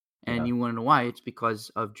 and you want to know why? It's because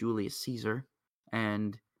of Julius Caesar,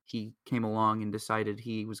 and he came along and decided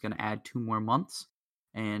he was going to add 2 more months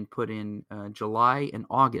and put in July and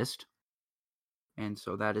August. And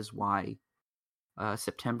so that is why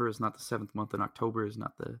September is not the 7th month, and October is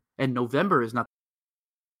not and November is not.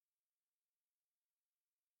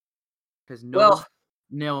 Because no,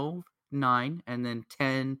 9, and then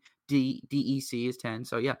 10, DEC is 10.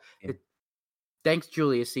 So yeah. Thanks,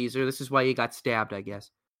 Julius Caesar. This is why you got stabbed, I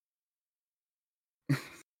guess.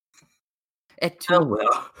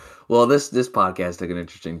 Well, this podcast took an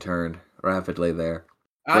interesting turn rapidly there.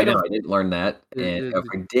 I didn't learn that, and if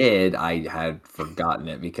I did, I had forgotten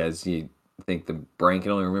it, because you think the brain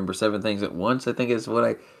can only remember 7 things at once. I think is what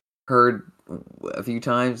I heard a few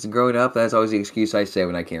times growing up. That's always the excuse I say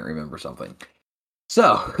when I can't remember something.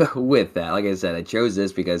 So, with that, like I said, I chose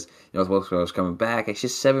this because North Wilkesboro was coming back. It's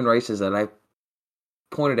just 7 races that I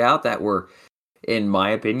pointed out that were, in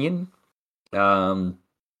my opinion, kind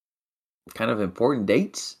of important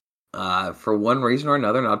dates for one reason or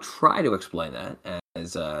another, and I'll try to explain that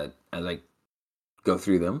as I go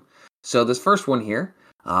through them. So this first one here,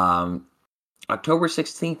 October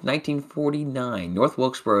 16th, 1949, North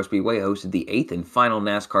Wilkesboro Speedway hosted the 8th and final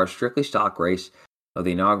NASCAR Strictly Stock race of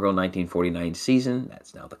the inaugural 1949 season.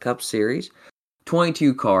 That's now the Cup Series.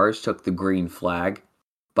 22 cars took the green flag.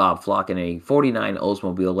 Bob Flock in a 49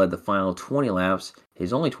 Oldsmobile led the final 20 laps,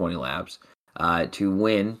 his only 20 laps, to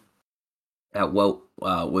win at what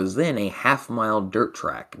was then a half-mile dirt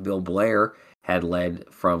track. Bill Blair had led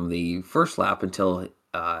from the first lap until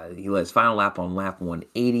he led his final lap on lap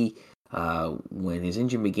 180 when his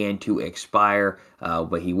engine began to expire,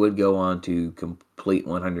 but he would go on to complete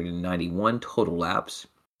 191 total laps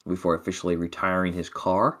before officially retiring his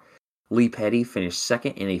car. Lee Petty finished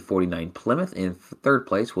second in a 49 Plymouth, and third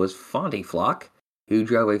place was Fonty Flock, who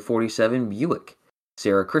drove a 47 Buick.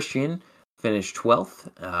 Sarah Christian finished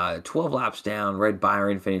 12th. 12 laps down, Red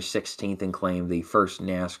Byron finished 16th and claimed the first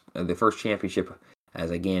championship,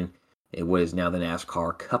 as again, it was now the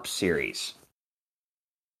NASCAR Cup Series.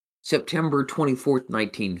 September 24th,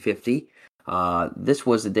 1950. This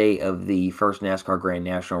was the day of the first NASCAR Grand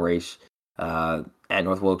National race at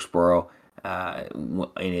North Wilkesboro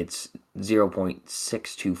in its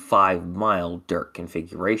 0.625 mile dirt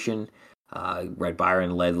configuration. Red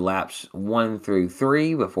Byron led laps 1 through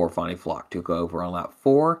 3 before Fonty Flock took over on lap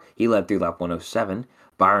 4. He led through lap 107.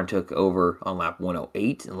 Byron took over on lap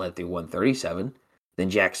 108 and led through 137. Then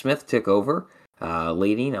Jack Smith took over,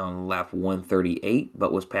 leading on lap 138,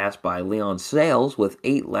 but was passed by Leon Sales with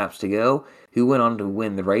 8 laps to go, who went on to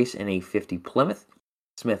win the race in a 50 Plymouth.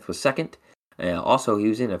 Smith was second. Also, he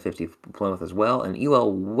was in a 50 Plymouth as well, and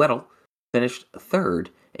Ewell Weddle finished third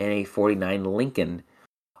in a 49 Lincoln.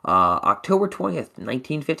 October 20th,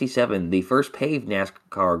 1957, the first paved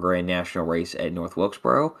NASCAR Grand National race at North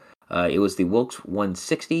Wilkesboro. It was the Wilkes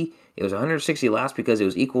 160. It was 160 laps because it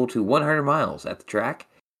was equal to 100 miles at the track.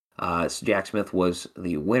 Jack Smith was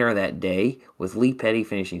the winner that day, with Lee Petty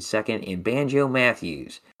finishing second and Banjo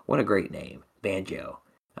Matthews. What a great name, Banjo.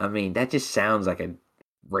 I mean, that just sounds like a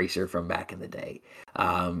racer from back in the day.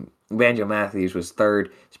 Banjo Matthews was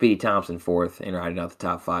third, Speedy Thompson fourth, and riding out the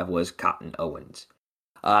top 5 was Cotton Owens.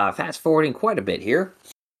 Fast forwarding quite a bit here,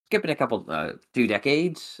 skipping a couple, 2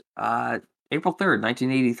 decades. April 3rd,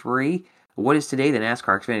 1983, what is today the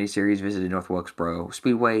NASCAR Xfinity Series visited North Wilkesboro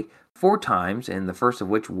Speedway 4 times, and the first of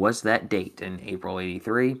which was that date in April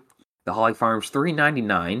 83. The Holly Farms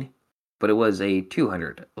 399, but it was a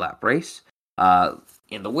 200-lap race.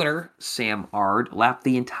 In the winter, Sam Ard lapped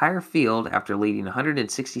the entire field after leading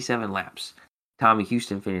 167 laps. Tommy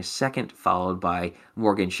Houston finished second, followed by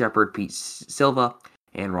Morgan Shepherd, Pete Silva,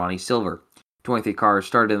 and Ronnie Silver. 23 cars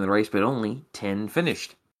started in the race, but only 10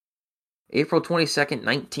 finished. April 22nd,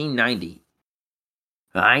 1990.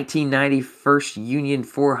 The 1990 First Union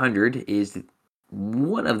 400 is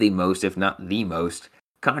one of the most, if not the most,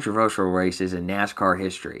 controversial races in NASCAR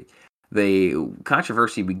history. The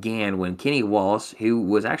controversy began when Kenny Wallace, who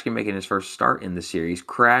was actually making his first start in the series,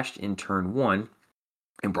 crashed in turn 1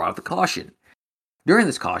 and brought up the caution. During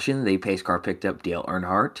this caution, the pace car picked up Dale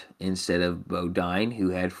Earnhardt instead of Bo Dine, who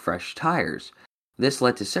had fresh tires. This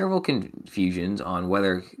led to several confusions on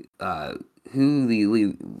whether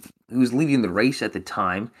who was leading the race at the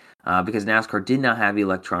time because NASCAR did not have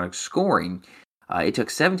electronic scoring. It took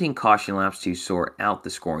 17 caution laps to sort out the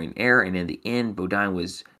scoring error, and in the end, Bodine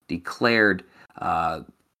was declared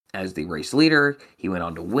as the race leader. He went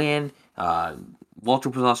on to win.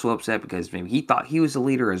 Waltrip was also upset because maybe he thought he was the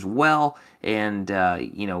leader as well, and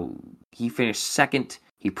he finished second.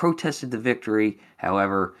 He protested the victory.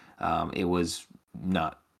 However, it was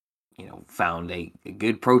not, found a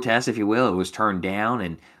good protest, if you will. It was turned down,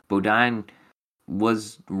 and Bodine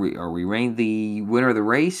remained the winner of the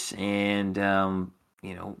race, and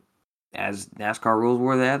as NASCAR rules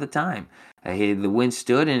were at the time, the win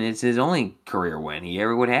stood, and it's his only career win he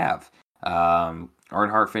ever would have.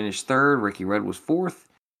 Earnhardt finished third, Ricky Rudd was fourth,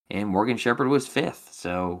 and Morgan Shepherd was fifth.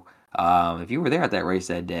 So if you were there at that race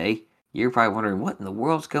that day, you're probably wondering what in the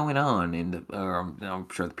world's going on. And I'm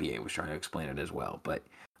sure the PA was trying to explain it as well. But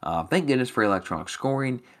thank goodness for electronic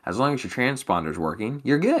scoring. As long as your transponder's working,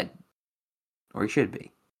 you're good. Or you should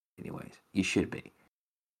be. Anyways, you should be.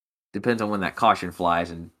 Depends on when that caution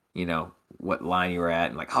flies and, what line you were at.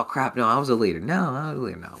 And like, oh crap, no, I was a leader. No, I was a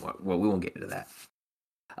leader. No, well, we won't get into that.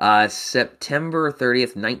 September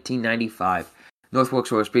 30th, 1995. North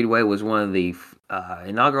Wilkesboro Speedway was one of the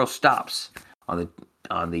inaugural stops on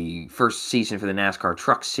the first season for the NASCAR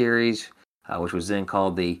Truck Series, which was then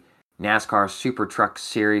called the NASCAR Super Truck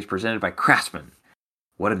Series, presented by Craftsman.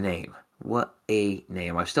 What a name. What a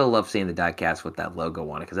name. I still love seeing the diecast with that logo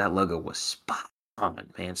on it, because that logo was spot on,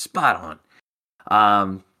 man. Spot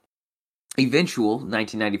on. Eventual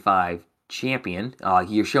 1995 champion.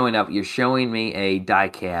 You're showing me a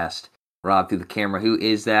diecast, Rob, through the camera. Who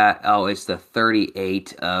is that? Oh, it's the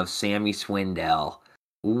 38 of Sammy Swindell.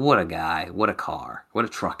 What a guy. What a car. What a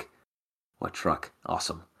truck. What truck.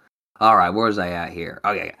 Awesome. All right, where was I at here?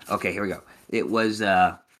 Oh, yeah. Okay, here we go. It was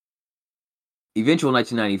eventual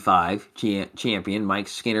 1995 champion Mike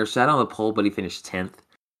Skinner sat on the pole, but he finished 10th.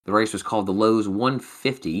 The race was called the Lowe's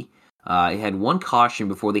 150. It had one caution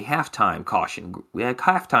before the halftime caution. We had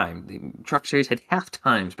halftime. The Truck Series had half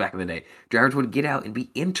times back in the day. Drivers would get out and be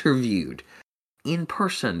interviewed in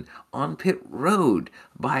person on pit road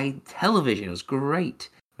by television. It was great.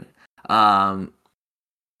 But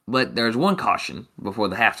there's one caution before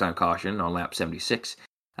the halftime caution on lap 76.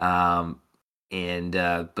 But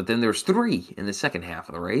then there's three in the second half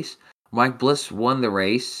of the race. Mike Bliss won the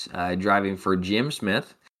race, driving for Jim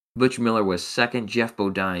Smith. Butch Miller was second, Jeff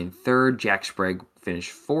Bodine third, Jack Sprague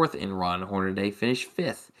finished fourth, and Ron Hornaday finished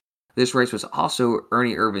fifth. This race was also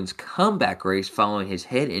Ernie Irvan's comeback race following his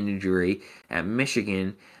head injury at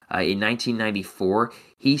Michigan in 1994.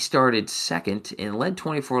 He started second and led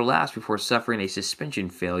 24 laps before suffering a suspension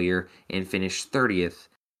failure and finished 30th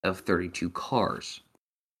of 32 cars.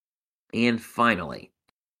 And finally,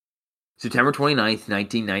 September 29th,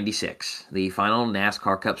 1996, the final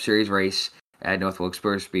NASCAR Cup Series race at North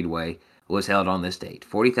Wilkesboro Speedway was held on this date.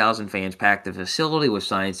 40,000 fans packed the facility with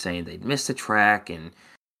signs saying they'd missed the track and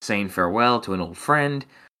saying farewell to an old friend,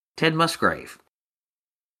 Ted Musgrave.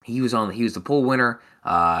 He was the pole winner,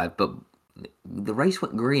 but the race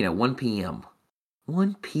went green at 1 p.m.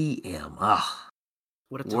 1 p.m.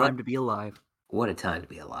 What a time to be alive. What a time to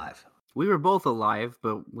be alive. We were both alive,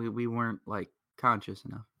 but we weren't, conscious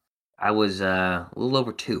enough. I was a little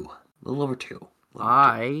over two.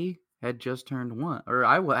 I had just turned one, or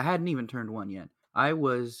I hadn't even turned one yet. I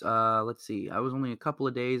was, I was only a couple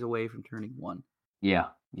of days away from turning one. Yeah,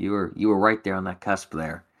 you were right there on that cusp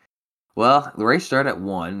there. Well, the race started at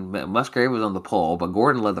 1. Musgrave was on the pole, but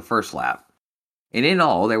Gordon led the first lap. And in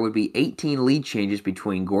all, there would be 18 lead changes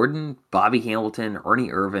between Gordon, Bobby Hamilton, Ernie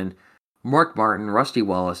Irvan, Mark Martin, Rusty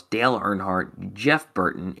Wallace, Dale Earnhardt, Jeff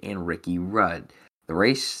Burton, and Ricky Rudd. The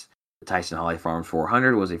race, the Tyson Holly Farms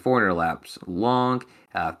 400, was a 400 laps long,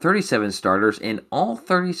 37 starters, and all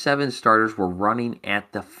 37 starters were running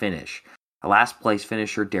at the finish. The last place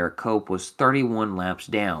finisher, Derek Cope, was 31 laps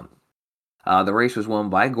down. The race was won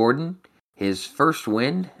by Gordon, his first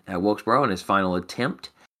win at Wilkesboro and his final attempt.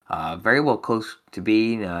 Very well close to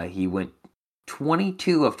being. He went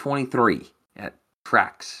 22 of 23 at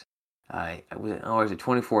tracks. Was it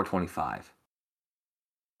 24 or 25?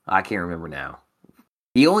 I can't remember now.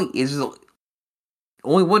 He only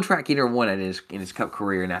one track he never won in his Cup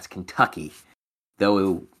career, and that's Kentucky.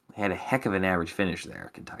 Though he had a heck of an average finish there,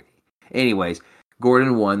 Kentucky. Anyways,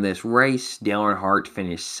 Gordon won this race. Dale Earnhardt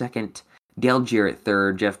finished second. Dale Jarrett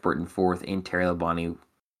third. Jeff Burton fourth. And Terry Labonte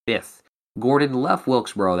fifth. Gordon left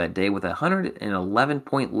Wilkesboro that day with a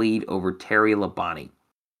 111-point lead over Terry Labonte.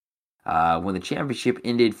 When the championship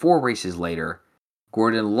ended 4 races later,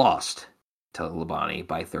 Gordon lost to Labonte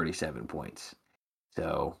by 37 points.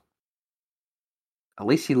 So, at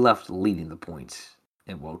least he left leading the points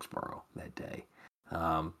in Wilkesboro that day.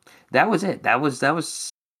 That was it. That was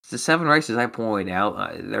the 7 races I pointed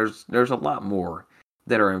out. There's a lot more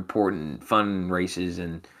that are important, fun races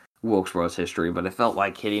in Wilkesboro's history, but it felt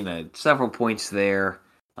like hitting several points there.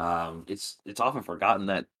 It's often forgotten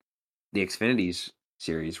that the Xfinity's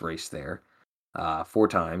series raced there 4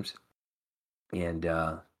 times, and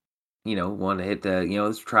wanted to hit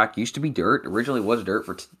this track used to be dirt. Originally was dirt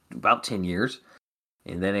for about 10 years,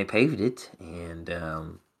 and then they paved it, and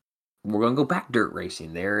we're going to go back dirt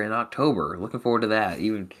racing there in October. Looking forward to that,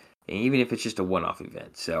 even if it's just a one-off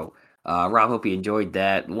event. So, Rob, hope you enjoyed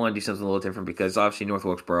that. Want to do something a little different because obviously North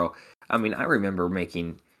Wilkesboro, I mean, I remember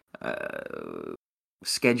making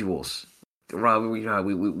schedules. Rob,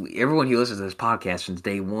 everyone who listens to this podcast since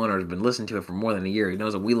day one or has been listening to it for more than a year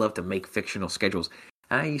knows that we love to make fictional schedules.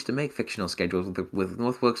 I used to make fictional schedules with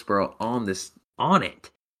North Wilkesboro on it,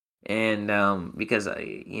 and because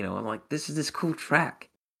I'm like, this is this cool track,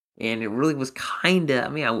 and it really was kinda. I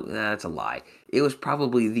mean, that's a lie. It was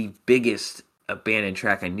probably the biggest abandoned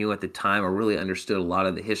track I knew at the time, or really understood a lot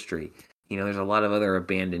of the history. There's a lot of other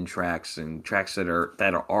abandoned tracks and tracks that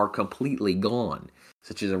are completely gone,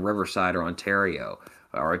 such as a Riverside or Ontario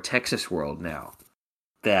or a Texas World now,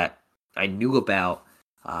 that I knew about.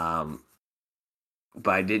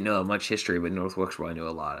 But I didn't know much history, but North Wilkesboro I knew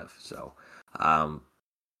a lot of. So, and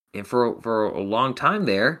for a long time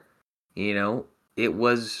there, it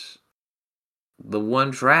was the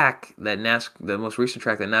one track that the most recent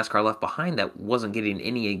track that NASCAR left behind that wasn't getting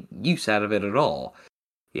any use out of it at all.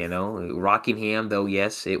 Rockingham, though,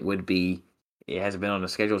 yes, it hasn't been on the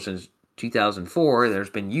schedule since 2004. There's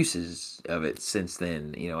been uses of it since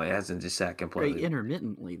then. It hasn't just sat completely. Very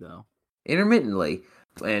intermittently, though. Intermittently.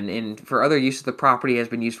 And for other use of the property has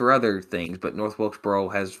been used for other things, but North Wilkesboro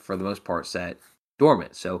has, for the most part, sat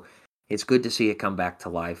dormant. So it's good to see it come back to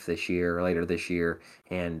life later this year,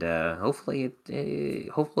 and hopefully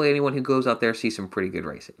anyone who goes out there sees some pretty good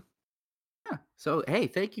racing. Yeah. So hey,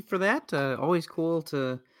 thank you for that. Always cool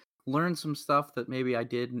to learn some stuff that maybe I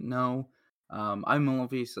didn't know. I'm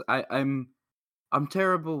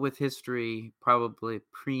terrible with history, probably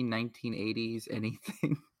pre-1980s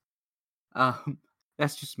anything.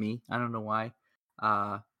 That's just me. I don't know why.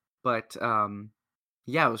 But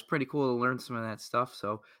yeah, it was pretty cool to learn some of that stuff.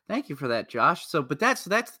 So thank you for that, Josh. So, but that's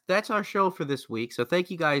our show for this week. So thank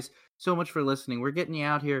you guys so much for listening. We're getting you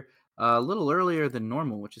out here a little earlier than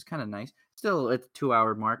normal, which is kind of nice. Still at the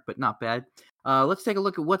 2-hour mark, but not bad. Let's take a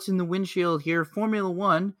look at what's in the windshield here. Formula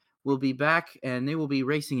One will be back, and they will be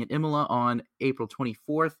racing at Imola on April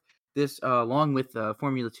 24th. This along with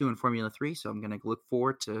Formula 2 and Formula 3, so I'm going to look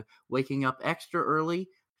forward to waking up extra early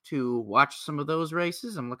to watch some of those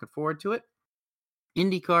races. I'm looking forward to it.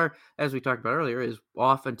 IndyCar, as we talked about earlier, is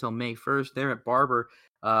off until May 1st. They're at Barber,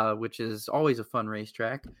 which is always a fun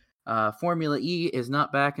racetrack. Formula E is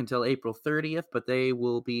not back until April 30th, but they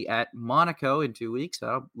will be at Monaco in 2 weeks. So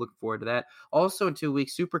I'm looking forward to that. Also in 2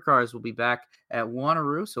 weeks, Supercars will be back at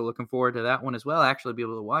Wanneroo, so looking forward to that one as well. Actually be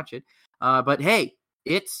able to watch it. But hey,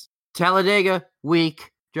 it's Talladega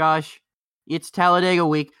week, Josh. It's Talladega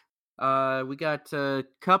week. We got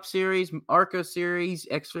Cup Series, ARCA Series,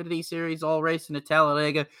 Xfinity Series, all racing at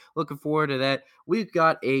Talladega. Looking forward to that. We've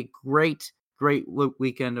got a great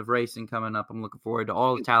weekend of racing coming up. I'm looking forward to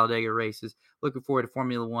all the Talladega races. Looking forward to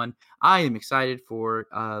Formula One. I am excited for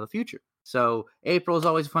the future. So April is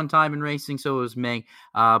always a fun time in racing. So is May.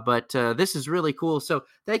 But this is really cool. So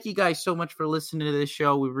thank you guys so much for listening to this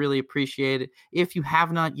show. We really appreciate it. If you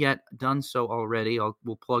have not yet done so already,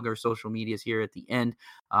 we'll plug our social medias here at the end.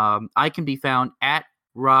 I can be found at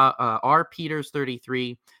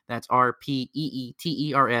rpeters33. That's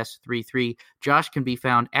RPEETERS 33. Josh can be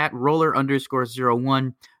found at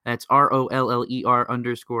roller_01. That's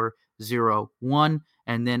ROLLER_01.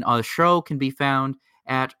 And then our show can be found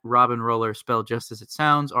at Robin Roller, spelled just as it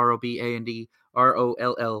sounds,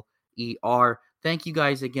 ROBANDROLLER. Thank you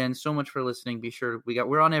guys again so much for listening. Be sure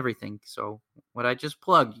we're on everything. So what I just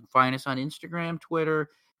plugged, you can find us on Instagram, Twitter,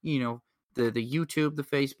 the YouTube, the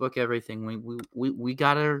Facebook, everything. We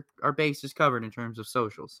got our bases covered in terms of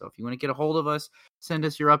socials. So if you want to get a hold of us, send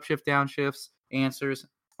us your upshift, downshifts, answers,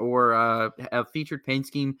 or a featured paint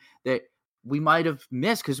scheme that we might have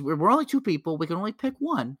missed because we're only 2 people. We can only pick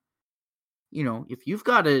one. If you've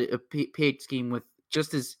got a paint scheme with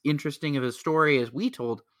just as interesting of a story as we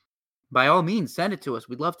told, by all means, send it to us.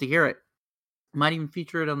 We'd love to hear it. Might even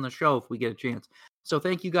feature it on the show if we get a chance. So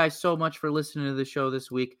thank you guys so much for listening to the show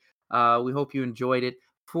this week. We hope you enjoyed it.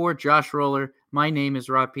 For Josh Roller, my name is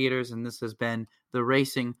Rob Peters, and this has been the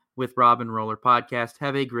Racing with Rob and Roller podcast.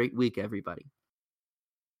 Have a great week, everybody.